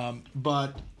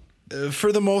 But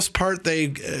for the most part,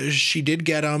 she did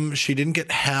get them. She didn't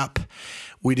get HAP.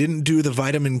 We didn't do the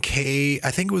vitamin K.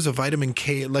 I think it was a vitamin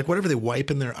K, like whatever they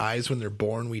wipe in their eyes when they're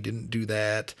born. We didn't do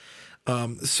that.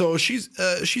 So she's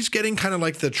getting kind of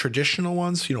like the traditional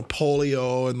ones,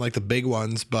 polio and like the big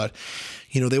ones, but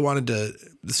they wanted to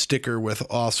stick her with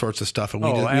all sorts of stuff. And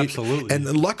absolutely.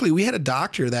 And luckily we had a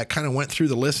doctor that kind of went through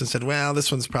the list and said, well,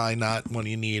 this one's probably not one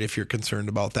you need if you're concerned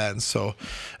about that. And so,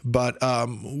 but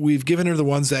we've given her the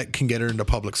ones that can get her into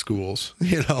public schools,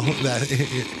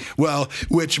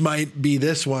 which might be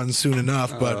this one soon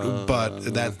enough, but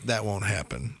that won't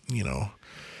happen,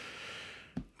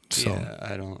 So yeah,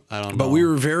 I don't know. But we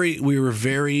were very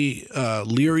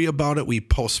leery about it. We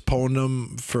postponed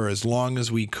them for as long as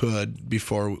we could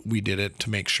before we did it to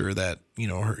make sure that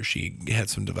she had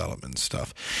some development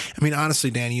stuff. I mean, honestly,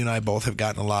 Dan, you and I both have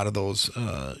gotten a lot of those,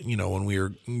 when we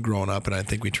were growing up, and I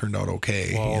think we turned out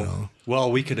okay. Well,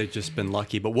 we could have just been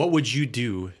lucky. But what would you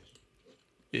do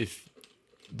if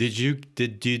did you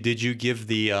give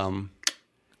the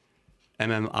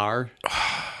MMR?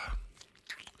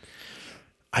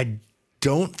 I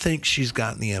don't think she's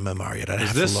gotten the MMR yet. I'd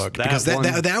have to look because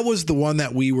that was the one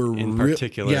that we were in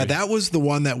particular. Yeah, that was the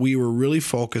one that we were really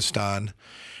focused on,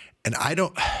 and I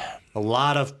don't. A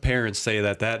lot of parents say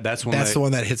that's the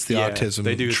one that hits the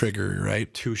autism trigger,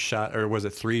 right? 2 shot, or was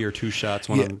it 3 or 2 shots?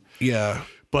 Yeah.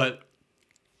 But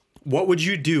what would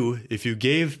you do if you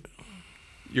gave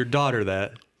your daughter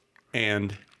that,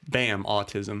 and bam,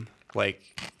 autism? Like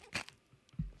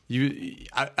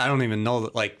I don't even know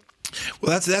that. Like.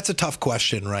 Well, that's a tough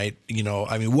question, right?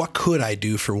 I mean, what could I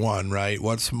do for one, right?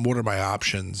 What are my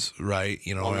options, right?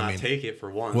 Take it for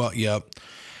one. Well, yep.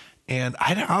 And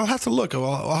I'll have to look.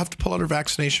 I'll have to pull out her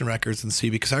vaccination records and see,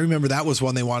 because I remember that was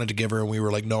one they wanted to give her, and we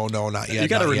were like, no, not yet. You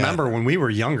got to remember, when we were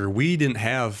younger, we didn't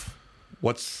have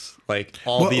these that are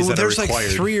required. There's like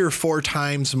 3 or 4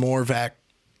 times more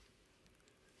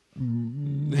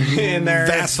in there.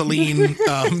 Vaseline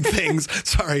things.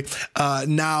 Sorry.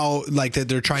 Now, like that,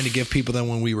 they're trying to give people than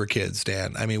when we were kids,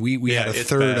 Dan. I mean, we had a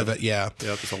third of it. Yeah.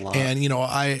 Yep, it's a lot. And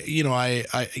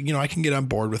I can get on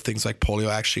board with things like polio.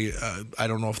 Actually, I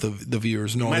don't know if the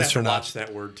viewers know this or not. Watch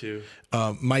that word too.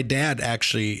 My dad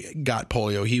actually got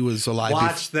polio. He was alive.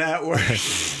 Watch that word.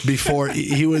 Before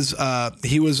he was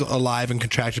alive and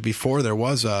contracted before there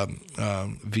was a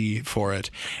V for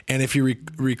it. And if you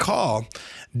recall,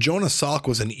 Jonah Salk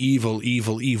was an evil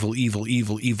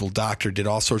doctor, did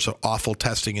all sorts of awful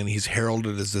testing, and he's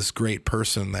heralded as this great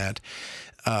person that,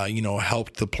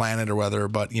 helped the planet or whatever.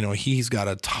 But, he's got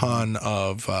a ton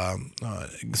of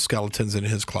skeletons in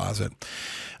his closet.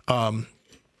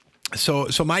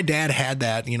 So my dad had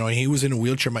that, he was in a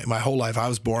wheelchair my whole life. I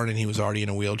was born and he was already in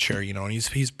a wheelchair, and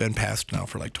he's been passed now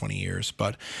for like 20 years.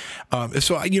 But,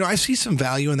 I see some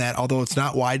value in that, although it's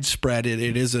not widespread.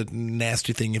 It is a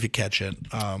nasty thing if you catch it.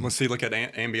 Let's see, look at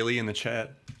Ambi Lee in the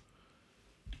chat.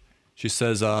 She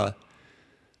says, my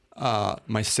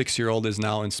 6-year-old is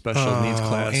now in special needs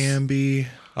class. Ambi.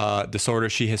 Disorder.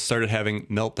 She has started having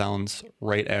meltdowns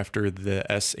right after the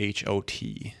SHOT.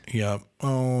 Yep.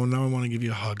 Oh, now I want to give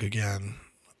you a hug again.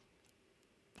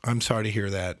 I'm sorry to hear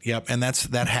that. Yep. And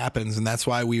that happens. And that's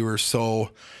why we were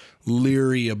so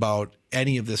leery about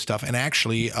any of this stuff. And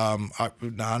actually,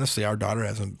 honestly, our daughter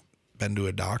hasn't been to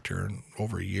a doctor in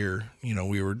over a year. You know,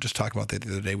 we were just talking about that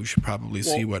the other day. We should probably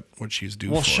see what she's due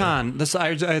for. Well, Sean, I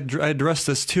addressed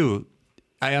this too.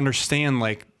 I understand,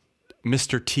 like,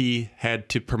 Mr. T had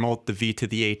to promote the V to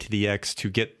the A to the X to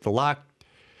get the lock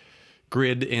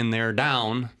grid in there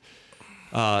down.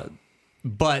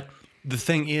 But the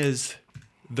thing is,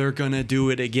 they're going to do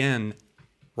it again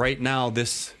right now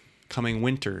this coming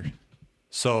winter.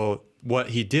 So what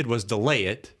he did was delay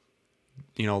it,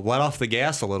 you know, let off the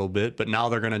gas a little bit, but now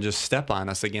they're going to just step on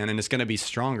us again, and it's going to be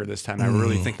stronger this time. I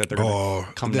really think that they're going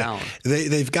to come down.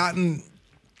 They've gotten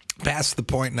past the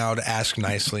point now to ask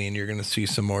nicely, and you're going to see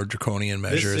some more draconian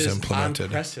measures implemented.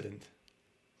 This is unprecedented.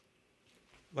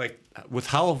 Like, with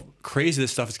how crazy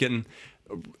this stuff is getting,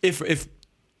 if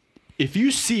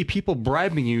you see people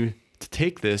bribing you to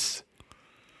take this,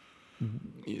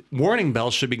 warning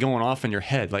bells should be going off in your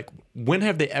head. Like, when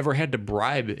have they ever had to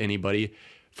bribe anybody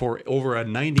for over a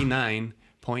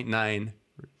 99.9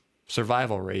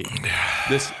 survival rate?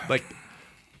 This, like,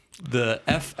 the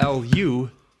FLU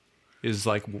is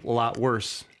like a lot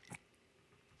worse.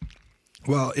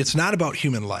 Well, it's not about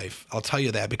human life. I'll tell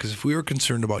you that, because if we were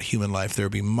concerned about human life, there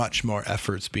would be much more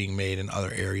efforts being made in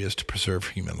other areas to preserve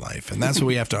human life. And that's what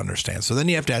we have to understand. So then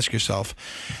you have to ask yourself,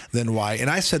 then why? And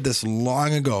I said this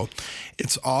long ago.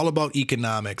 It's all about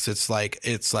economics. It's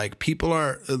like people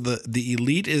are, the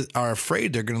elite are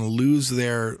afraid they're going to lose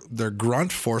their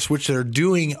grunt force, which they're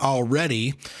doing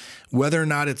already, whether or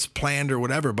not it's planned or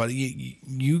whatever. But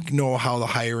you know how the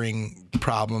hiring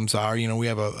problems are. You know, we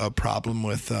have a problem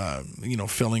with,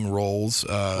 filling roles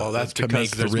well, that's to because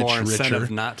make the there's rich more incentive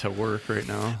richer. not to work right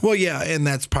now. Well, yeah, and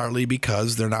that's partly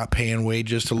because they're not paying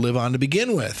wages to live on to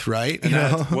begin with, right?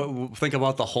 And think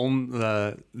about the home,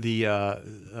 the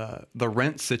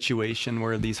rent situation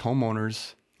where these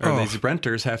homeowners or these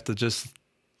renters have to just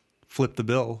flip the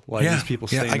bill while these people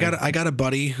stay. Yeah, I got a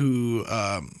buddy who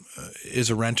is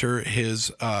a renter.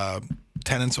 His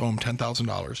tenants owe him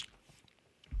 $10,000.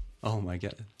 Oh my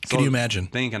God! Can you imagine?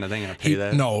 They ain't gonna pay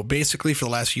that. No, basically for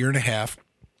the last year and a half,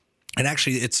 and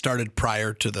actually it started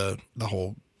prior to the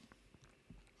whole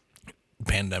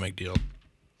pandemic deal.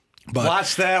 But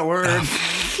watch that word.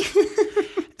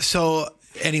 So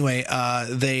anyway,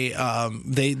 they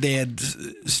had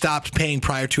stopped paying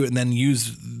prior to it, and then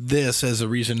used this as a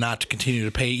reason not to continue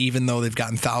to pay, even though they've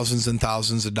gotten thousands and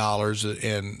thousands of dollars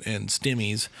in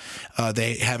stimmies.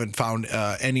 They haven't found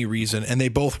any reason, and they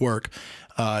both work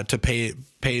to pay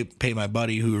my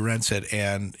buddy who rents it.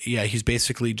 And yeah, he's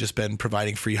basically just been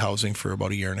providing free housing for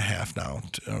about a year and a half now,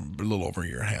 a little over a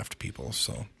year and a half to people.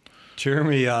 So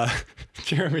Jeremy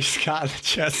Scott in the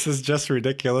chat says, just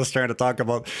ridiculous trying to talk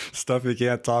about stuff you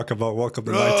can't talk about. Welcome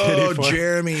to my titty. Oh,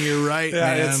 Jeremy, you're right, yeah,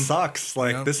 man. It sucks.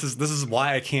 Like, this is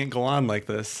why I can't go on like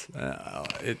this.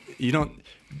 You don't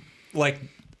like.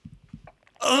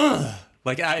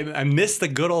 Like I miss the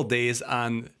good old days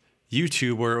on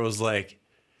YouTube where it was like,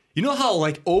 you know how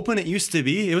like open it used to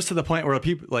be. It was to the point where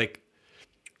people like,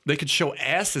 they could show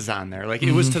asses on there. Like,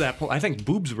 it was to that point. I think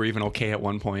boobs were even okay at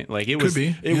one point. Like, it was,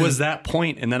 it was that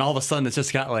point, and then all of a sudden it's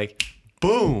just got like,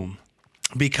 boom.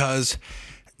 Because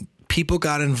people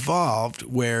got involved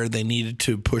where they needed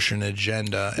to push an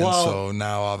agenda, and so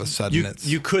now all of a sudden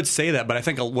you could say that, but I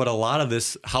think what a lot of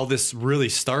this, how this really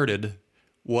started,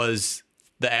 was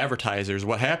the advertisers.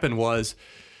 What happened was,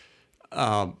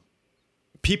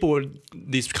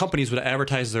 these companies would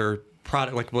advertise their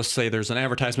product. Like, let's say there's an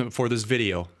advertisement for this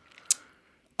video,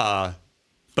 but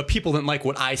people didn't like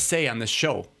what I say on this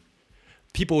show.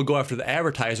 People would go after the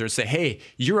advertiser and say, hey,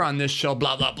 you're on this show,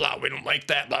 blah, blah, blah. We don't like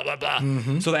that, blah, blah, blah.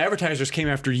 Mm-hmm. So the advertisers came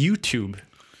after YouTube.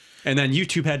 And then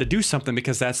YouTube had to do something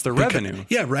because that's their revenue.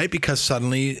 Yeah, right. Because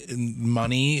suddenly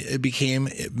money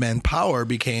manpower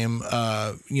became,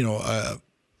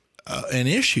 an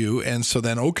issue. And so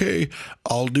then, okay,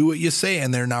 I'll do what you say.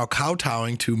 And they're now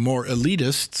kowtowing to more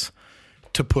elitists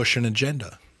to push an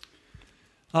agenda.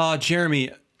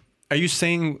 Jeremy, are you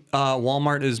saying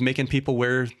Walmart is making people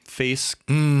wear face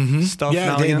stuff? Yeah,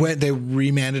 now they again? they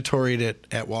remandatoried it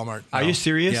at Walmart. Are you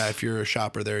serious? Yeah, if you're a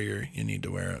shopper there, you need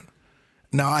to wear it.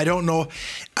 Now, I don't know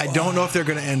if they're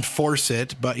going to enforce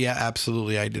it, but yeah,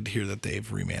 absolutely, I did hear that they've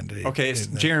remandated. Okay,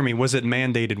 Jeremy, was it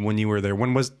mandated when you were there?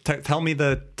 When was? Tell me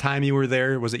the time you were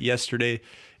there. Was it yesterday?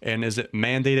 And is it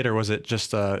mandated or was it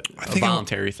just a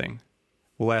voluntary thing?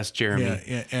 We'll ask Jeremy.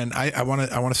 Yeah, and I want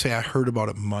to say I heard about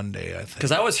it Monday, I think.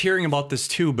 Because I was hearing about this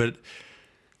too, but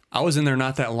I was in there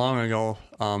not that long ago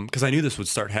because I knew this would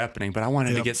start happening, but I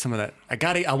wanted to get some of that.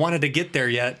 I wanted to get there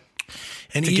yet.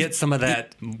 And to get some of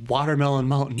that watermelon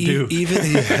Mountain Dew.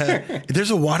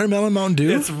 There's a watermelon Mountain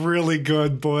Dew? It's really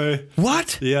good, boy.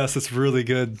 What? Yes, it's really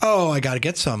good. Oh, I got to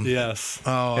get some. Yes.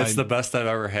 Oh, it's the best I've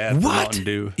ever had for Mountain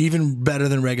Dew. Even better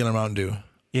than regular Mountain Dew?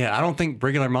 Yeah, I don't think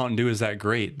regular Mountain Dew is that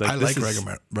great. I like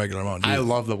regular Mountain Dew. I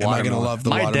love the watermelon. Am I going to love the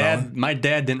watermelon? My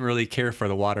dad didn't really care for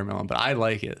the watermelon, but I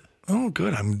like it. Oh,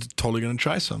 good. I'm totally going to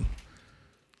try some.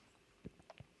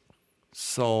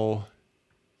 So,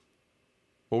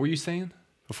 what were you saying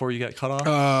before you got cut off?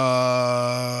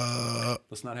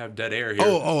 Let's not have dead air here.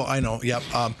 Oh, I know. Yep.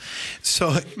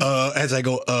 So as I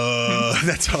go,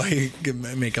 that's how I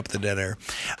make up the dead air.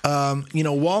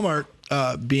 Walmart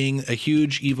being a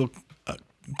huge evil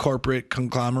corporate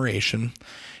conglomeration,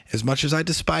 as much as I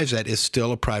despise that, is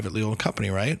still a privately owned company,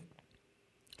 right?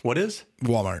 What is?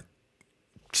 Walmart.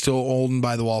 Still owned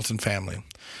by the Walton family.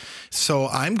 So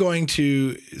I'm going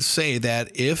to say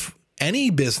that if any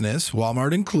business,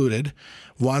 Walmart included,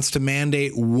 wants to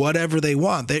mandate whatever they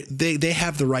want, they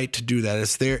have the right to do that.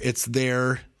 It's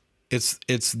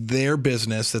their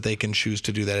business that they can choose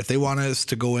to do that. If they want us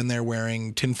to go in there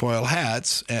wearing tinfoil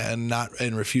hats and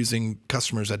refusing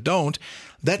customers that don't,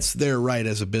 that's their right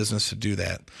as a business to do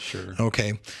that. Sure.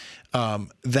 Okay.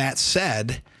 That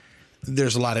said,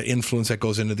 there's a lot of influence that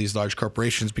goes into these large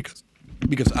corporations because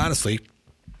honestly,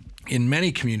 in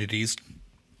many communities,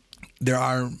 there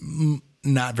are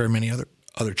not very many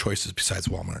other choices besides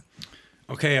Walmart.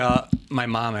 Okay, my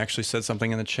mom actually said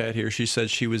something in the chat here. She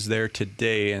said she was there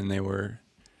today and they were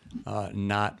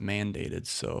not mandated.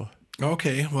 So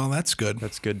okay, well that's good.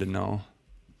 That's good to know.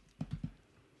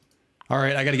 All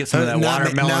right, I got to get some of that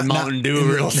watermelon Mountain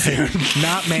Dew real soon.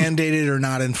 Not mandated or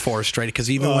not enforced, right?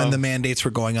 Because even when the mandates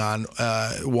were going on,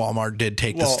 Walmart did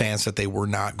take the stance that they were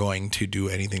not going to do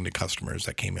anything to customers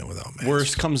that came in without masks.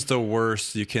 Worst comes to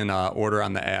worst, you can order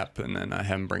on the app and then have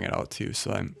them bring it out too.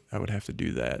 So I would have to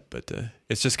do that. But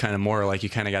it's just kind of more like you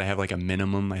kind of got to have like a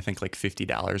minimum, I think like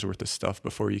 $50 worth of stuff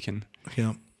before you can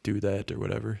do that or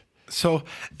whatever. So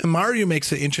Mario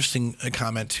makes an interesting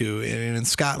comment too. In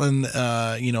Scotland,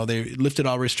 they lifted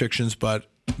all restrictions but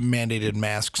mandated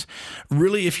masks.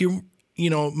 Really,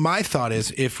 my thought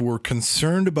is if we're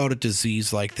concerned about a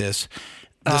disease like this,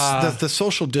 the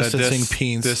social distancing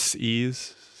piece.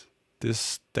 Ease.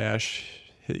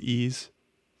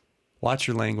 Watch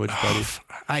your language, buddy.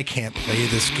 I can't play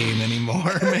this game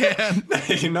anymore, man.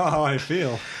 You know how I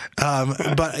feel.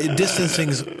 But distancing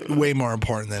is way more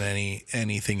important than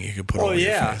anything you could put on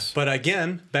your face. But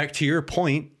again, back to your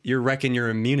point, you're wrecking your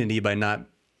immunity by not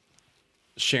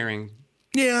sharing.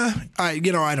 Yeah, I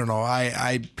don't know.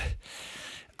 I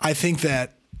think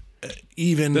that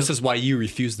even this is why you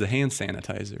refuse the hand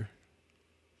sanitizer.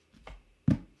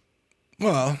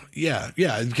 Well, yeah,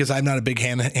 because I'm not a big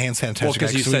hand sanitizer. Well,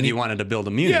 because you said you wanted to build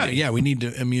immunity. Yeah, we need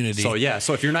immunity. So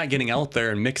if you're not getting out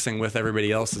there and mixing with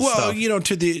everybody else's stuff. Well,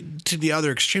 to the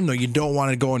other extreme though, you don't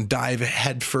want to go and dive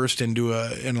head first into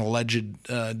an alleged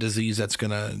disease that's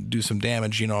going to do some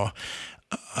damage. To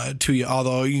you,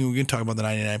 although you can talk about the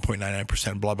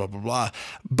 99.99%, blah blah blah blah.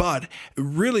 But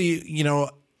really,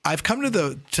 I've come to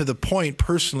the point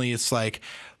personally. It's like,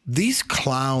 these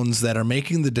clowns that are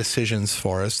making the decisions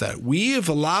for us, that we have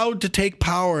allowed to take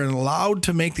power and allowed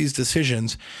to make these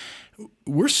decisions,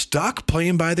 we're stuck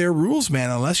playing by their rules, man.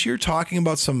 Unless you're talking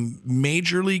about some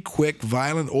majorly quick,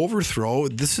 violent overthrow,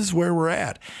 this is where we're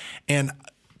at. And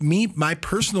my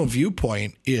personal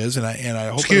viewpoint is, and I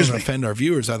hope I don't offend our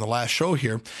viewers on the last show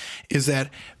here, is that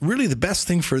really the best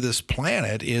thing for this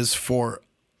planet is for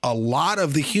a lot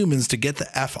of the humans to get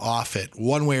the F off it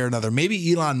one way or another.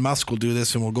 Maybe Elon Musk will do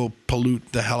this and we'll go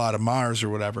pollute the hell out of Mars or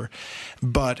whatever.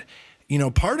 But,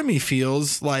 part of me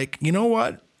feels like, you know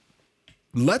what?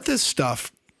 Let this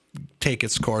stuff take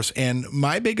its course. And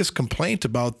my biggest complaint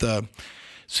about the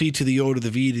C to the O to the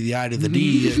V to the I to the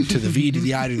D to the V to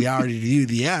the I to the R to the U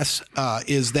to the S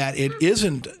is that it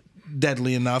isn't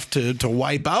deadly enough to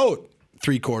wipe out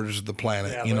 3/4 of the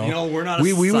planet. We're not.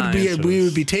 We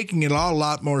would be taking it all a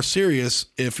lot more serious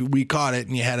if we caught it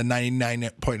and you had a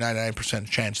 99.99%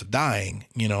 chance of dying.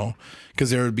 Because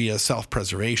there would be a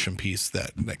self-preservation piece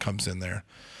that comes in there.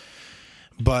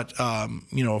 But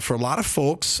for a lot of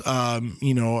folks,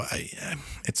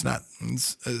 it's not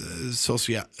it's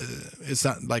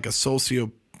not like a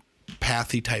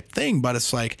sociopathy type thing, but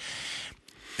it's like,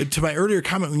 to my earlier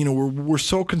comment, we're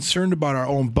so concerned about our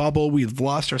own bubble, we've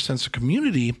lost our sense of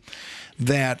community,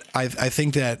 that I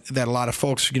think that a lot of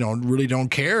folks, really don't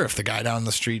care if the guy down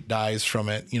the street dies from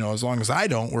it. As long as I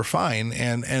don't, we're fine.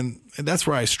 And that's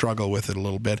where I struggle with it a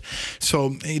little bit.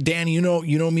 So, Dan, you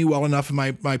know me well enough in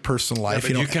my personal life.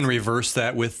 But you can reverse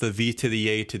that with the V to the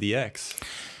A to the X.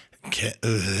 It's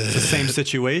the same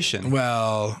situation.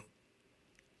 Well,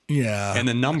 yeah. And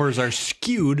the numbers are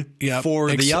skewed for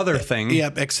the other thing.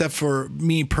 Yep, except for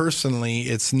me personally,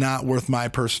 it's not worth my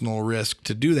personal risk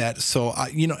to do that. So,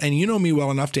 and you know me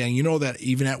well enough, Dan, you know that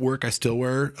even at work, I still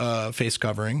wear face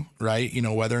covering, right? You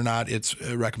know, whether or not it's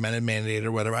recommended, mandated,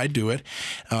 or whatever, I do it.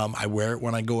 I wear it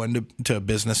when I go into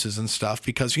businesses and stuff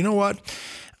because you know what?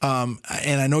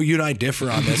 And I know you and I differ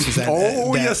on this. Is that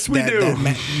yes, we do.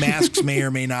 That masks may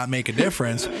or may not make a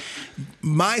difference.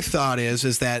 My thought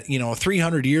is that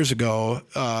 300 years ago,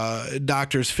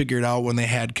 doctors figured out when they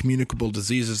had communicable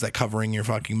diseases that covering your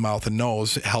fucking mouth and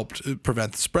nose helped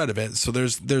prevent the spread of it. So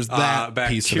there's that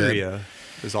piece of it. Bacteria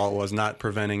is all it was, not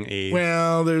preventing a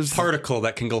there's particle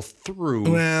that can go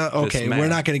through. Well, okay, we're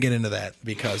not going to get into that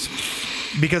because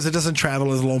it doesn't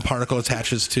travel as a lone particle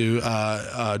attaches to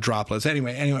droplets.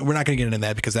 Anyway, we're not going to get into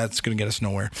that because that's going to get us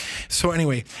nowhere. So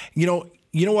anyway, you know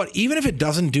what? Even if it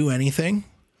doesn't do anything,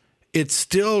 it's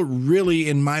still really,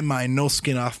 in my mind, no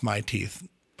skin off my teeth.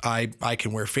 I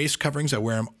can wear face coverings. I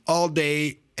wear them all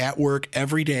day at work,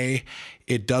 every day.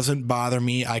 It doesn't bother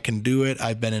me. I can do it.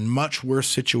 I've been in much worse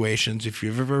situations. If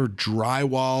you've ever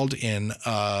drywalled in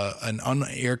an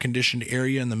unair-conditioned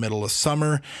area in the middle of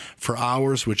summer for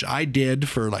hours, which I did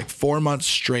for like 4 months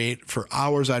straight, for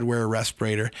hours I'd wear a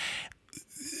respirator.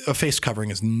 A face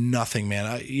covering is nothing, man.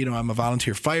 I'm a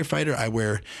volunteer firefighter. I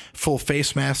wear full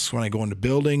face masks when I go into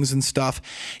buildings and stuff.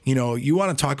 You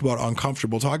want to talk about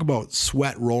uncomfortable, talk about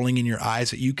sweat rolling in your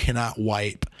eyes that you cannot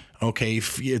wipe. Okay,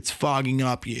 it's fogging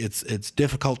up. It's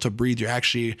difficult to breathe. You're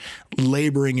actually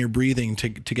laboring your breathing to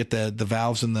get the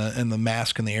valves and the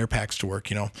mask and the air packs to work.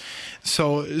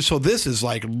 So this is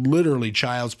like literally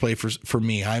child's play for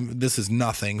me. This is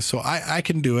nothing. So I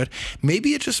can do it.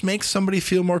 Maybe it just makes somebody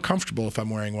feel more comfortable if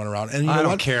I'm wearing one around. And I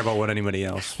don't care about what anybody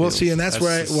else feels. Well, see, and that's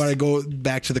where I go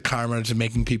back to the karma to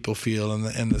making people feel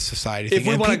and the society thing. If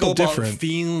we want to go about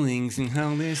feelings and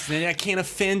how this, I can't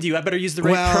offend you. I better use the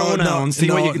right pronouns.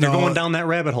 Going down that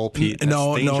rabbit hole, Pete. That's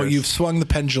dangerous. You've swung the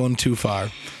pendulum too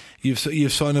far. You've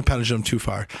swung the pendulum too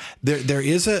far. There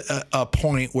is a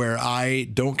point where I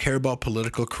don't care about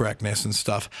political correctness and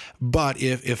stuff. But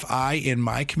if I, in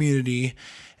my community,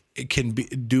 can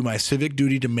do my civic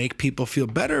duty to make people feel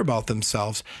better about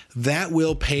themselves, that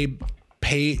will pay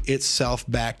itself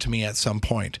back to me at some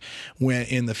point, when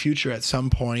in the future, at some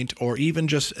point, or even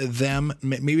just them,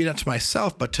 maybe not to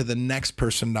myself, but to the next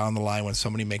person down the line when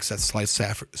somebody makes that slight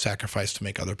sacrifice to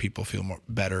make other people feel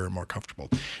better or more comfortable.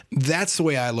 That's the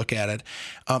way I look at it.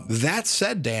 That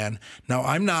said, Dan, now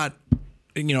I'm not,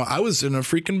 I was in a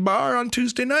freaking bar on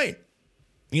Tuesday night.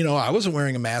 I wasn't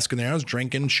wearing a mask in there. I was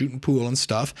drinking, shooting pool and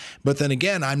stuff. But then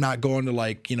again, I'm not going to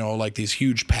like these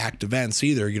huge packed events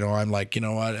either. I'm like,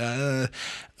 and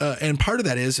part of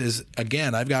that is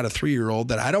again, I've got a 3-year-old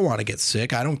that I don't want to get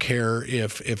sick. I don't care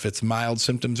if it's mild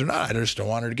symptoms or not. I just don't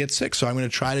want her to get sick. So I'm going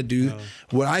to try to do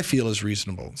what I feel is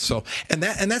reasonable. So,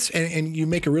 and you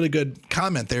make a really good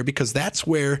comment there, because that's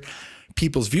where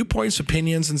people's viewpoints,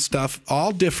 opinions and stuff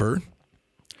all differ.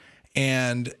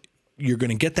 And you're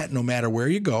going to get that no matter where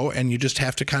you go, and you just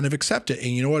have to kind of accept it. And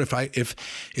you know what?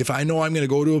 If I know I'm going to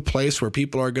go to a place where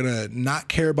people are going to not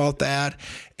care about that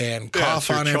and cough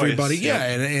on everybody,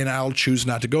 and I'll choose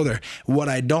not to go there. What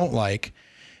I don't like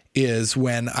is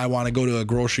when I want to go to a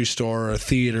grocery store or a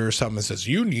theater or something that says,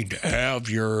 you need to have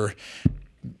your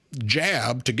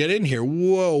jab to get in here.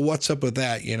 Whoa, what's up with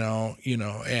that?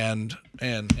 And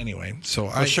anyway, so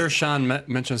I'm sure Sean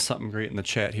mentioned something great in the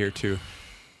chat here too.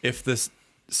 If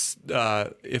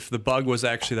the bug was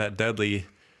actually that deadly,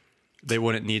 they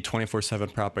wouldn't need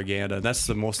 24/7 propaganda. That's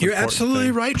the most important thing. You're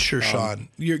absolutely right, Sean.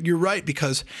 You're right,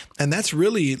 because, and that's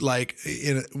really like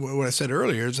what I said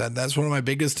earlier, is that's one of my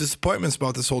biggest disappointments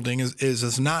about this whole thing is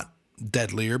it's not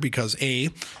deadlier, because A,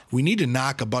 we need to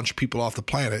knock a bunch of people off the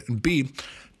planet, and B,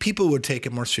 people would take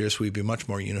it more seriously. We'd be much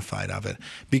more unified of it,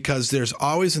 because there's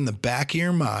always in the back of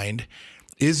your mind,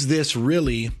 is this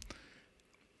really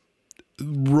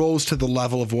rose to the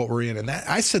level of what we're in? And that,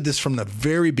 I said this from the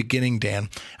very beginning, Dan.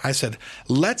 I said,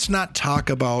 let's not talk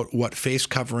about what face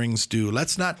coverings do.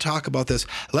 Let's not talk about this.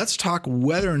 Let's talk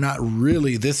whether or not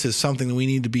really this is something that we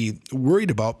need to be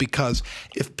worried about, because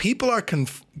if people are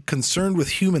concerned with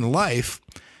human life,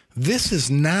 this is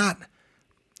not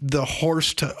the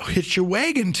horse to hitch your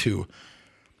wagon to.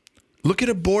 Look at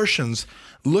abortions.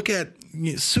 Look at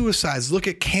suicides. Look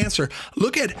at cancer.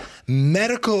 Look at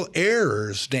medical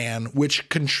errors, Dan, which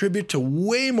contribute to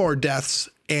way more deaths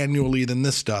annually than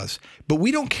this does. But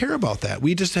we don't care about that.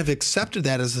 We just have accepted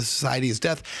that as a society's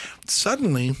death.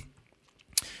 Suddenly,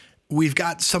 we've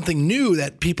got something new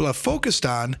that people have focused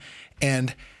on,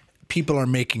 and people are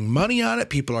making money on it.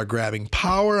 People are grabbing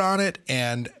power on it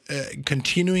and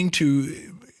continuing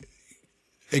to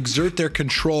exert their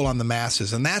control on the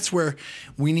masses. And that's where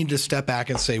we need to step back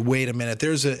and say, wait a minute,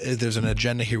 there's an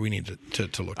agenda here we need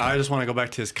to look at. I just want to go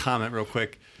back to his comment real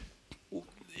quick.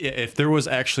 If there was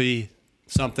actually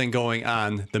something going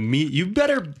on, you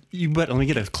better, let me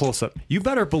get a close up. You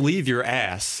better believe your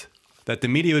ass that the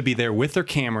media would be there with their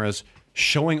cameras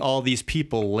showing all these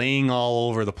people laying all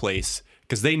over the place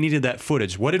because they needed that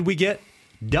footage. What did we get?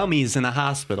 Dummies in a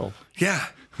hospital. Yeah.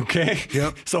 Okay.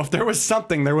 Yep. So if there was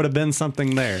something, there would have been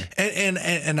something there.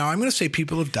 And now I'm going to say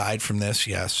people have died from this.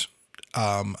 Yes.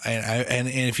 And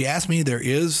if you ask me, there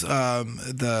is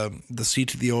the C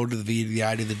to the O to the V to the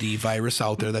I to the D virus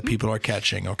out there that people are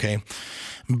catching. Okay,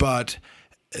 but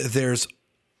is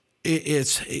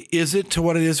it to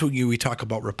what it is when we talk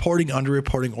about reporting,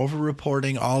 underreporting,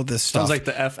 overreporting, all of this stuff? Sounds like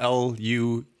the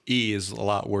FLUE is a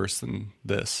lot worse than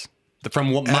this.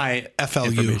 From what my FLU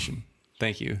information.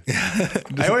 Thank you.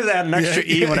 I always add an extra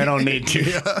E when I don't need to.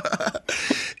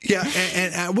 Yeah,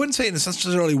 and I wouldn't say it's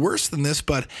necessarily worse than this,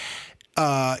 but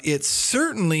it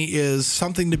certainly is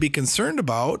something to be concerned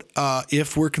about.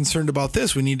 If we're concerned about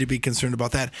this, we need to be concerned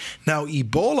about that. Now,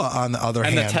 Ebola, on the other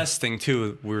hand, and the testing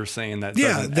too, we were saying that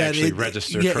doesn't actually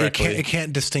register correctly. It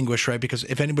can't distinguish, right? Because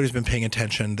if anybody's been paying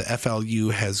attention, the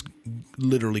FLU has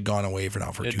literally gone away for 2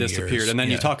 years. It disappeared. And then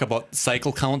you talk about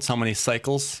cycle counts, how many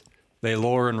cycles they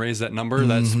lower and raise that number.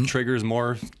 That triggers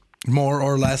more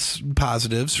or less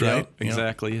positives, right? Yep,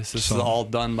 exactly. This is all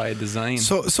done by design.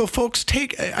 So folks,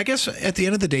 I guess at the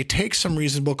end of the day, take some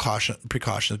reasonable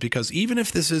precautions, because even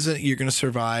if this isn't, you're going to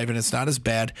survive and it's not as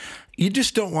bad, you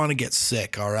just don't want to get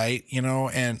sick, all right?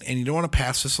 And you don't want to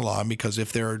pass this along, because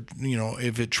if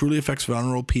if it truly affects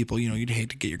vulnerable people, you'd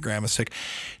hate to get your grandma sick.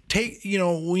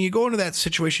 When you go into that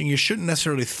situation, you shouldn't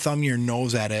necessarily thumb your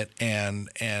nose at it and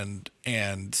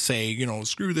say,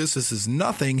 screw this is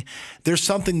nothing. There's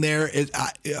something there.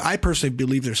 I personally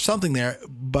believe there's something there,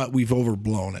 but we've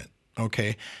overblown it.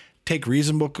 Okay, take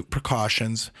reasonable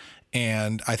precautions,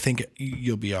 and I think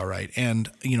you'll be all right. And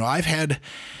I've had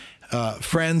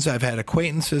friends, I've had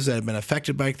acquaintances that have been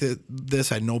affected by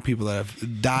this. I know people that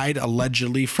have died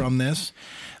allegedly from this.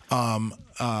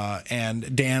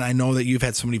 And Dan, I know that you've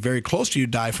had somebody very close to you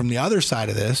die from the other side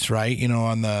of this, right?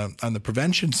 On the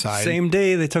prevention side. Same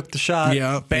day they took the shot.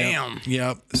 Yeah. Bam.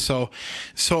 Yeah. So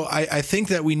I think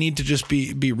that we need to just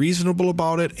be reasonable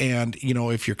about it. And,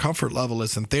 if your comfort level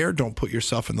isn't there, don't put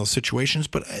yourself in those situations.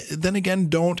 But then again,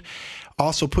 don't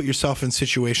also put yourself in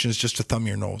situations just to thumb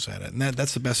your nose at it. And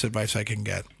that's the best advice I can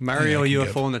get. Mario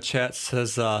UFO in the chat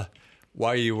says,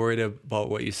 why are you worried about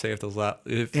what you say if this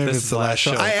is the last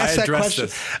show? I asked that question.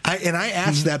 I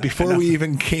asked that before we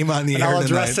even came on the air. I'll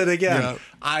address it again. Yeah.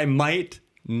 I might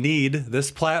need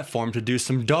this platform to do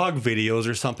some dog videos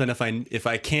or something if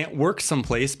I can't work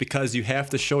someplace because you have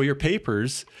to show your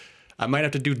papers. I might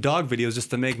have to do dog videos just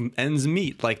to make ends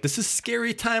meet. Like, this is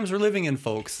scary times we're living in,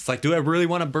 folks. It's like, do I really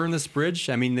want to burn this bridge?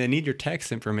 I mean, they need your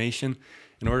tax information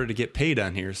in order to get paid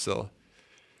on here, so...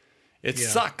 It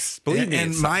sucks. Believe me.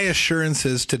 And my assurance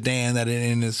is to Dan that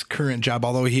in his current job,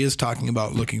 although he is talking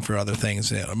about looking for other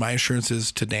things, my assurance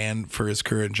is to Dan for his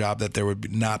current job that there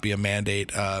would not be a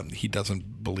mandate. He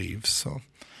doesn't believe. So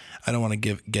I don't want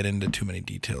to get into too many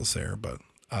details there. But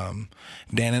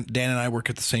Dan and I work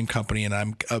at the same company, and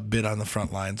I'm a bit on the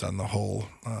front lines on the whole,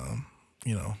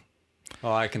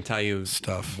 Oh, I can tell you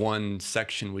stuff. One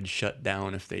section would shut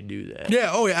down if they do that. Yeah.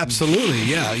 Oh, yeah, absolutely.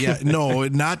 Yeah. No,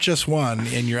 not just one.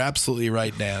 And you're absolutely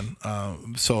right, Dan.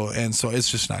 So it's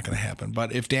just not going to happen.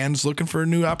 But if Dan's looking for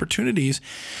new opportunities,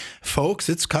 folks,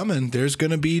 it's coming. There's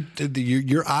going to be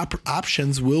your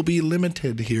options will be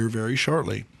limited here very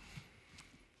shortly.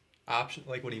 Option?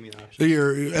 Like, what do you mean options?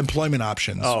 Your employment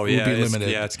options will be limited.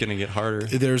 It's going to get harder.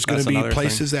 There's going to be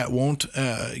places that won't,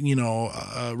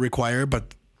 require,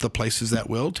 but the places that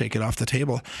will take it off the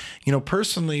table.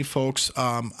 Personally, folks,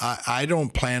 I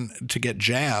don't plan to get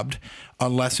jabbed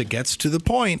unless it gets to the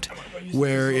point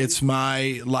where it's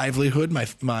my livelihood, my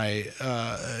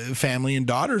family and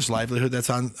daughter's livelihood that's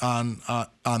on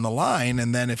the line.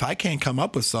 And then if I can't come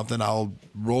up with something, I'll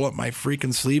roll up my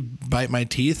freaking sleeve, bite my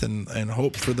teeth, and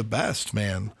hope for the best,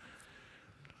 man.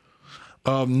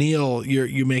 Neil,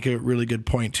 you make a really good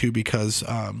point too, because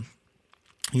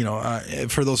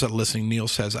for those that are listening, Neil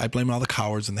says, I blame all the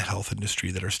cowards in the health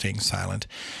industry that are staying silent.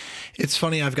 It's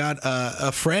funny. I've got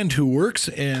a friend who works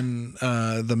in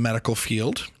the medical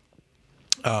field.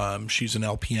 She's an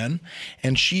LPN,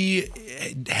 and she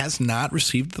has not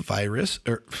received the virus.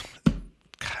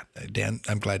 Dan,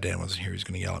 I'm glad Dan wasn't here. He's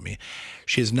going to yell at me.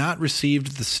 She has not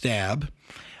received the stab.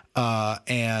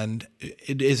 and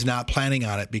it is not planning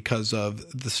on it because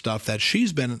of the stuff that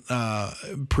she's been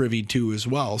privy to as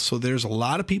well. So there's a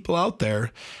lot of people out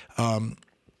there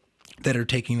that are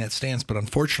taking that stance, but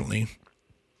unfortunately,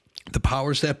 the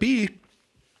powers that be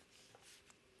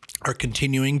are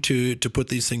continuing to put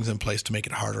these things in place to make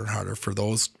it harder and harder for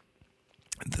those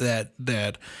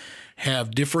that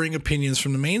have differing opinions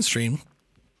from the mainstream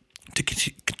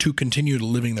to continue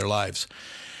living their lives.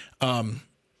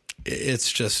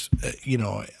 It's just,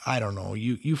 I don't know.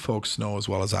 You folks know as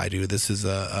well as I do. This is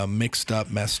a mixed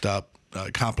up, messed up,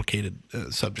 complicated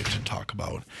subject to talk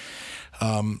about.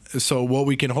 So what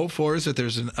we can hope for is that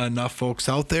there's enough folks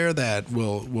out there that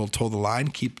will toe the line,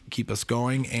 keep us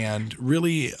going, and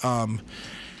really,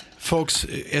 folks,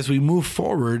 as we move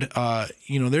forward,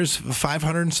 there's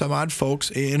 500 and some odd folks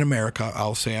in America.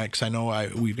 I'll say, because I know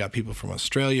we've got people from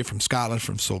Australia, from Scotland,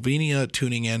 from Slovenia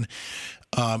tuning in.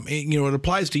 It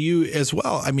applies to you as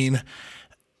well. I mean,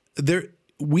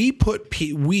 we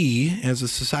as a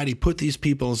society put these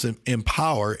people in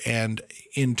power, and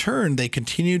in turn, they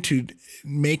continue to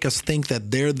make us think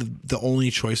that they're the only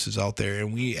choices out there,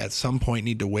 and we at some point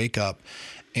need to wake up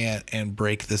and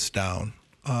break this down,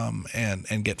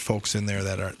 and get folks in there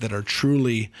that are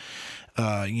truly,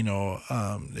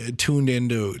 tuned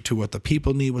into what the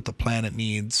people need, what the planet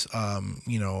needs,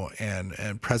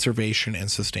 and preservation and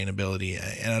sustainability.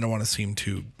 And I don't want to seem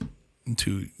too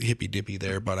hippy dippy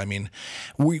there, but I mean,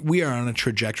 we are on a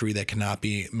trajectory that cannot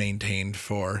be maintained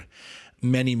for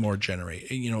many more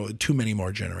too many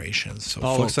more generations. So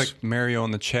folks, looks like Mario in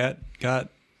the chat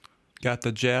got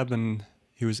the jab and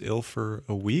he was ill for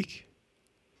a week.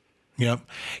 Yep.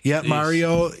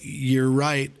 Mario, you're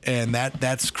right, and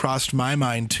that's crossed my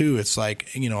mind too. It's like,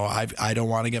 I don't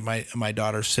want to get my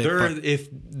daughter sick. If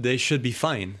they should be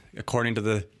fine according to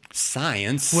the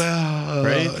science. Well,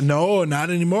 right? No,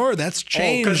 not anymore. That's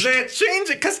changed. Because they change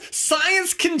it. Because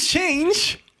science can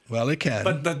change. Well, it can.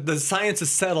 But the science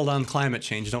is settled on climate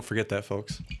change. Don't forget that,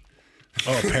 folks.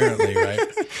 Oh, apparently, right?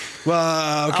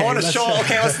 Well, okay. I want to show.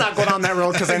 Okay, let's not go down that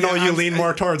road because I know you lean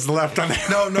more towards the left on that.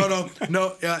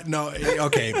 No.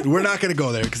 Okay, we're not going to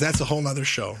go there because that's a whole nother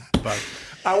show. But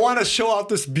I want to show off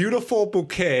this beautiful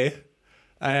bouquet.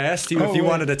 I asked you if you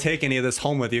wanted to take any of this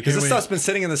home with you because this stuff's been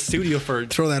sitting in the studio for.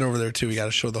 Throw that over there too. We got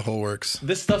to show the whole works.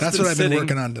 This stuff's That's been what I've been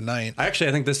working on tonight. Actually,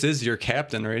 I think this is your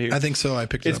captain right here. I think so. I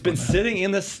picked it up. It's been sitting in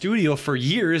the studio for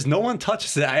years. No one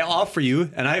touches it. I offer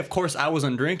you, and I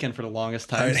wasn't drinking for the longest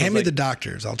time. All right, hand me the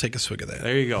doctors. I'll take a swig of that.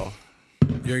 There you go.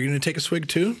 You're going to take a swig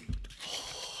too?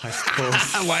 I suppose.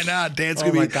 Why not? Dan's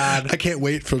my God. I can't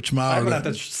wait for tomorrow. I'm going to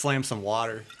have to slam some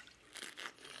water.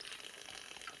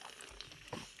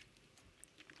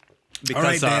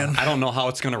 Because Dan. I don't know how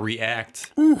it's going to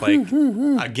react.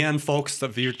 Again, folks,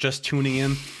 if you're just tuning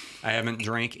in, I haven't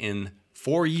drank in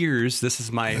 4 years. This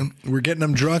is my. We're getting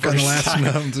them drunk on the last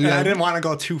round. Yeah. I didn't want to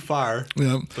go too far.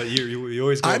 Yeah. But you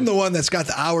always go. I'm the one that's got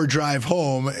the hour drive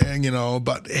home, and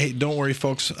but hey, don't worry,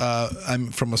 folks.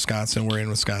 I'm from Wisconsin. We're in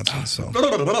Wisconsin, so.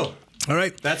 All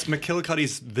right. That's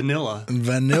McKillicuddy's vanilla.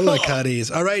 Vanilla Cuddies.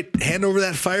 All right, hand over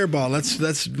that fireball. Let's up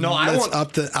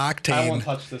the octane. I won't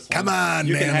touch this one. Come on,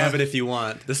 you man. You can have it if you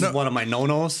want. This is one of my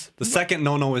no-nos. The second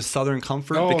no-no is Southern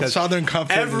Comfort. Because Southern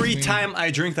Comfort. Every time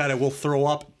I drink that, I will throw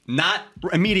up. Not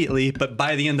immediately, but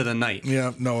by the end of the night.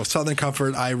 Yeah, no, Southern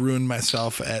Comfort. I ruined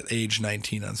myself at age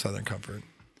 19 on Southern Comfort.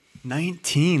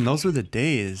 19? Those were the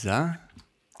days, huh?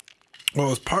 Well, it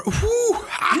was part of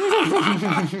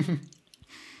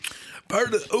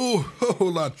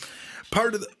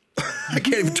the I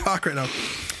can't even talk right now.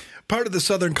 Part of the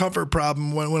Southern Comfort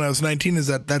problem when I was 19 is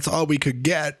that's all we could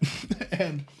get,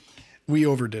 and we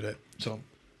overdid it. So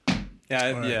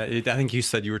I think you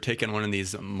said you were taking one of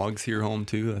these mugs here home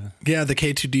too. Yeah, the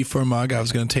K2D4 mug. I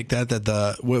was going to take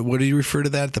that. What do you refer to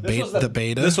that? The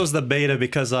beta. This was the beta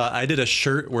because I did a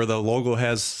shirt where the logo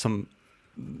has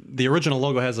the original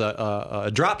logo has a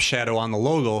drop shadow on the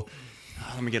logo.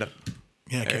 Let me get a.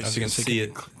 Yeah, so you can see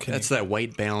it. That's that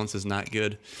white balance is not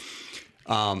good.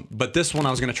 But this one I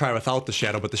was going to try without the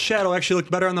shadow, but the shadow actually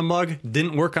looked better on the mug.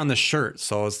 Didn't work on the shirt,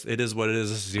 so it is what it is.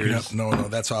 This is yours. No,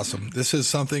 that's awesome. This is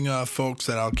something, folks,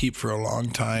 that I'll keep for a long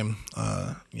time.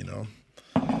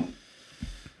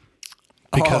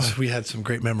 Because we had some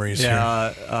great memories.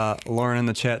 Yeah, Lauren in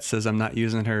the chat says I'm not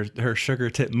using her sugar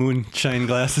tip moonshine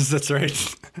glasses. That's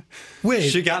right. Wait,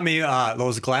 she got me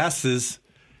those glasses.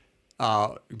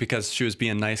 Because she was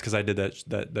being nice because I did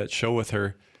that show with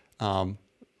her. And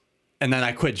then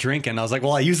I quit drinking. I was like,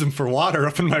 well, I use them for water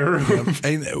up in my room.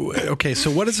 Okay, so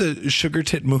what does a sugar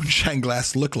tit moonshine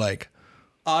glass look like?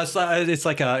 It's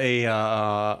like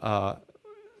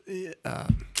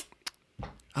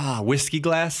whiskey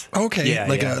glass. Okay,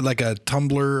 like a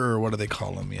tumbler, or what do they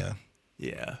call them?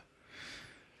 Yeah.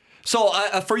 So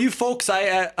for you folks,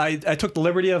 I took the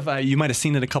liberty of you might have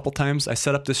seen it a couple times. I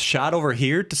set up this shot over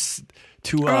here to just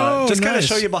kind of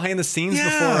show you behind the scenes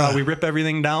before we rip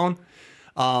everything down.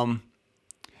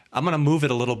 I'm going to move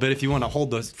it a little bit if you want to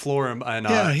hold the floor and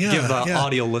give the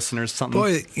audio listeners something.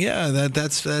 Boy,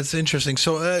 that's interesting.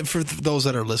 So for those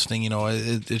that are listening,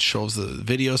 it shows the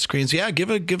video screens. Yeah, give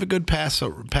a good pass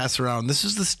around. This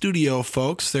is the studio,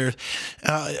 folks.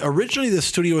 Originally the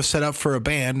studio was set up for a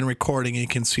band and recording. You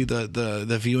can see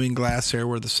the viewing glass there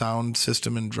where the sound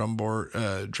system and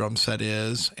drum set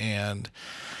is, and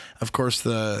of course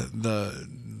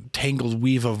the tangled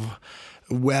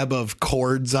web of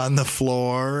cords on the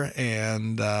floor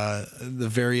and the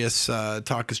various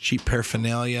Talk is Cheap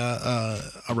paraphernalia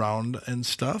around and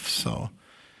stuff. So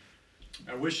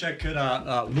I wish I could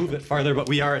move it farther, but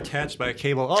we are attached by a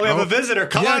cable. Oh, we have a visitor.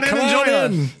 Come on in and join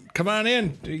us. Come on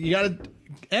in. You got to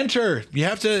enter. You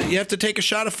have to take a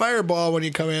shot of Fireball when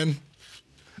you come in.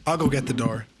 I'll go get the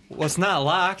door. Well, it's not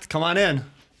locked. Come on in.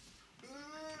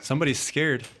 Somebody's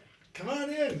scared. Come on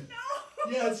in.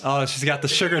 Yes. Oh, she's got the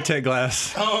sugar tit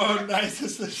glass. Oh,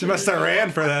 nice. She must have ran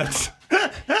for that.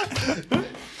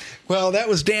 Well, that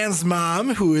was Dan's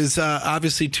mom, who is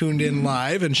obviously tuned in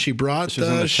live, and she brought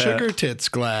the sugar tits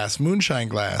glass, moonshine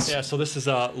glass. Yeah, so this is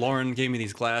Lauren gave me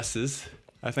these glasses.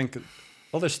 I think,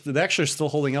 they're actually still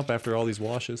holding up after all these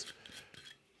washes.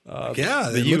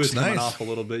 The U is coming off a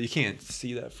little bit. You can't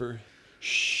see that for.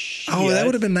 That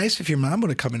would have been nice if your mom would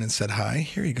have come in and said hi.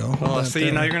 Here you go. Oh, see,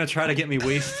 now you're going to try to get me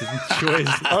wasted.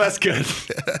 Oh, that's good.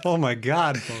 Oh, my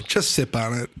God. Just sip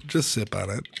on it.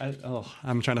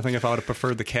 I'm trying to think if I would have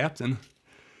preferred the captain.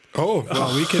 Oh,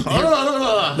 well, we can.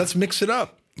 Let's mix it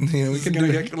up. Yeah, we can do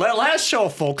it. Last show,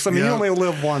 folks. I mean, you only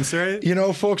live once, right?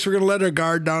 Folks, we're going to let our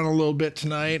guard down a little bit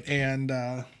tonight, and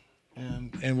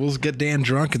we'll get Dan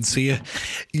drunk and see you.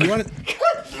 You want to...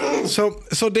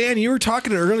 So Dan, you were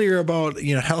talking earlier about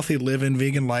healthy living,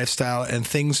 vegan lifestyle, and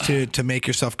things to make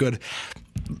yourself good.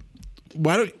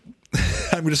 Why don't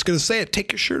I'm just gonna say it?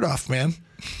 Take your shirt off, man.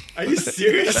 Are you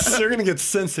serious? You're gonna get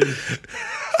sensitive.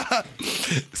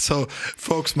 So,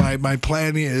 folks, my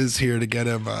plan is here to get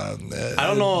him. I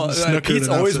don't know. Pete's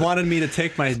always wanted me to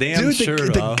take my damn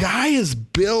shirt off. The guy is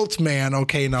built, man.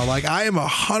 Okay, now, I am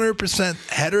 100%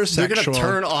 heterosexual. They're gonna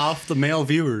turn off the male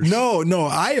viewers. No,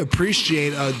 I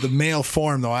appreciate the male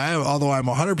form, though. Although I'm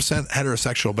 100%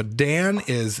 heterosexual, but Dan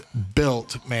is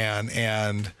built, man,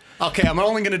 and. Okay, I'm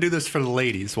only going to do this for the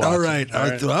ladies. All right.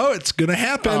 Oh, it's going to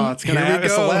happen. It's going to happen.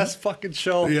 It's the last fucking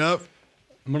show. Yep.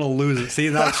 I'm going to lose it. See,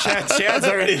 now Chad's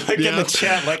already in the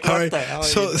chat. What the hell?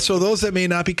 So those that may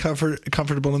not be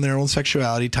comfortable in their own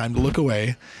sexuality, time to look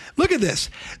away. Look at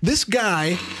this. This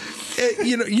guy,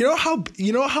 you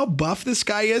know how buff this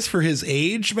guy is for his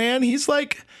age, man? He's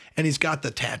and he's got the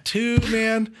tattoo,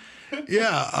 man.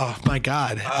 Yeah. Oh my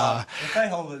God.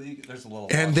 There's a little.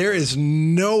 And there is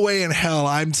no way in hell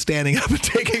I'm standing up and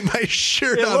taking my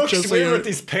shirt off. It looks just weird with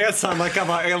these pants on,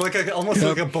 almost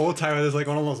like a bow tie with like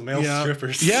one of those male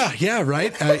strippers. Yeah,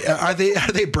 right. Are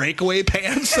they breakaway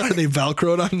pants? Are they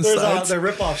Velcroed on the sides? They're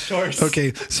rip-off shorts.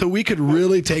 Okay, so we could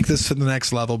really take this to the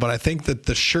next level, but I think that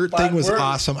the shirt thing was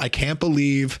awesome. I can't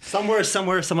believe somewhere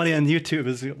somebody on YouTube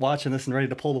is watching this and ready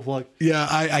to pull the plug. Yeah,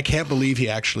 I can't believe he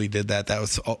actually did that. That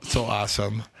was so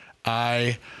awesome.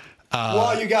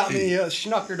 Well, you got me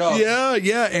schnuckered up.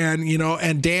 Yeah,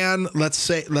 and Dan, let's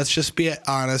just be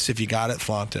honest. If you got it,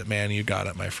 flaunt it, man. You got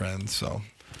it, my friend. So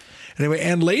anyway,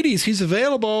 and ladies, he's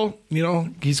available.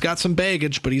 He's got some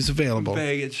baggage, but he's available.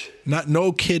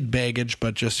 No kid baggage,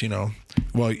 but just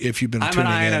well, if you've been tuning in.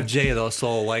 I'm an INFJ though,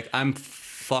 so I'm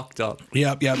fucked up.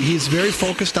 Yep. He's very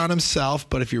focused on himself,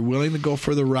 but if you're willing to go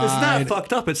for the ride, it's not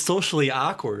fucked up. It's socially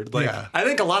awkward. I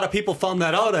think a lot of people found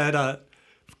that out at. Of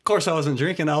course, I wasn't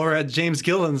drinking. Over at James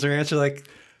Gillen's ranch,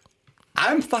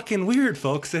 I'm fucking weird,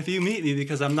 folks. If you meet me,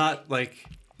 because I'm not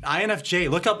INFJ.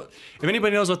 Look up if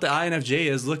anybody knows what the INFJ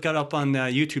is. Look it up on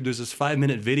YouTube. There's this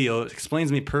 5-minute video. It explains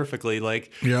me perfectly.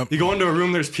 You go into a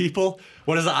room, there's people.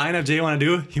 What does the INFJ want to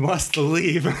do? He wants to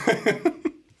leave.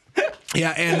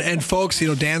 Yeah, and folks,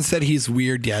 Dan said he's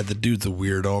weird. Yeah, the dude's a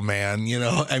weirdo, man.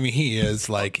 I mean, he is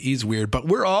he's weird, but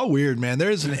we're all weird, man.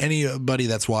 There isn't anybody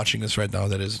that's watching this right now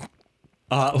that is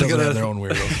doesn't have their own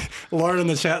weirdos. Lauren in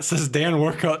the chat says Dan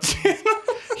workout channel.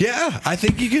 Yeah, I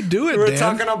think you could do it. We were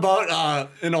talking about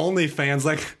an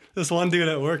OnlyFans. This one dude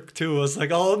at work too was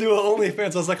I'll do an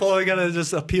OnlyFans. I was I gotta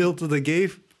just appeal to the gay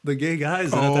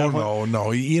guys. Oh,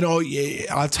 no.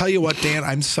 I'll tell you what, Dan,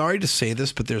 I'm sorry to say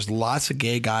this, but there's lots of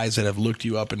gay guys that have looked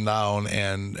you up and down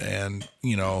and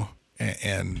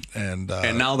and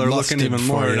now they're looking even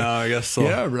more now, I guess. So.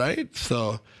 Yeah, right.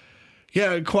 So,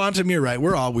 yeah, Quantum, you're right.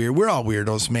 We're all weird. We're all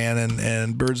weirdos, man,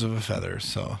 and birds of a feather.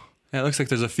 So. Yeah, it looks like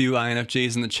there's a few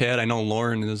INFJs in the chat. I know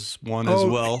Lauren is one as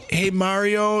well. Hey,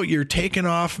 Mario, you're taking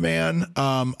off, man.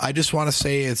 I just want to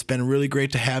say it's been really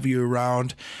great to have you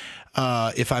around.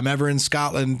 If I'm ever in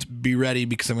Scotland, be ready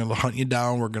because I'm going to hunt you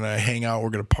down. We're going to hang out. We're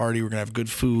going to party. We're going to have good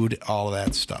food, all of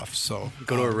that stuff. So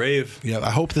go to a rave. Yeah, I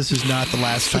hope this is not the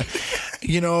last time.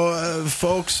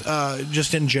 Folks,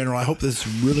 just in general, I hope this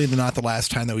is really not the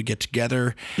last time that we get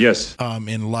together. Yes.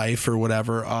 In life or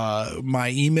whatever. My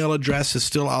email address is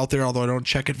still out there, although I don't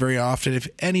check it very often. If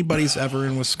anybody's ever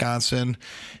in Wisconsin,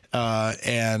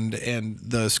 and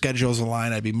the schedules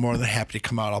align, I'd be more than happy to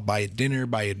come out. I'll buy you dinner,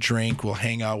 buy you a drink. We'll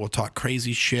hang out. We'll talk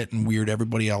crazy shit and weird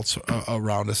everybody else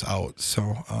around us out.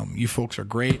 So you folks are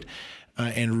great,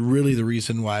 and really the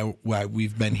reason why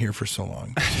we've been here for so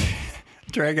long.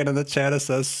 Dragon in the chat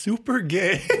says super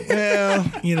gay.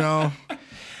 Well,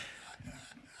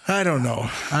 I don't know.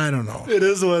 It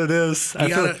is what it is.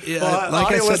 Like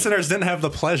I said, listeners didn't have the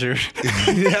pleasure.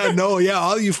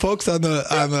 All you folks on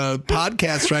the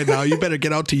podcast right now, you better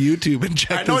get out to YouTube and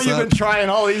check. I know this you've out. been trying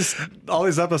all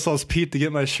these episodes, Pete, to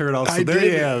get my shirt out. So there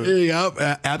you have.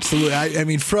 Yep, absolutely. I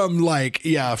mean, for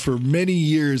many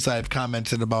years I've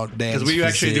commented about Dan's because we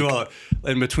actually physique.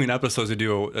 in between episodes we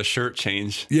do a shirt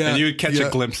change. Yeah, and you'd catch a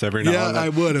glimpse every now and then. Yeah, I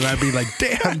would, and I'd be like,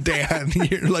 "Damn, Dan,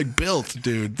 you're like built,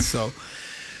 dude." So.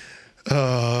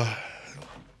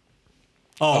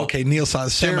 Okay, Neil saw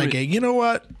semi-gay. You know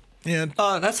what? Yeah.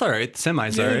 That's all right.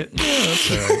 Semi's all right. Yeah,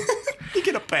 that's all right. You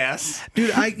get a pass, dude.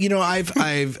 I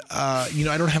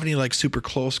don't have any like super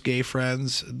close gay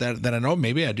friends that I know.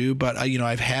 Maybe I do, but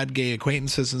I've had gay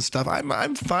acquaintances and stuff.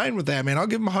 I'm fine with that, man. I'll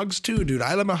give them hugs too, dude.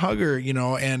 I'm a hugger,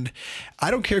 and I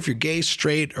don't care if you're gay,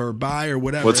 straight, or bi or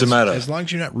whatever. What's the matter? As long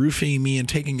as you're not roofing me and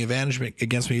taking advantage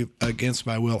against me against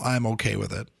my will, I'm okay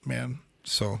with it, man.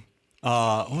 So.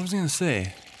 What was I going to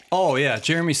say? Oh, yeah.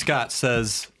 Jeremy Scott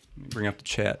says, let me bring up the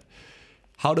chat.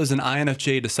 How does an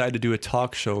INFJ decide to do a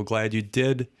talk show? Glad you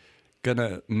did.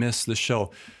 Gonna miss the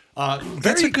show.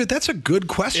 That's a good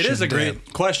question. It is a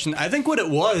great question. I think what it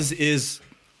was is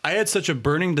I had such a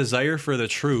burning desire for the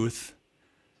truth.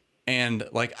 And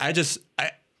like,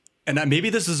 maybe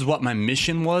this is what my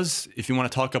mission was. If you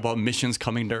want to talk about missions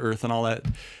coming to Earth and all that,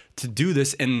 to do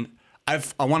this. And I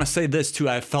want to say this too.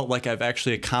 I felt like I've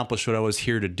actually accomplished what I was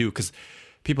here to do, because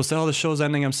people say, "Oh, the show's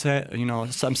ending. I'm sad.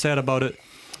 I'm sad about it."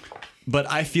 But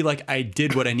I feel like I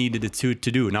did what I needed to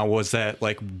do. Now, was that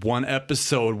like one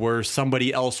episode where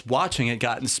somebody else watching it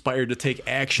got inspired to take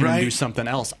action and do something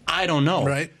else? I don't know.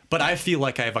 Right. But I feel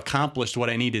like I've accomplished what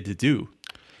I needed to do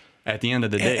at the end of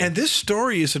the day. And this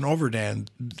story isn't over, Dan.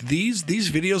 These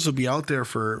videos will be out there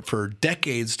for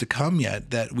decades to come yet,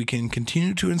 that we can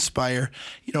continue to inspire.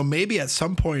 Maybe at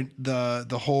some point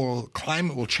the whole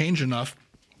climate will change enough,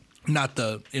 not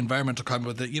the environmental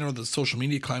climate, but the social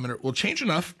media climate will change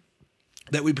enough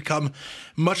that we become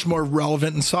much more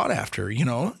relevant and sought after,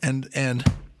 and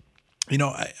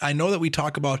I know that we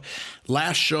talk about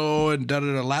last show and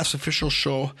last official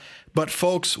show, but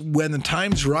folks, when the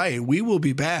time's right, we will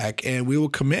be back and we will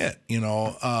commit.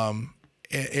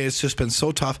 It's just been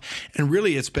so tough, and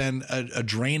really, it's been a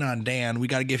drain on Dan. We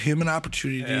got to give him an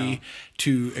opportunity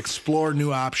to explore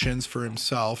new options for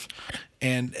himself.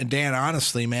 And Dan,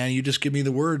 honestly, man, you just give me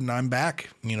the word and I'm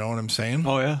back. You know what I'm saying?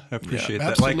 Oh yeah, I appreciate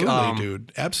that. Absolutely,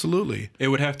 dude. Absolutely. It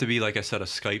would have to be, like I said, a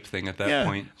Skype thing at that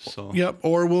point. So yep.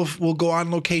 Or we'll go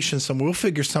on location somewhere. We'll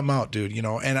figure something out, dude.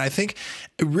 And I think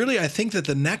that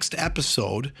the next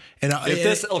episode, and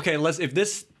if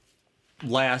this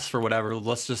lasts for whatever,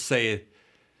 let's just say,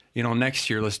 next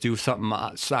year, let's do something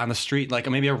on the street, like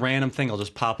maybe a random thing will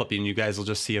just pop up and you guys will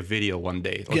just see a video one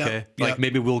day. Okay.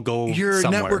 Maybe we'll go your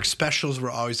somewhere. Network specials were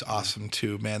always awesome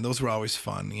too, man. Those were always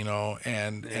fun,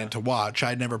 and to watch.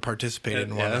 I'd never participated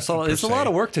in one. It's a lot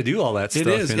of work to do all that stuff.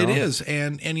 It is.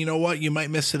 And you know what? You might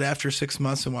miss it after 6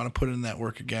 months and want to put in that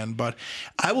work again. But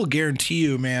I will guarantee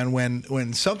you, man,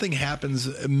 when something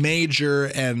happens major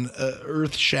and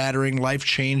earth shattering, life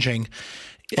changing,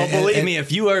 well, believe me, if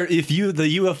the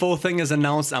UFO thing is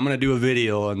announced, I'm going to do a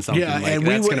video on something. Yeah,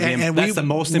 that's the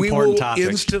most important topic. We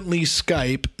will instantly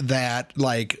Skype that,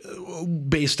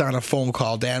 based on a phone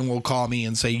call. Dan will call me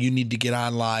and say, "You need to get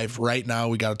on live right now.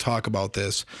 We got to talk about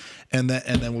this," and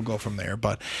then we'll go from there.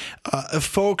 But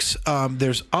folks,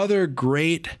 there's other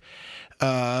great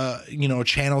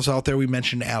channels out there. We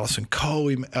mentioned Allison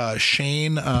Coe,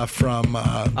 Shane from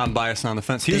I'm Biased on the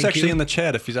Fence. He was actually in the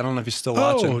chat. I don't know if he's still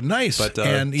watching. Oh, nice. But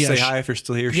and say hi if you're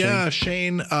still here, Shane. Yeah,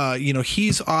 Shane.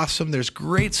 He's awesome. There's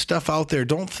great stuff out there.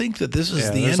 Don't think that this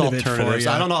is the end of it for you.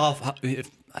 I don't know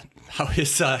how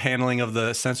his handling of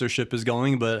the censorship is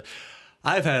going, but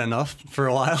I've had enough for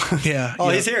a while. Yeah.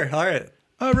 He's here. All right.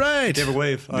 All right. Give a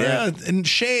wave. All right. And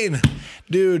Shane,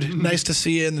 dude, nice to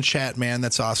see you in the chat, man.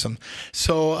 That's awesome.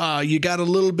 So you got a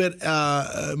little bit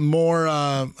more,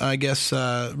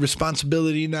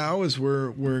 responsibility now as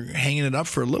we're hanging it up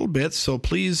for a little bit. So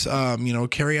please,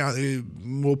 carry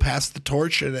on. We'll pass the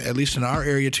torch, at least in our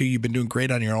area too. You've been doing great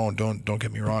on your own. Don't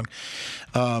get me wrong.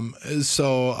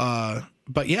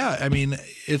 But yeah, I mean,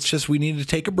 it's just we need to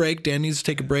take a break. Dan needs to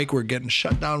take a break. We're getting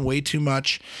shut down way too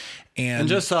much. And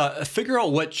just figure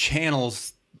out what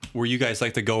channels where you guys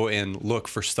like to go and look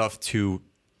for stuff to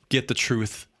get the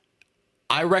truth.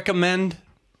 I recommend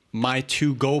my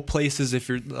to-go places if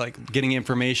you're like getting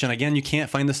information. Again, you can't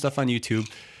find this stuff on YouTube.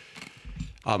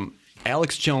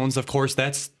 Alex Jones, of course,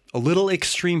 that's a little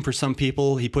extreme for some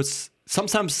people. He puts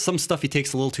sometimes some stuff he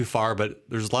takes a little too far, but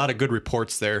there's a lot of good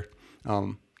reports there.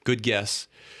 Good guess.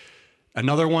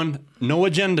 Another one, No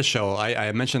Agenda Show.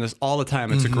 I mention this all the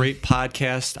time. It's a great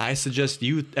podcast. I suggest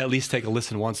you at least take a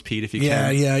listen once, Pete, if you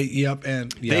can. Yeah, yep.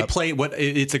 And they play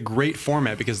it's a great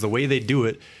format because the way they do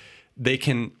it, they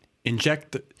can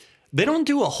inject. They don't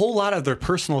do a whole lot of their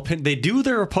personal opinion. They do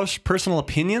their personal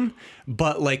opinion,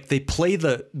 but like they play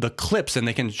the clips and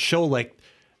they can show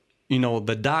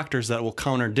the doctors that will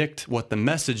contradict what the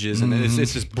message is, and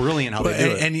it's just brilliant how they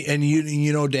do it. And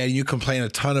you Dan, you complain a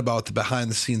ton about the behind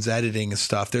the scenes editing and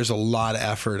stuff. There's a lot of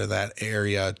effort in that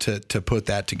area to put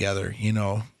that together,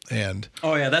 And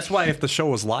oh yeah, that's why if the show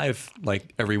was live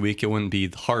like every week, it wouldn't be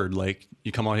hard. Like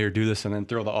you come out here, do this, and then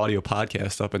throw the audio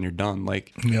podcast up, and you're done.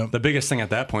 Like the biggest thing at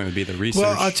that point would be the research.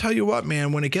 Well, I'll tell you what,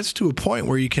 man. When it gets to a point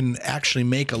where you can actually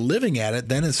make a living at it,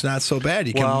 then it's not so bad.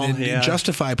 You can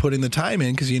justify putting the time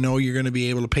in because you're going to be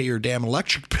able to pay your damn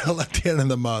electric bill at the end of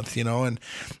the month. And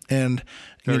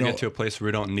if we get to a place where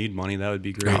we don't need money, that would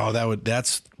be great. Oh,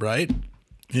 that's right.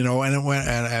 And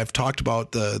I've talked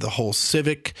about the whole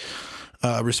civic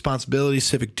responsibility,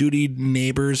 civic duty,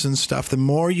 neighbors and stuff. The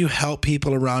more you help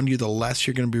people around you, the less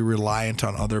you're going to be reliant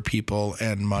on other people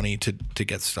and money to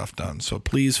get stuff done. So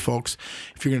please, folks,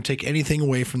 if you're going to take anything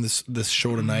away from this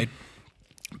show tonight,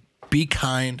 be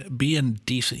kind, be a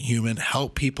decent human,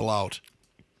 help people out.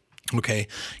 Okay.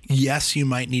 Yes, you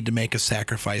might need to make a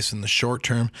sacrifice in the short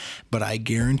term, but I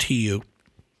guarantee you,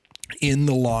 in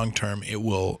the long term, it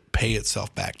will pay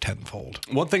itself back tenfold.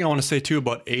 One thing I want to say too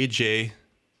about AJ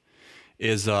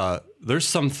is there's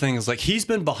some things like he's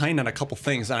been behind on a couple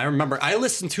things. And I remember I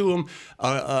listened to him.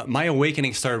 My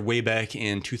awakening started way back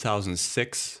in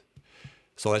 2006.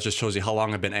 So that just shows you how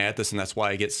long I've been at this. And that's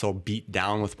why I get so beat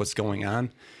down with what's going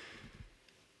on.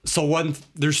 So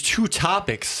there's two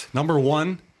topics. Number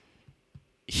one,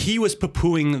 he was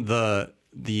poo-pooing the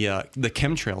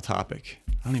chemtrail topic.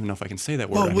 I don't even know if I can say that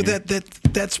word. Well,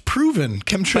 that's proven.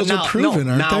 Chemtrails are proven,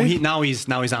 aren't they? Now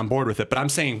he's on board with it. But I'm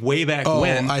saying way back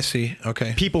when. Oh, I see.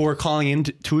 Okay. People were calling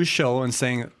into his show and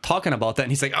talking about that,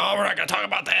 and he's like, "Oh, we're not going to talk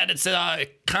about that. It's a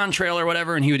contrail or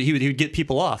whatever." And he would get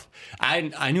people off.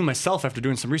 I knew myself after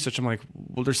doing some research. I'm like,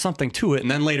 well, there's something to it. And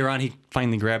then later on, he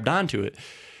finally grabbed onto it.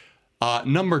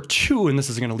 Number two, and this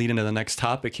is going to lead into the next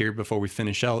topic here before we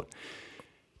finish out,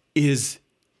 is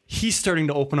he's starting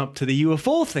to open up to the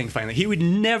UFO thing finally. He would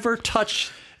never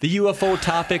touch the UFO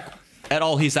topic at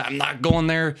all. He's like, I'm not going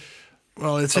there.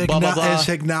 Well, it's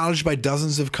acknowledged by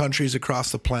dozens of countries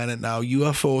across the planet now.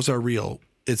 UFOs are real.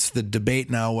 It's the debate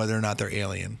now whether or not they're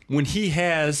alien. When he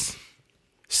has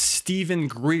Stephen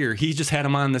Greer, he just had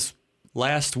him on this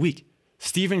last week.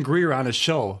 Stephen Greer on his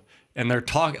show. And they're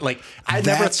talking like I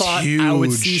never thought I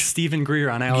would see Stephen Greer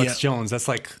on Alex Jones. That's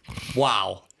like,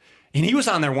 wow. And he was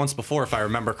on there once before, if I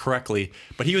remember correctly,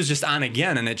 but he was just on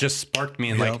again, and it just sparked me.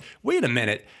 And like, wait a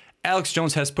minute, Alex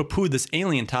Jones has poo-pooed this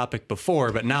alien topic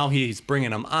before, but now he's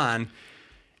bringing him on,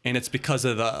 and it's because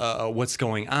of the what's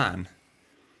going on.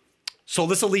 So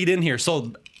this will lead in here.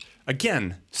 So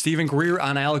again, Stephen Greer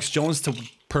on Alex Jones to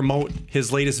promote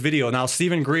his latest video. Now,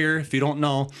 Stephen Greer, if you don't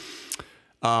know,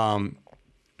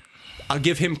 I'll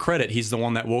give him credit. He's the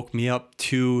one that woke me up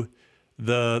to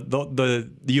the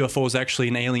UFOs actually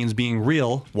and aliens being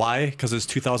real. Why? Because his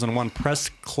 2001 press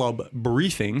club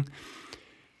briefing.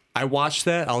 I watched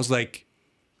that. I was like,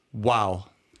 wow.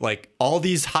 Like all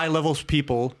these high level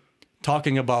people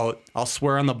talking about, I'll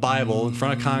swear on the Bible in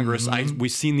front of Congress.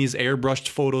 We've seen these airbrushed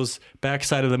photos,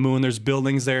 backside of the moon. There's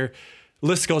buildings there.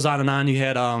 List goes on and on. You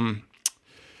had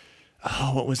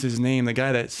what was his name? The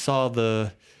guy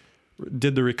that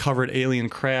did the recovered alien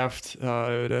craft. It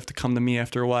would have to come to me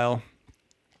after a while.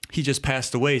 He just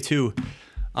passed away too.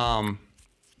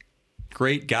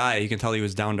 Great guy. You can tell he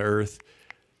was down to earth.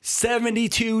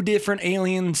 72 different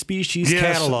alien species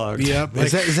cataloged. Yep.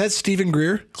 Is that Stephen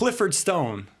Greer? Clifford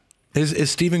Stone.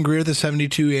 Is Stephen Greer the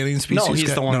 72 alien species? No,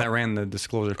 he's the one that ran the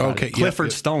Disclosure Project. Okay,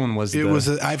 Clifford Stone was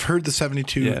I've heard the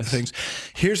 72 things.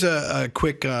 Here's a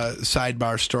quick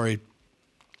sidebar story.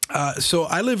 So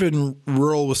I live in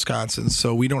rural Wisconsin,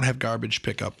 so we don't have garbage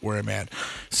pickup where I'm at.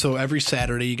 So every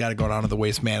Saturday, you got to go down to the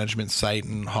waste management site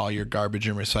and haul your garbage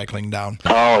and recycling down.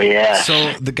 Oh, yeah.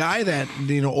 So the guy that,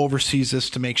 oversees this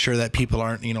to make sure that people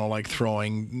aren't, like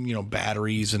throwing,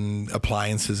 batteries and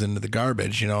appliances into the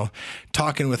garbage,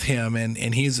 talking with him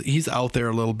and he's out there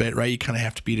a little bit, right? You kind of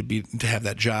have to be to have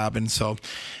that job. And so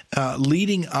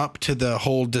leading up to the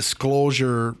whole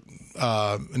Disclosure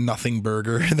nothing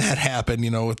burger that happened,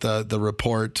 with the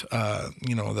report,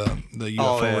 the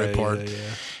UFO report. Yeah.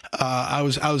 I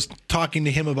was talking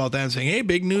to him about that and saying, hey,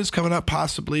 big news coming up,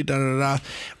 possibly, da-da-da.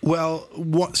 Well,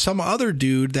 some other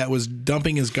dude that was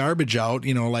dumping his garbage out,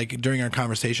 like during our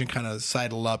conversation, kind of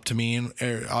sidled up to me and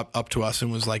up to us and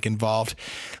was like involved.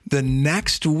 The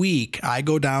next week, I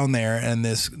go down there and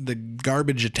the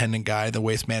garbage attendant guy, the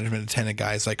waste management attendant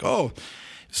guy is like, oh,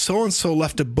 so-and-so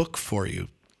left a book for you.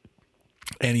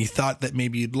 And he thought that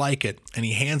maybe you'd like it, and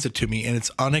he hands it to me, and it's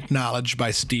unacknowledged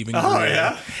by Stephen Greer. Oh,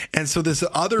 yeah? And so this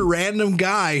other random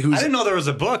guy who's... I didn't know there was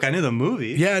a book. I knew the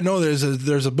movie. Yeah, no,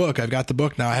 there's a book. I've got the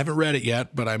book now. I haven't read it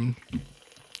yet, but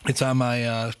it's on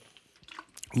my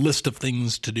list of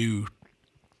things to do.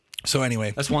 So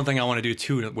anyway. That's one thing I want to do,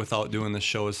 too, without doing this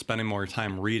show, is spending more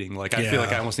time reading. Like, I feel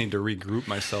like I almost need to regroup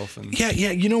myself. And Yeah,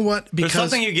 you know what? There's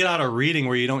something you get out of reading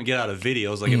where you don't get out of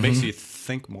videos. Like, it makes you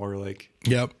think more, like...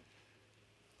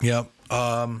 Yep.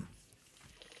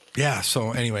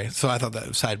 So anyway, I thought that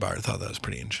sidebar. I thought that was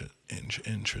pretty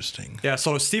interesting. Yeah.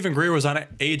 So Stephen Greer was on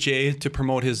AJ to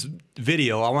promote his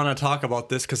video. I want to talk about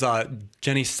this because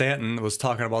Jenny Stanton was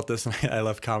talking about this, and I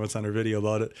left comments on her video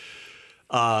about it.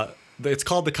 It's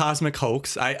called The Cosmic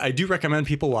Hoax. I do recommend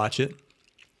people watch it.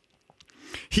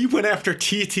 He went after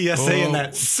TTSA and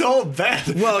that so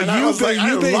bad. Well, I love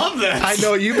that. I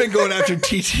know you've been going after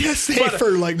TTSA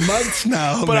for like months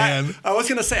now, man. I was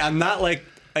gonna say I'm not like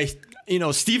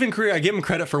Stephen Greer. I give him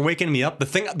credit for waking me up.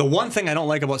 The one thing I don't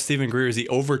like about Stephen Greer is he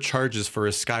overcharges for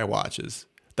his Skywatches.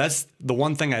 That's the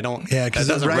one thing I don't. Yeah, because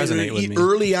that doesn't resonate with me.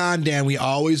 Early on, Dan, we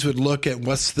always would look at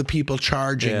what's the people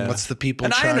charging. Yeah. What's the people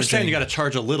charging? I understand you got to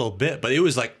charge a little bit, but it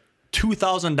was like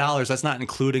 $2,000. That's not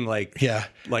including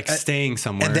staying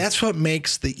somewhere. And that's what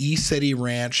makes the E-City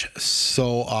Ranch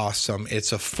so awesome.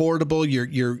 It's affordable.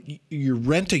 You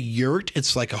rent a yurt.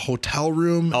 It's like a hotel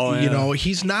room. Oh, yeah.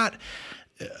 He's not.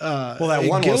 That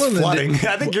one was flooding.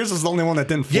 I think yours was the only one that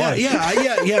didn't flood.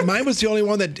 Yeah. Mine was the only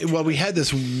one that. Well, we had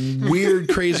this weird,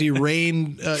 crazy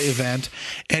rain event,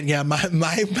 and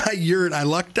my yurt. I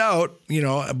lucked out,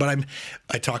 But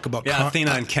I talk about. Yeah,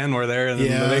 Athena and Ken were there. And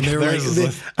they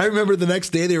were I remember the next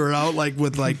day they were out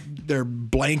with their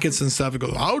blankets and stuff. It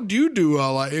goes, how'd you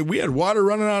do? We had water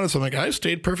running on us. I'm like, I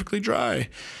stayed perfectly dry.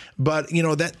 But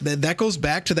that goes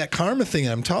back to that karma thing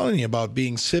I'm telling you about,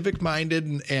 being civic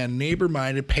minded and neighbor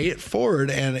minded. Pay it forward,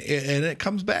 and it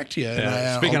comes back to you.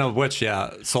 Yeah. Speaking of which,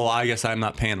 so I guess I'm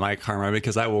not paying my karma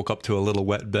because I woke up to a little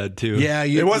wet bed too. Yeah,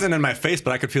 it wasn't in my face,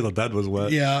 but I could feel the bed was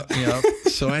wet. Yeah.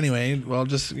 So anyway, well,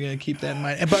 just keep that in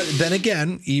mind. But then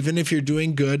again, even if you're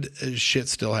doing good, shit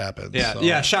still happens. Yeah,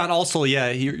 so. Sean. Also,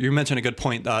 you mentioned a good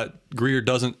point. Greer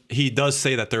does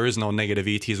say that there is no negative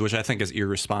ETs, which I think is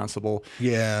irresponsible.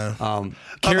 Yeah.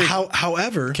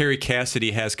 However, Carrie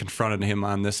Cassidy has confronted him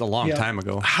on this a long time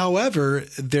ago. However,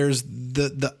 there's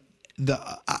the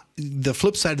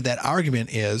flip side of that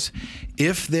argument is,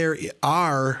 if there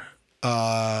are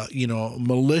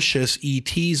malicious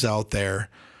ETs out there,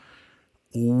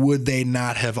 would they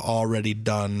not have already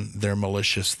done their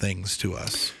malicious things to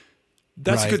us?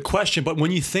 That's a good question. But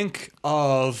when you think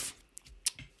of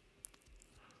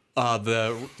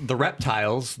the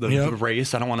reptiles, the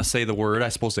race, I don't want to say the word, I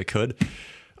suppose they could.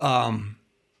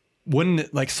 Wouldn't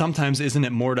it, sometimes isn't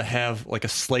it more to have like a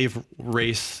slave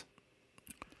race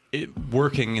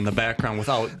working in the background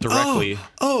without directly?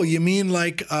 Oh, you mean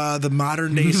like the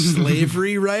modern day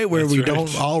slavery, right? Where we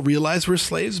don't all realize we're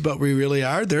slaves, but we really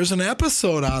are. There's an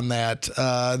episode on that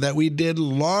that we did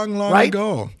long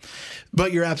ago.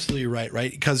 But you're absolutely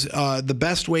right? Because the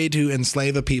best way to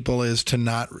enslave a people is to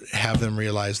not have them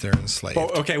realize they're enslaved.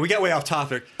 Okay, we got way off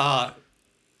topic.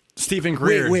 Stephen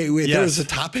Greer. Wait. Yes. There was a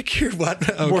topic here? What?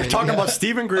 Okay, We're talking about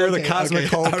Stephen Greer, the Cosmic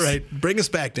Hoax. All right. Bring us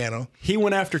back, Dano. He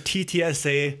went after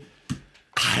TTSA.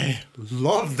 I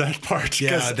love that part.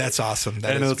 Yeah, that's awesome.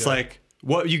 And it's like,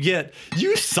 what you get,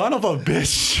 you son of a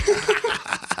bitch.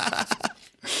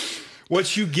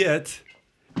 What you get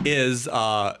is,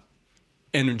 and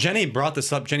Jenny brought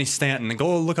this up, Jenny Stanton.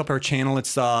 Go look up her channel.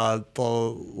 It's the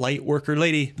Light Worker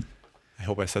Lady. I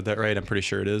hope I said that right. I'm pretty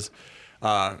sure it is.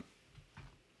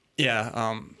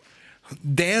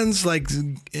 Dan's like,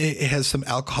 it has some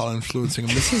alcohol influencing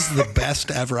him. This is the best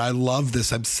ever. I love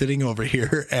this. I'm sitting over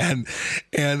here and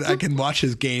I can watch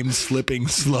his game slipping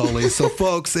slowly. So,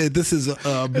 folks, this is a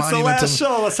monumental. It's the last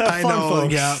show. Let's have fun,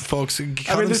 folks. Yeah, folks.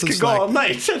 This could go all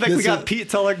night. I think we got Pete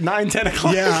till like 9, 10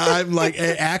 o'clock. Yeah, I'm like,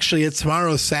 actually, it's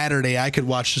tomorrow's Saturday. I could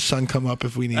watch the sun come up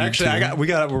if we need to. Actually,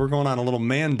 we're going on a little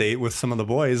man date with some of the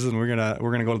boys, and we're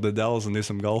gonna go to the Dells and do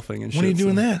some golfing and shit. When are you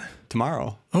doing that?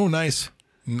 Tomorrow. Oh, nice.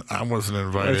 I wasn't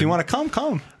invited. If you want to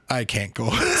come. I can't go.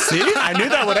 See? I knew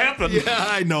that would happen. Yeah,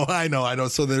 I know.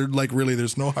 So they're like, really,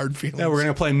 there's no hard feelings. Yeah, we're going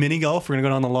to play mini golf. We're going to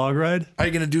go down the log ride. Are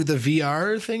you going to do the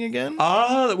VR thing again?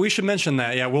 We should mention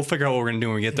that. Yeah, we'll figure out what we're going to do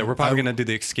when we get there. We're probably going to do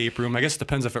the escape room. I guess it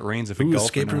depends if it rains, if we golf.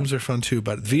 Escape rooms are fun too,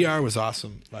 but VR was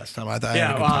awesome last time. I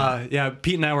thought. Yeah,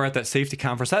 Pete and I were at that safety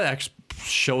conference. That actually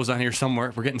shows on here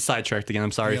somewhere. We're getting sidetracked again.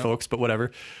 I'm sorry, folks, but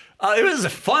whatever. It was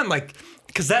fun,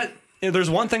 because that.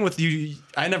 There's one thing with you.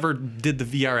 I never did the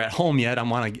VR at home yet. I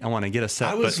want to get a set.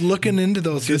 I was looking into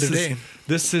those the other day.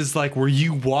 This is like where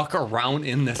you walk around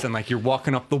in this, and like you're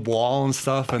walking up the wall and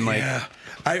stuff, and like. Yeah.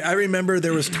 I remember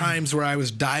there was times where I was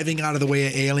diving out of the way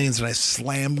of aliens, and I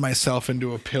slammed myself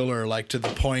into a pillar, like to the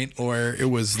point where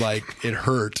it was like it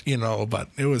hurt, But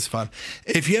it was fun.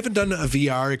 If you haven't done a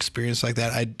VR experience like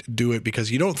that, I'd do it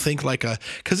because you don't think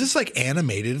because it's like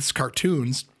animated, it's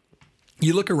cartoons.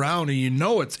 You look around and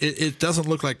it doesn't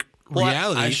look like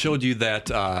reality. I showed you that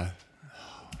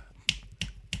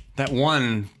that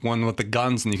one with the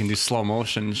guns and you can do slow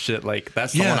motion shit. Like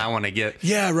that's the one I want to get.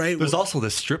 Yeah, right. There's also the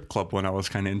strip club one I was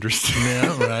kind of interested in.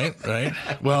 Yeah,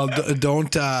 right. Well,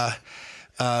 don't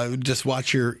just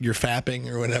watch your fapping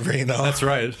or whatever. That's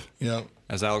right. Yeah,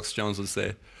 as Alex Jones would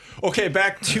say. Okay,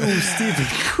 back to Stephen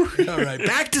Greer. All right,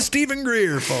 back to Stephen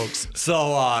Greer, folks.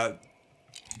 So.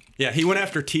 Yeah, he went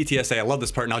after TTSA. I love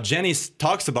this part. Now, Jenny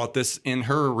talks about this in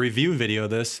her review video,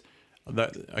 of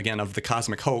the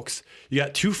Cosmic Hoax. You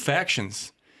got two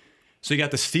factions. So you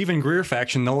got the Stephen Greer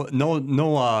faction,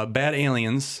 no bad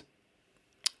aliens.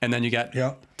 And then you got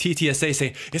TTSA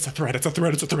saying, it's a threat. Luis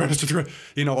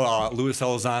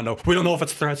Elizondo, we don't know if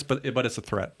it's threats, but it's a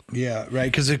threat. Yeah,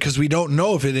 right, because we don't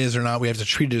know if it is or not. We have to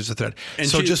treat it as a threat. And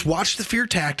so just watch the fear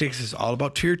tactics. It's all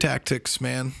about fear tactics,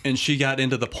 man. And she got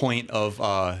into the point of,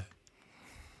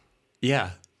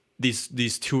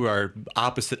 these two are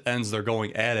opposite ends. They're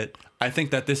going at it. I think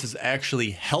that this is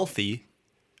actually healthy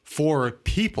for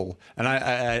people, and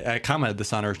I commented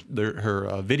this on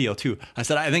her video too. I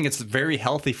said I think it's very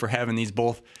healthy for having these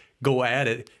both go at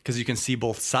it because you can see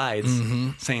both sides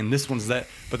saying this one's that,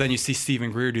 but then you see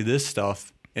Stephen Greer do this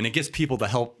stuff, and it gets people to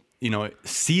help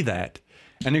see that.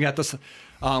 And you got this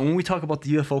when we talk about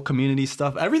the UFO community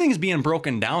stuff, everything's being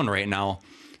broken down right now.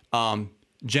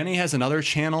 Jenny has another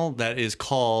channel that is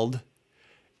called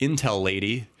Intel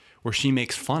Lady, where she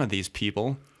makes fun of these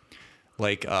people.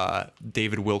 Like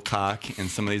David Wilcock and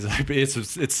some of these.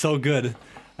 It's so good.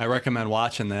 I recommend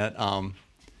watching that.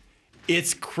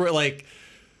 It's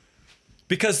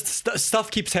because stuff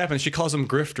keeps happening. She calls them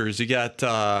grifters. You got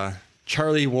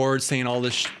Charlie Ward saying all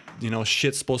this,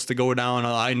 shit's supposed to go down.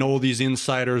 I know these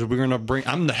insiders.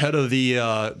 I'm the head of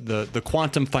the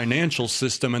quantum financial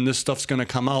system, and this stuff's gonna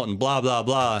come out and blah blah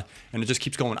blah. And it just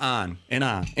keeps going on and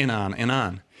on and on and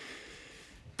on.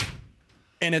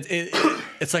 And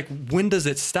it's like, when does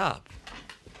it stop?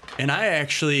 And I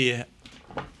actually,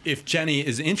 if Jenny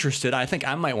is interested, I think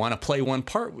I might want to play one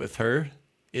part with her.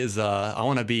 I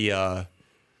want to be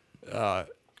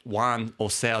Juan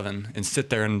 07 and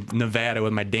sit there in Nevada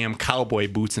with my damn cowboy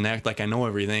boots and act like I know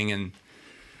everything. And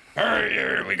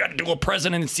we got to do a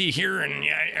presidency here, and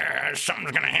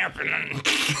something's gonna happen. And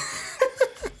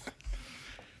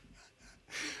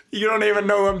you don't even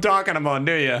know what I'm talking about,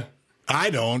 do you? I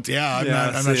don't.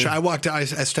 Yeah, I'm not sure. I walked out. I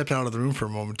stepped out of the room for a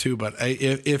moment too. But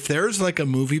if there's like a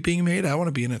movie being made, I want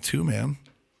to be in it too, man.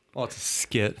 Well, it's a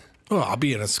skit. Oh, I'll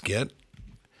be in a skit.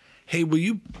 Hey, will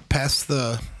you pass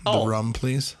the rum,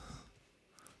 please?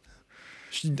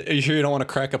 Are you sure you don't want to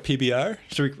crack a PBR?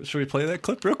 Should we play that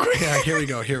clip real quick? Yeah, here we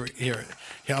go. Here,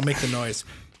 I'll make the noise.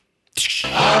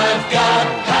 I've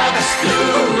got Pastor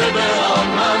River on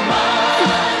my mind.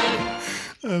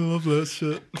 I love that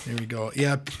shit. Here we go.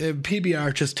 Yeah,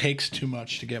 PBR just takes too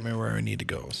much to get me where I need to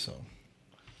go. So,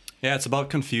 yeah, it's about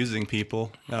confusing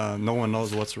people. No one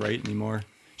knows what's right anymore.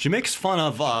 She makes fun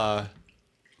of,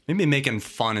 maybe making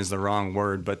fun is the wrong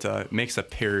word, but makes a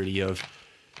parody of.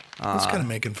 That's kind of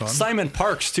making fun. Simon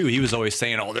Parks too. He was always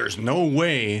saying, "Oh, there's no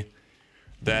way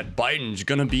that Biden's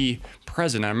gonna be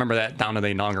president." I remember that down to the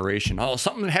inauguration. Oh,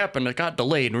 something happened. It got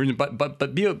delayed,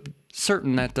 but be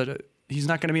certain that he's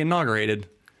not going to be inaugurated.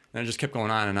 And it just kept going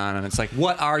on, and it's like,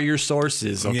 what are your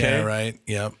sources? Okay, yeah, right,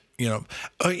 yep.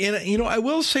 And I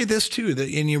will say this too, that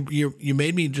and you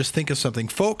made me just think of something,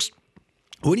 folks.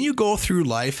 When you go through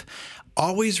life,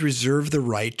 always reserve the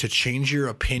right to change your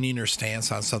opinion or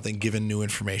stance on something given new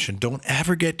information. Don't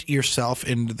ever get yourself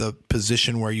into the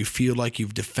position where you feel like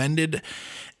you've defended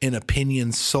an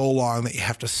opinion so long that you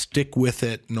have to stick with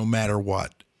it no matter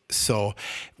what. So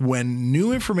when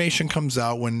new information comes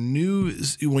out, when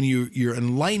you're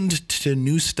enlightened to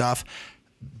new stuff,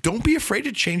 don't be afraid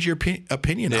to change your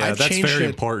opinion. Yeah, that's very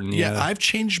important. Yeah, I've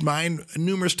changed mine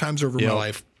numerous times over my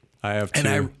life. I have too. And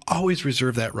I always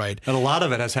reserve that right. And a lot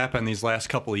of it has happened these last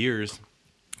couple of years.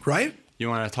 Right? You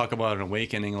want to talk about an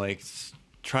awakening, like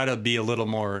try to be a little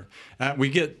more... we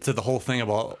get to the whole thing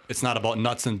about it's not about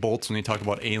nuts and bolts when we talk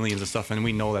about aliens and stuff, and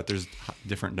we know that there's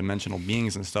different dimensional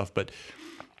beings and stuff, but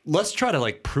let's try to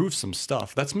like prove some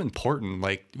stuff. That's important.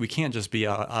 Like we can't just be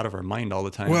out of our mind all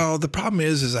the time. Well, the problem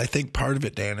is I think part of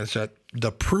it, Dan, is that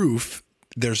the proof,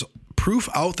 there's proof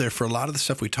out there for a lot of the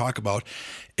stuff we talk about.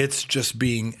 It's just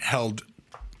being held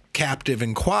captive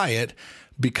and quiet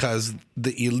because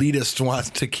the elitists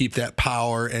want to keep that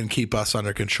power and keep us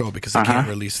under control because they can't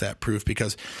release that proof.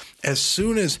 Because as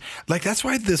soon as, like, that's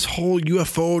why this whole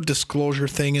UFO disclosure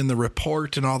thing in the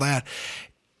report and all that,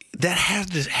 that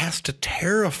has to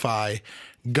terrify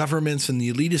governments and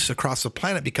the elitists across the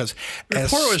planet because the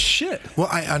report was shit. Well,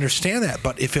 I understand that,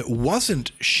 but if it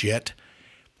wasn't shit,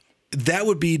 that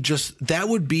would be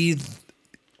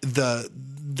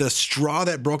the straw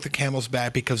that broke the camel's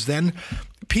back, because then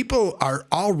people are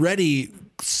already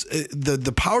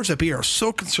the powers that be are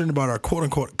so concerned about our quote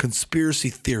unquote conspiracy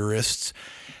theorists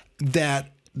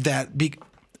that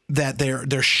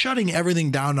they're shutting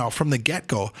everything down now from the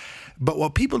get-go. But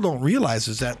what people don't realize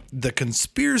is that the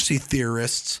conspiracy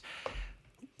theorists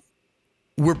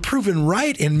were proven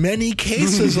right in many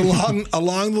cases along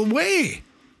the way.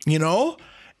 You know,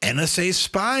 NSA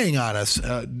spying on us,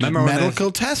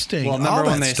 medical testing. Well, remember all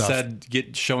that when they stuff. said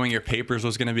showing your papers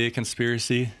was going to be a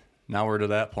conspiracy? Now we're to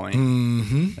that point.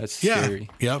 Mm-hmm. That's scary.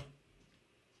 Yep.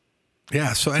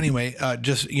 Yeah. So anyway,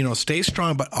 just, stay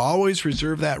strong, but always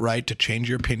reserve that right to change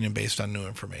your opinion based on new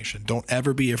information. Don't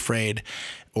ever be afraid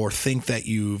or think that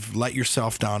you've let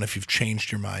yourself down if you've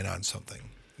changed your mind on something.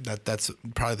 That's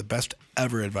probably the best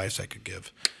ever advice I could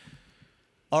give.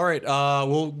 All right.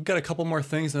 We'll get a couple more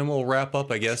things and then we'll wrap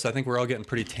up, I guess. I think we're all getting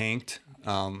pretty tanked.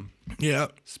 Yeah.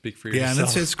 Speak for yourself. Yeah,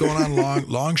 and it's going on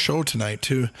long show tonight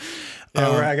too. Yeah,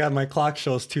 I got my clock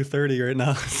shows 2:30 right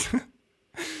now.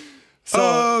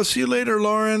 So, see you later,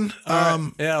 Lauren.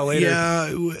 Right. Yeah, later.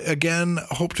 Yeah, again,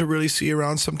 hope to really see you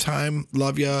around sometime.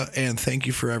 Love you, and thank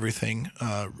you for everything.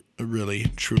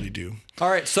 Really, truly do. All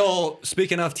right, so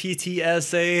speaking of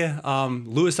TTSA,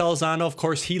 Luis Elizondo, of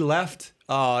course, he left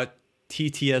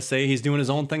TTSA. He's doing his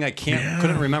own thing.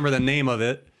 Couldn't remember the name of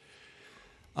it.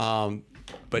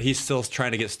 But he's still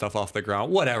trying to get stuff off the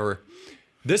ground. Whatever.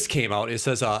 This came out. It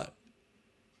says,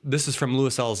 this is from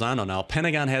Luis Elizondo now.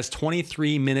 Pentagon has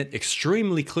 23-minute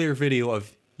extremely clear video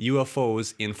of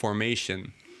UFOs in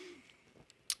formation.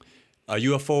 A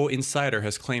UFO insider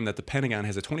has claimed that the Pentagon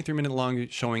has a 23-minute long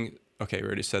showing. Okay, we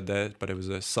already said that, but it was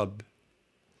a sub.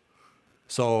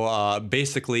 So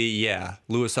basically, yeah,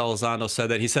 Luis Elizondo said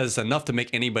that. He says it's enough to make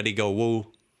anybody go, whoa.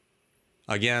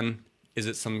 Again, is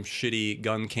it some shitty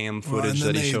gun cam footage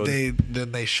that he showed?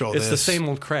 Then they show it's this. the same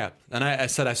old crap. And I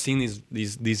said I've seen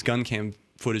these gun cam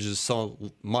footages so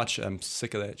much. I'm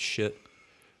sick of that shit.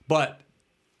 But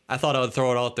I thought I would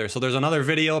throw it out there. So there's another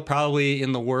video probably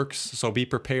in the works. So be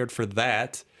prepared for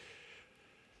that.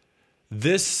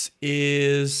 This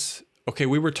is... Okay,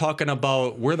 we were talking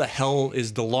about where the hell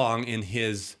is DeLong in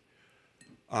his...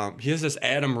 he has this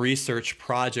Atom Research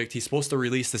project. He's supposed to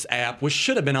release this app, which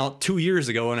should have been out 2 years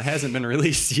ago, and it hasn't been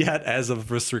released yet as of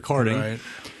this recording. Right.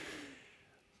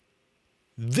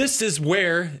 This is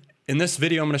where, in this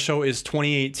video I'm going to show is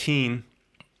 2018,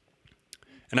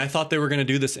 and I thought they were going to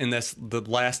do this in the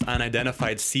last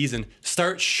Unidentified season.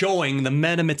 Start showing the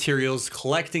metamaterials,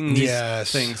 collecting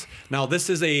these things. Now, this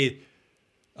is a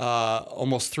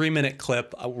almost 3-minute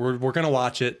clip. We're going to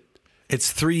watch it.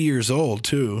 It's 3 years old,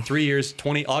 too. 3 years,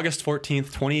 August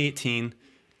 14th, 2018.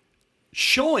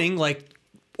 showing like,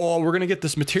 oh, we're gonna get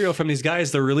this material from these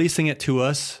guys. They're releasing it to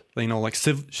us, you know, like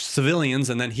civilians,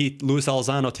 and then Luis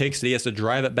Elizondo takes it. He has to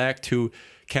drive it back to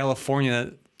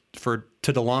California to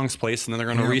DeLong's place, and then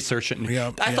they're going to research it. And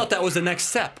I thought that was the next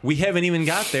step. We haven't even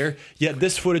got there yet.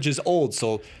 This footage is old,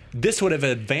 so this would have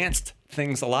advanced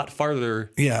things a lot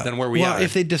farther than where we are. Well,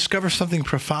 if they discover something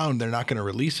profound, they're not going to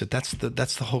release it. That's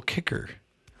the whole kicker,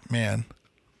 man.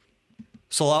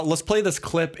 So let's play this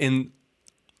clip. And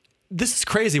this is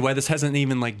crazy why this hasn't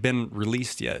even like been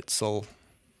released yet. So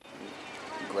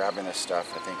grabbing this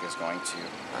stuff, I think, is going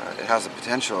to. It has the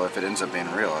potential, if it ends up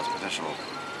being real, has potential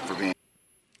for being.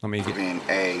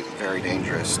 Very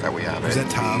dangerous that we have. Is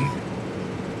that Tom?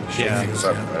 Yeah.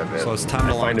 So it's Tom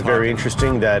DeLonge. I find it very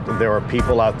interesting that there are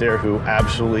people out there who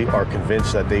absolutely are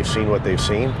convinced that they've seen what they've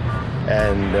seen.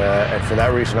 And for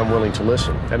that reason, I'm willing to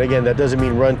listen. And again, that doesn't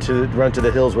mean run to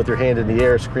the hills with your hand in the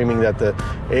air, screaming that the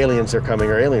aliens are coming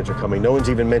or aliens are coming. No one's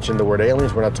even mentioned the word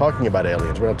aliens. We're not talking about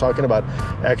aliens. We're not talking about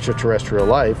extraterrestrial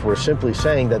life. We're simply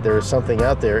saying that there is something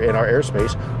out there in our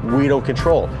airspace we don't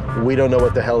control. We don't know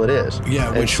what the hell it is.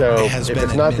 Yeah, and so if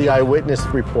it's not the eyewitness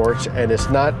reports, and it's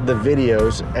not the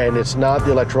videos, and it's not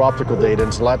the electro-optical data, and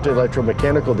it's not the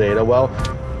electromechanical data, well,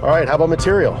 all right, how about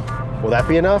material? Will that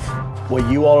be enough? What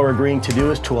you all are agreeing to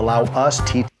do is to allow us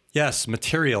to... Yes,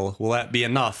 material. Will that be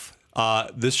enough?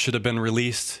 This should have been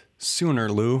released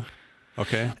sooner, Lou.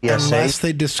 Okay. Unless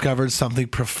they discovered something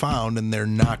profound, and they're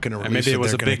not going to release it. Maybe it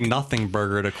was a big nothing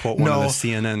burger, to quote one of the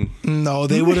CNN. No,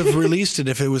 they would have released it.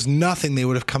 If it was nothing, they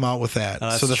would have come out with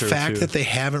that. So the fact that they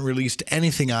haven't released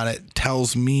anything on it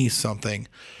tells me something.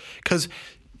 Because...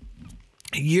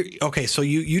 so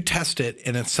you test it,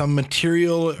 and it's some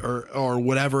material or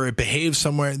whatever, it behaves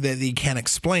somewhere that you can't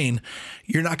explain.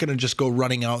 You're not going to just go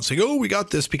running out and say, oh, we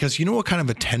got this, because you know what kind of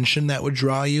attention that would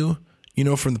draw you,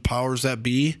 from the powers that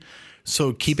be.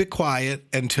 So keep it quiet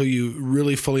until you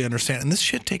really fully understand. And this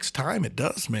shit takes time. It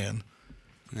does, man.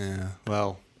 Yeah,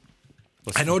 well.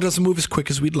 I know it doesn't move as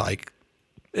quick as we'd like.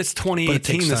 It's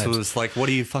 2018. This was like, what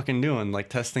are you fucking doing? Like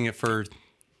testing it for...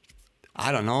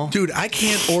 I don't know. Dude, I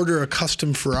can't order a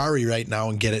custom Ferrari right now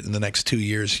and get it in the next 2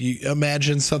 years. You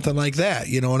imagine something like that.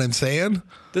 You know what I'm saying?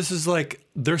 This is like,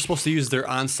 they're supposed to use their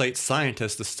on-site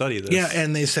scientists to study this. Yeah,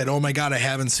 and they said, oh my God, I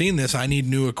haven't seen this. I need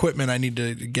new equipment. I need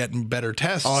to get better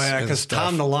tests. Oh yeah, because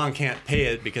Tom DeLonge can't pay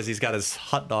it because he's got his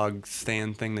hot dog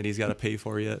stand thing that he's got to pay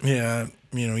for yet. Yeah,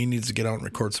 he needs to get out and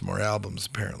record some more albums,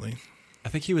 apparently. I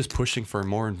think he was pushing for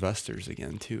more investors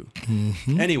again, too.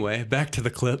 Mm-hmm. Anyway, back to the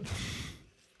clip.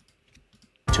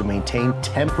 To maintain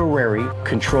temporary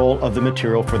control of the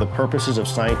material for the purposes of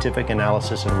scientific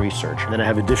analysis and research. And then I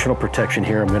have additional protection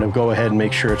here. I'm going to go ahead and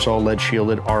make sure it's all lead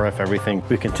shielded, RF, everything.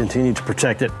 We can continue to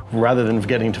protect it rather than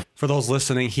getting to... For those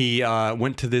listening, he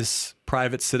went to this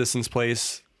private citizen's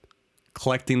place,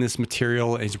 collecting this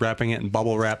material. He's wrapping it in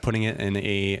bubble wrap, putting it in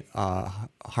a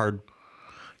hard...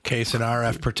 case, an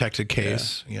RF protected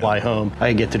case. Yeah. Fly home.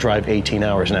 I get to drive 18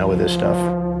 hours now with this stuff.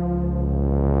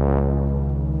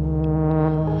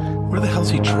 Where the hell's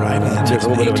he driving? There's a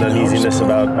little bit of an uneasiness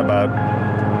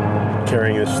about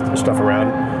carrying this stuff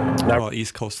around. Well,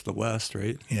 east coast to the west,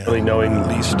 right? Yeah. Really knowing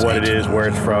what it is, where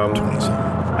it's from.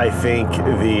 I think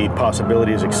the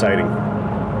possibility is exciting.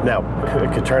 Now,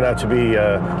 it could turn out to be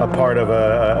a part of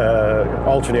a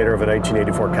alternator of a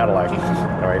 1984 Cadillac.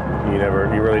 All right,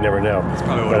 you really never know.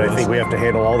 But I think we have to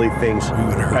handle all these things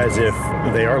as if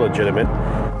they are legitimate.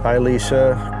 Hi,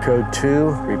 Lisa. Code 2.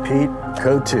 Repeat.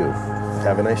 Code 2.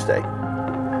 Have a nice day.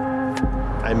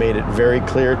 I made it very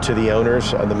clear to the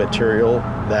owners of the material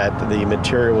that the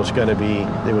material was going to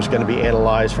be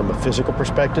analyzed from a physical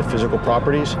perspective, physical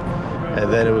properties,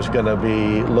 and then it was going to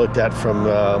be looked at from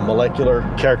molecular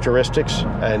characteristics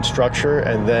and structure,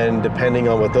 and then depending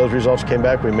on what those results came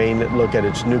back, we may look at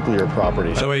its nuclear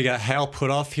properties. By the way, you got Hal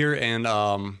Puthoff here and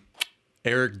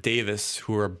Eric Davis,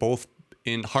 who are both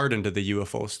hard into the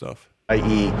UFO stuff.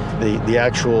 I.e. the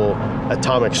actual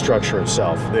atomic structure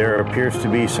itself. There appears to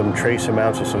be some trace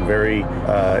amounts of some very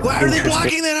why are they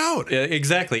blocking that out? Yeah,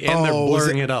 exactly, and they're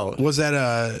blurring it out. Was that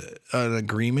an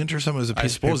agreement or something? Was it a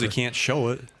piece I suppose of paper? you can't show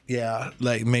it. Yeah,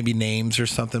 like maybe names or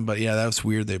something, but yeah, that was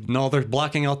weird. No, they're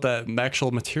blocking out the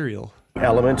actual material.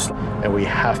 Elements, and we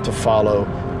have to follow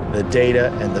the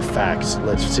data and the facts.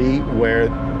 Let's see where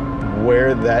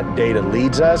that data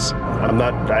leads us. I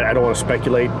don't want to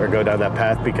speculate or go down that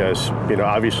path because,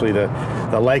 obviously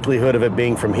the likelihood of it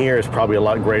being from here is probably a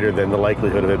lot greater than the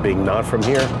likelihood of it being not from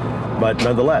here. But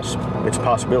nonetheless, it's a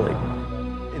possibility.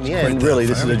 In the end, really,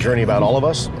 this is a journey about all of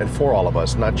us and for all of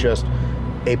us, not just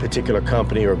a particular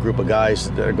company or a group of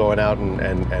guys that are going out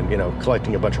and you know,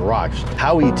 collecting a bunch of rocks.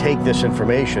 How we take this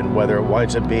information, whether it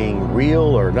winds up being real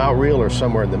or not real or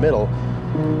somewhere in the middle,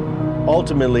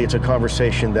 ultimately it's a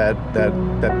conversation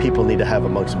that people need to have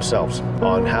amongst themselves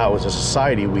on how, as a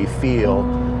society, we feel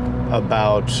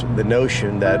about the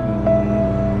notion that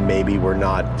maybe we're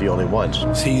not the only ones.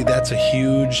 See, that's a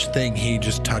huge thing he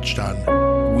just touched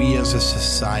on. We as a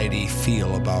society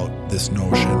feel about this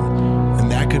notion, and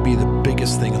that could be the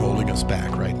biggest thing holding us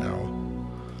back right now.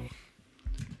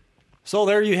 So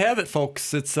there you have it,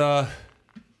 folks. It's that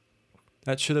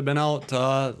should have been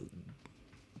out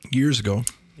years ago.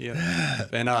 Yeah.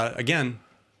 And again,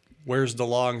 where's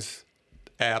DeLong's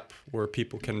app where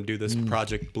people can do this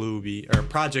Project Blue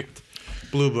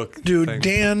Book Dude, thing?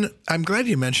 Dan, I'm glad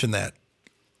you mentioned that.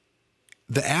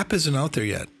 The app isn't out there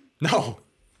yet. No.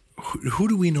 Who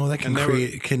do we know that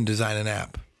can design an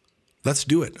app? Let's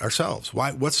do it ourselves.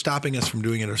 Why? What's stopping us from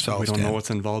doing it ourselves? We don't Dan? know what's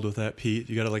involved with that, Pete.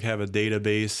 You got to like have a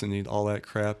database and all that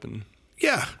crap. And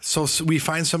yeah, so we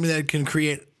find somebody that can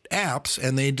create apps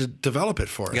and they develop it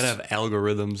for us. You got to have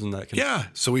algorithms and that. Yeah,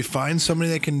 so we find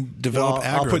somebody that can develop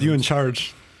algorithms. I'll put you in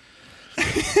charge.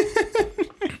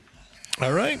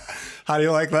 All right. How do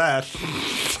you like that?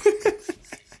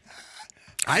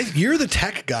 You're the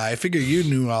tech guy. I figure you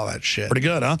knew all that shit. Pretty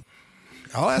good, huh?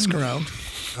 I'll ask around.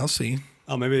 I'll see.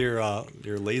 Oh, maybe your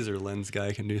laser lens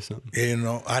guy can do something. You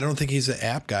know, I don't think he's an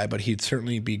app guy, but he'd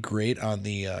certainly be great on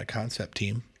the concept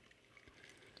team.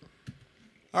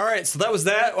 All right, so that was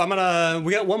that.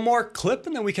 We got one more clip,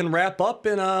 and then we can wrap up,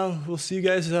 and we'll see you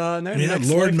guys next. Yeah, next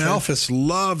Lord lifetime. Malphus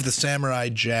loved the Samurai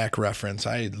Jack reference.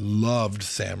 I loved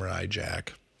Samurai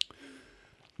Jack.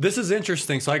 This is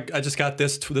interesting. So I just got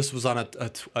this. This was on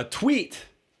a tweet.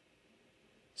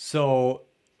 So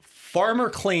farmer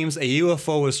claims a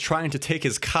UFO was trying to take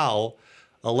his cow.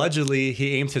 Allegedly,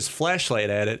 he aimed his flashlight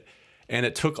at it, and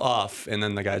it took off. And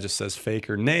then the guy just says fake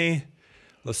or nay.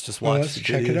 Let's just watch. Let's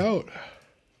check it out.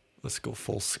 Let's go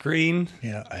full screen.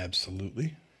 Yeah,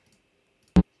 absolutely.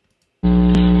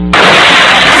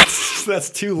 That's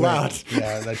too loud.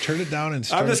 Yeah, I turned it down and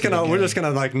started. We're just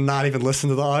gonna like not even listen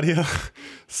to the audio.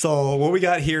 So what we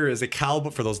got here is a cow.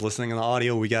 But for those listening in the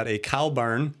audio, we got a cow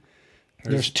barn.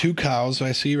 There's two cows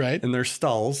I see, right? And their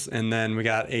stalls, and then we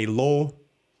got a low,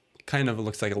 kind of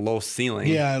looks like a low ceiling.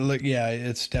 Yeah, look, yeah,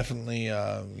 it's definitely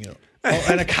and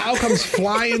a cow comes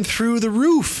flying through the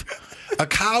roof. A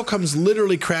cow comes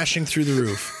literally crashing through the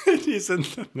roof. He's in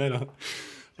the middle.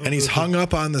 And he's hung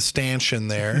up on the stanchion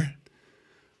there,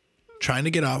 trying to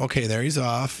get off. Okay, there he's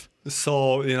off.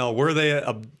 So, were they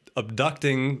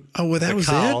abducting Oh, well, that was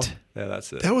cow? it? Yeah,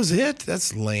 that's it. That was it?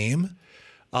 That's lame.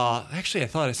 Actually, I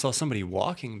thought I saw somebody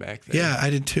walking back there. Yeah, I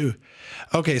did too.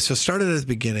 Okay, so started at the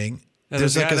beginning. Yeah,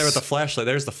 there's a guy there with the flashlight.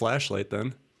 There's the flashlight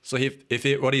then. So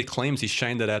what he claims, he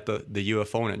shined it at the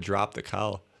UFO and it dropped the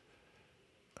cow.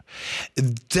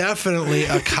 Definitely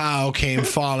a cow came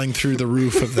falling through the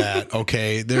roof of that.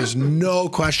 Okay, there's no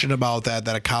question about that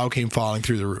a cow came falling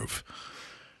through the roof.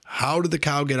 How did the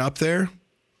cow get up there?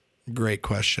 Great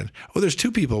question. Oh, there's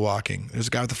two people walking. There's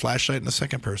a guy with a flashlight and a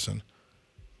second person.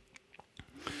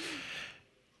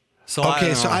 So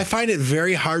I find it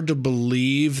very hard to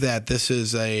believe that this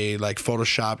is a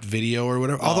photoshopped video or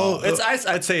whatever. Although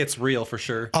I'd say it's real for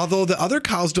sure. Although the other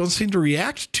cows don't seem to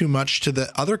react too much to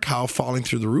the other cow falling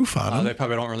through the roof on them. They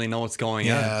probably don't really know what's going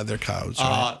on. Yeah, they're cows.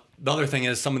 Right? The other thing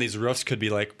is some of these roofs could be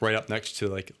right up next to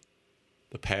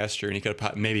the pasture, and he could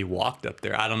have maybe walked up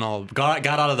there. I don't know. Got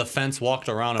out of the fence, walked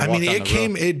around, and walked on the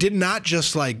roof. It did not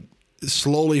just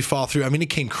slowly fall through. I mean, it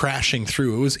came crashing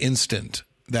through. It was instant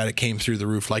that it came through the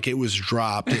roof, it was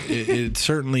dropped. It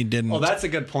certainly didn't. Well, that's a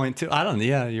good point too. I don't know.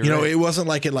 Yeah, you're right. It wasn't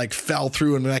like it fell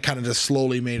through and that kind of just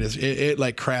slowly made it.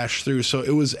 It crashed through. So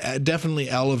it was definitely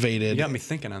elevated. You got me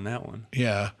thinking on that one.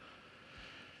 Yeah.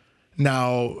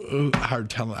 Now, hard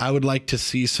telling. I would like to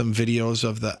see some videos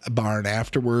of the barn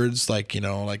afterwards. Take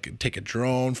a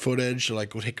drone footage. We'll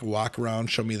take a walk around.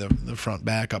 Show me the front,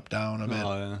 back, up, down a bit.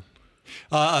 Oh yeah.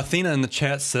 Athena in the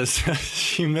chat says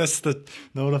she missed the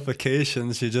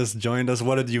notifications. She just joined us.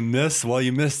 What did you miss? Well,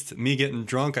 you missed me getting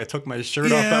drunk. I took my shirt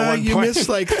off at one point. You missed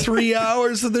 3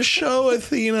 hours of the show,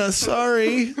 Athena.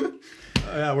 Sorry.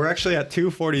 Yeah, we're actually at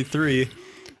 2:43.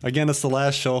 Again, it's the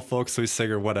last show, folks, so we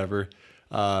figured whatever.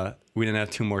 We didn't have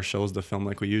 2 more shows to film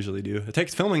like we usually do.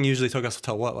 Filming usually took us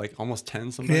till what, almost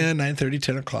 10 sometimes? Yeah, 9:30,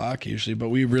 10 o'clock usually, but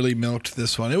we really milked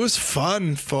this one. It was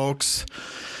fun, folks.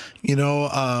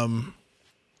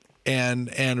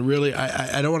 And really,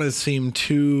 I don't want to seem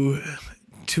too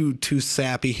too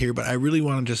sappy here, but I really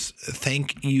want to just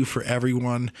thank you for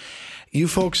everyone. You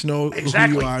folks know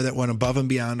who you are that went above and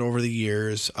beyond over the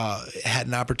years. Had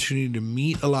an opportunity to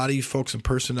meet a lot of you folks in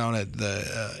person down at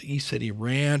the East City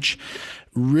Ranch.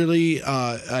 Really,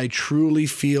 I truly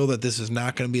feel that this is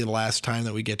not going to be the last time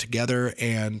that we get together.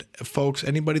 And folks,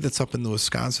 anybody that's up in the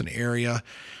Wisconsin area,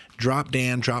 drop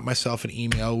Dan, drop myself an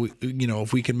email.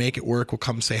 If we can make it work, we'll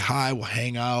come say hi. We'll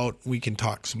hang out. We can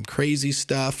talk some crazy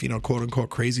stuff, quote unquote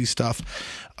crazy stuff.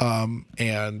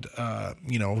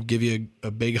 Give you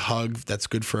a big hug that's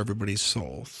good for everybody's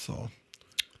soul. So,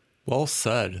 well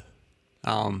said.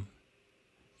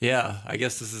 Yeah, I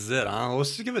guess this is it.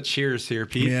 Let's just give a cheers here,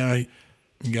 Pete. Yeah,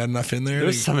 you got enough in there?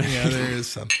 There's some. Yeah, there is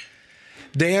some.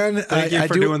 Dan, thank you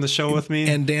for doing the show with me.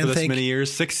 And Dan, for this many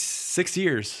years, six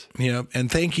years. Yeah, and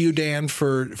thank you, Dan,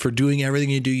 for doing everything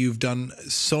you do. You've done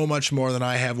so much more than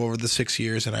I have over the 6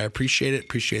 years, and I appreciate it.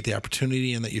 Appreciate the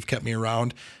opportunity and that you've kept me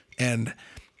around. And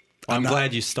I'm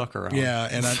glad you stuck around. Yeah,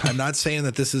 and I'm not saying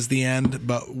that this is the end,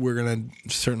 but we're gonna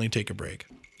certainly take a break.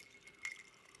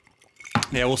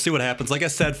 Yeah, we'll see what happens. Like I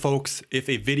said, folks, if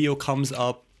a video comes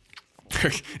up.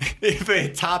 If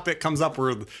a topic comes up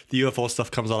where the UFO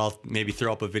stuff comes out, I'll maybe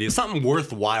throw up a video. Something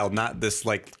worthwhile, not this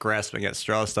like grasping at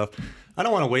straw stuff. I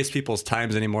don't want to waste people's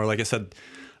times anymore. Like I said,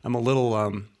 I'm a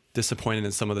little disappointed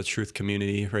in some of the truth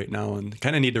community right now and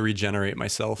kind of need to regenerate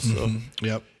myself. So,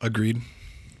 Yep, agreed.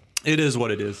 It is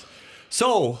what it is.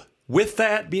 So, with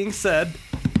that being said,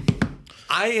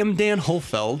 I am Dan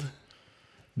Holfeld.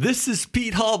 This is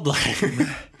Pete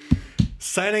Hallblein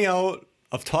signing out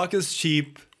of Talk is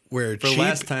Cheap. For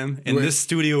last time, and this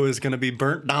studio is going to be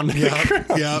burnt down to the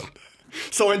ground. Yep.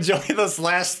 So enjoy this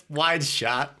last wide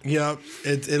shot. Yep.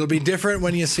 It'll be different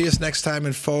when you see us next time.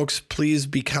 And folks, please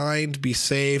be kind, be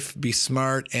safe, be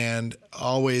smart, and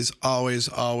always, always,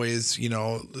 always,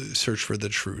 search for the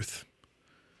truth.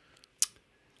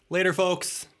 Later,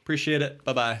 folks. Appreciate it.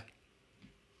 Bye-bye.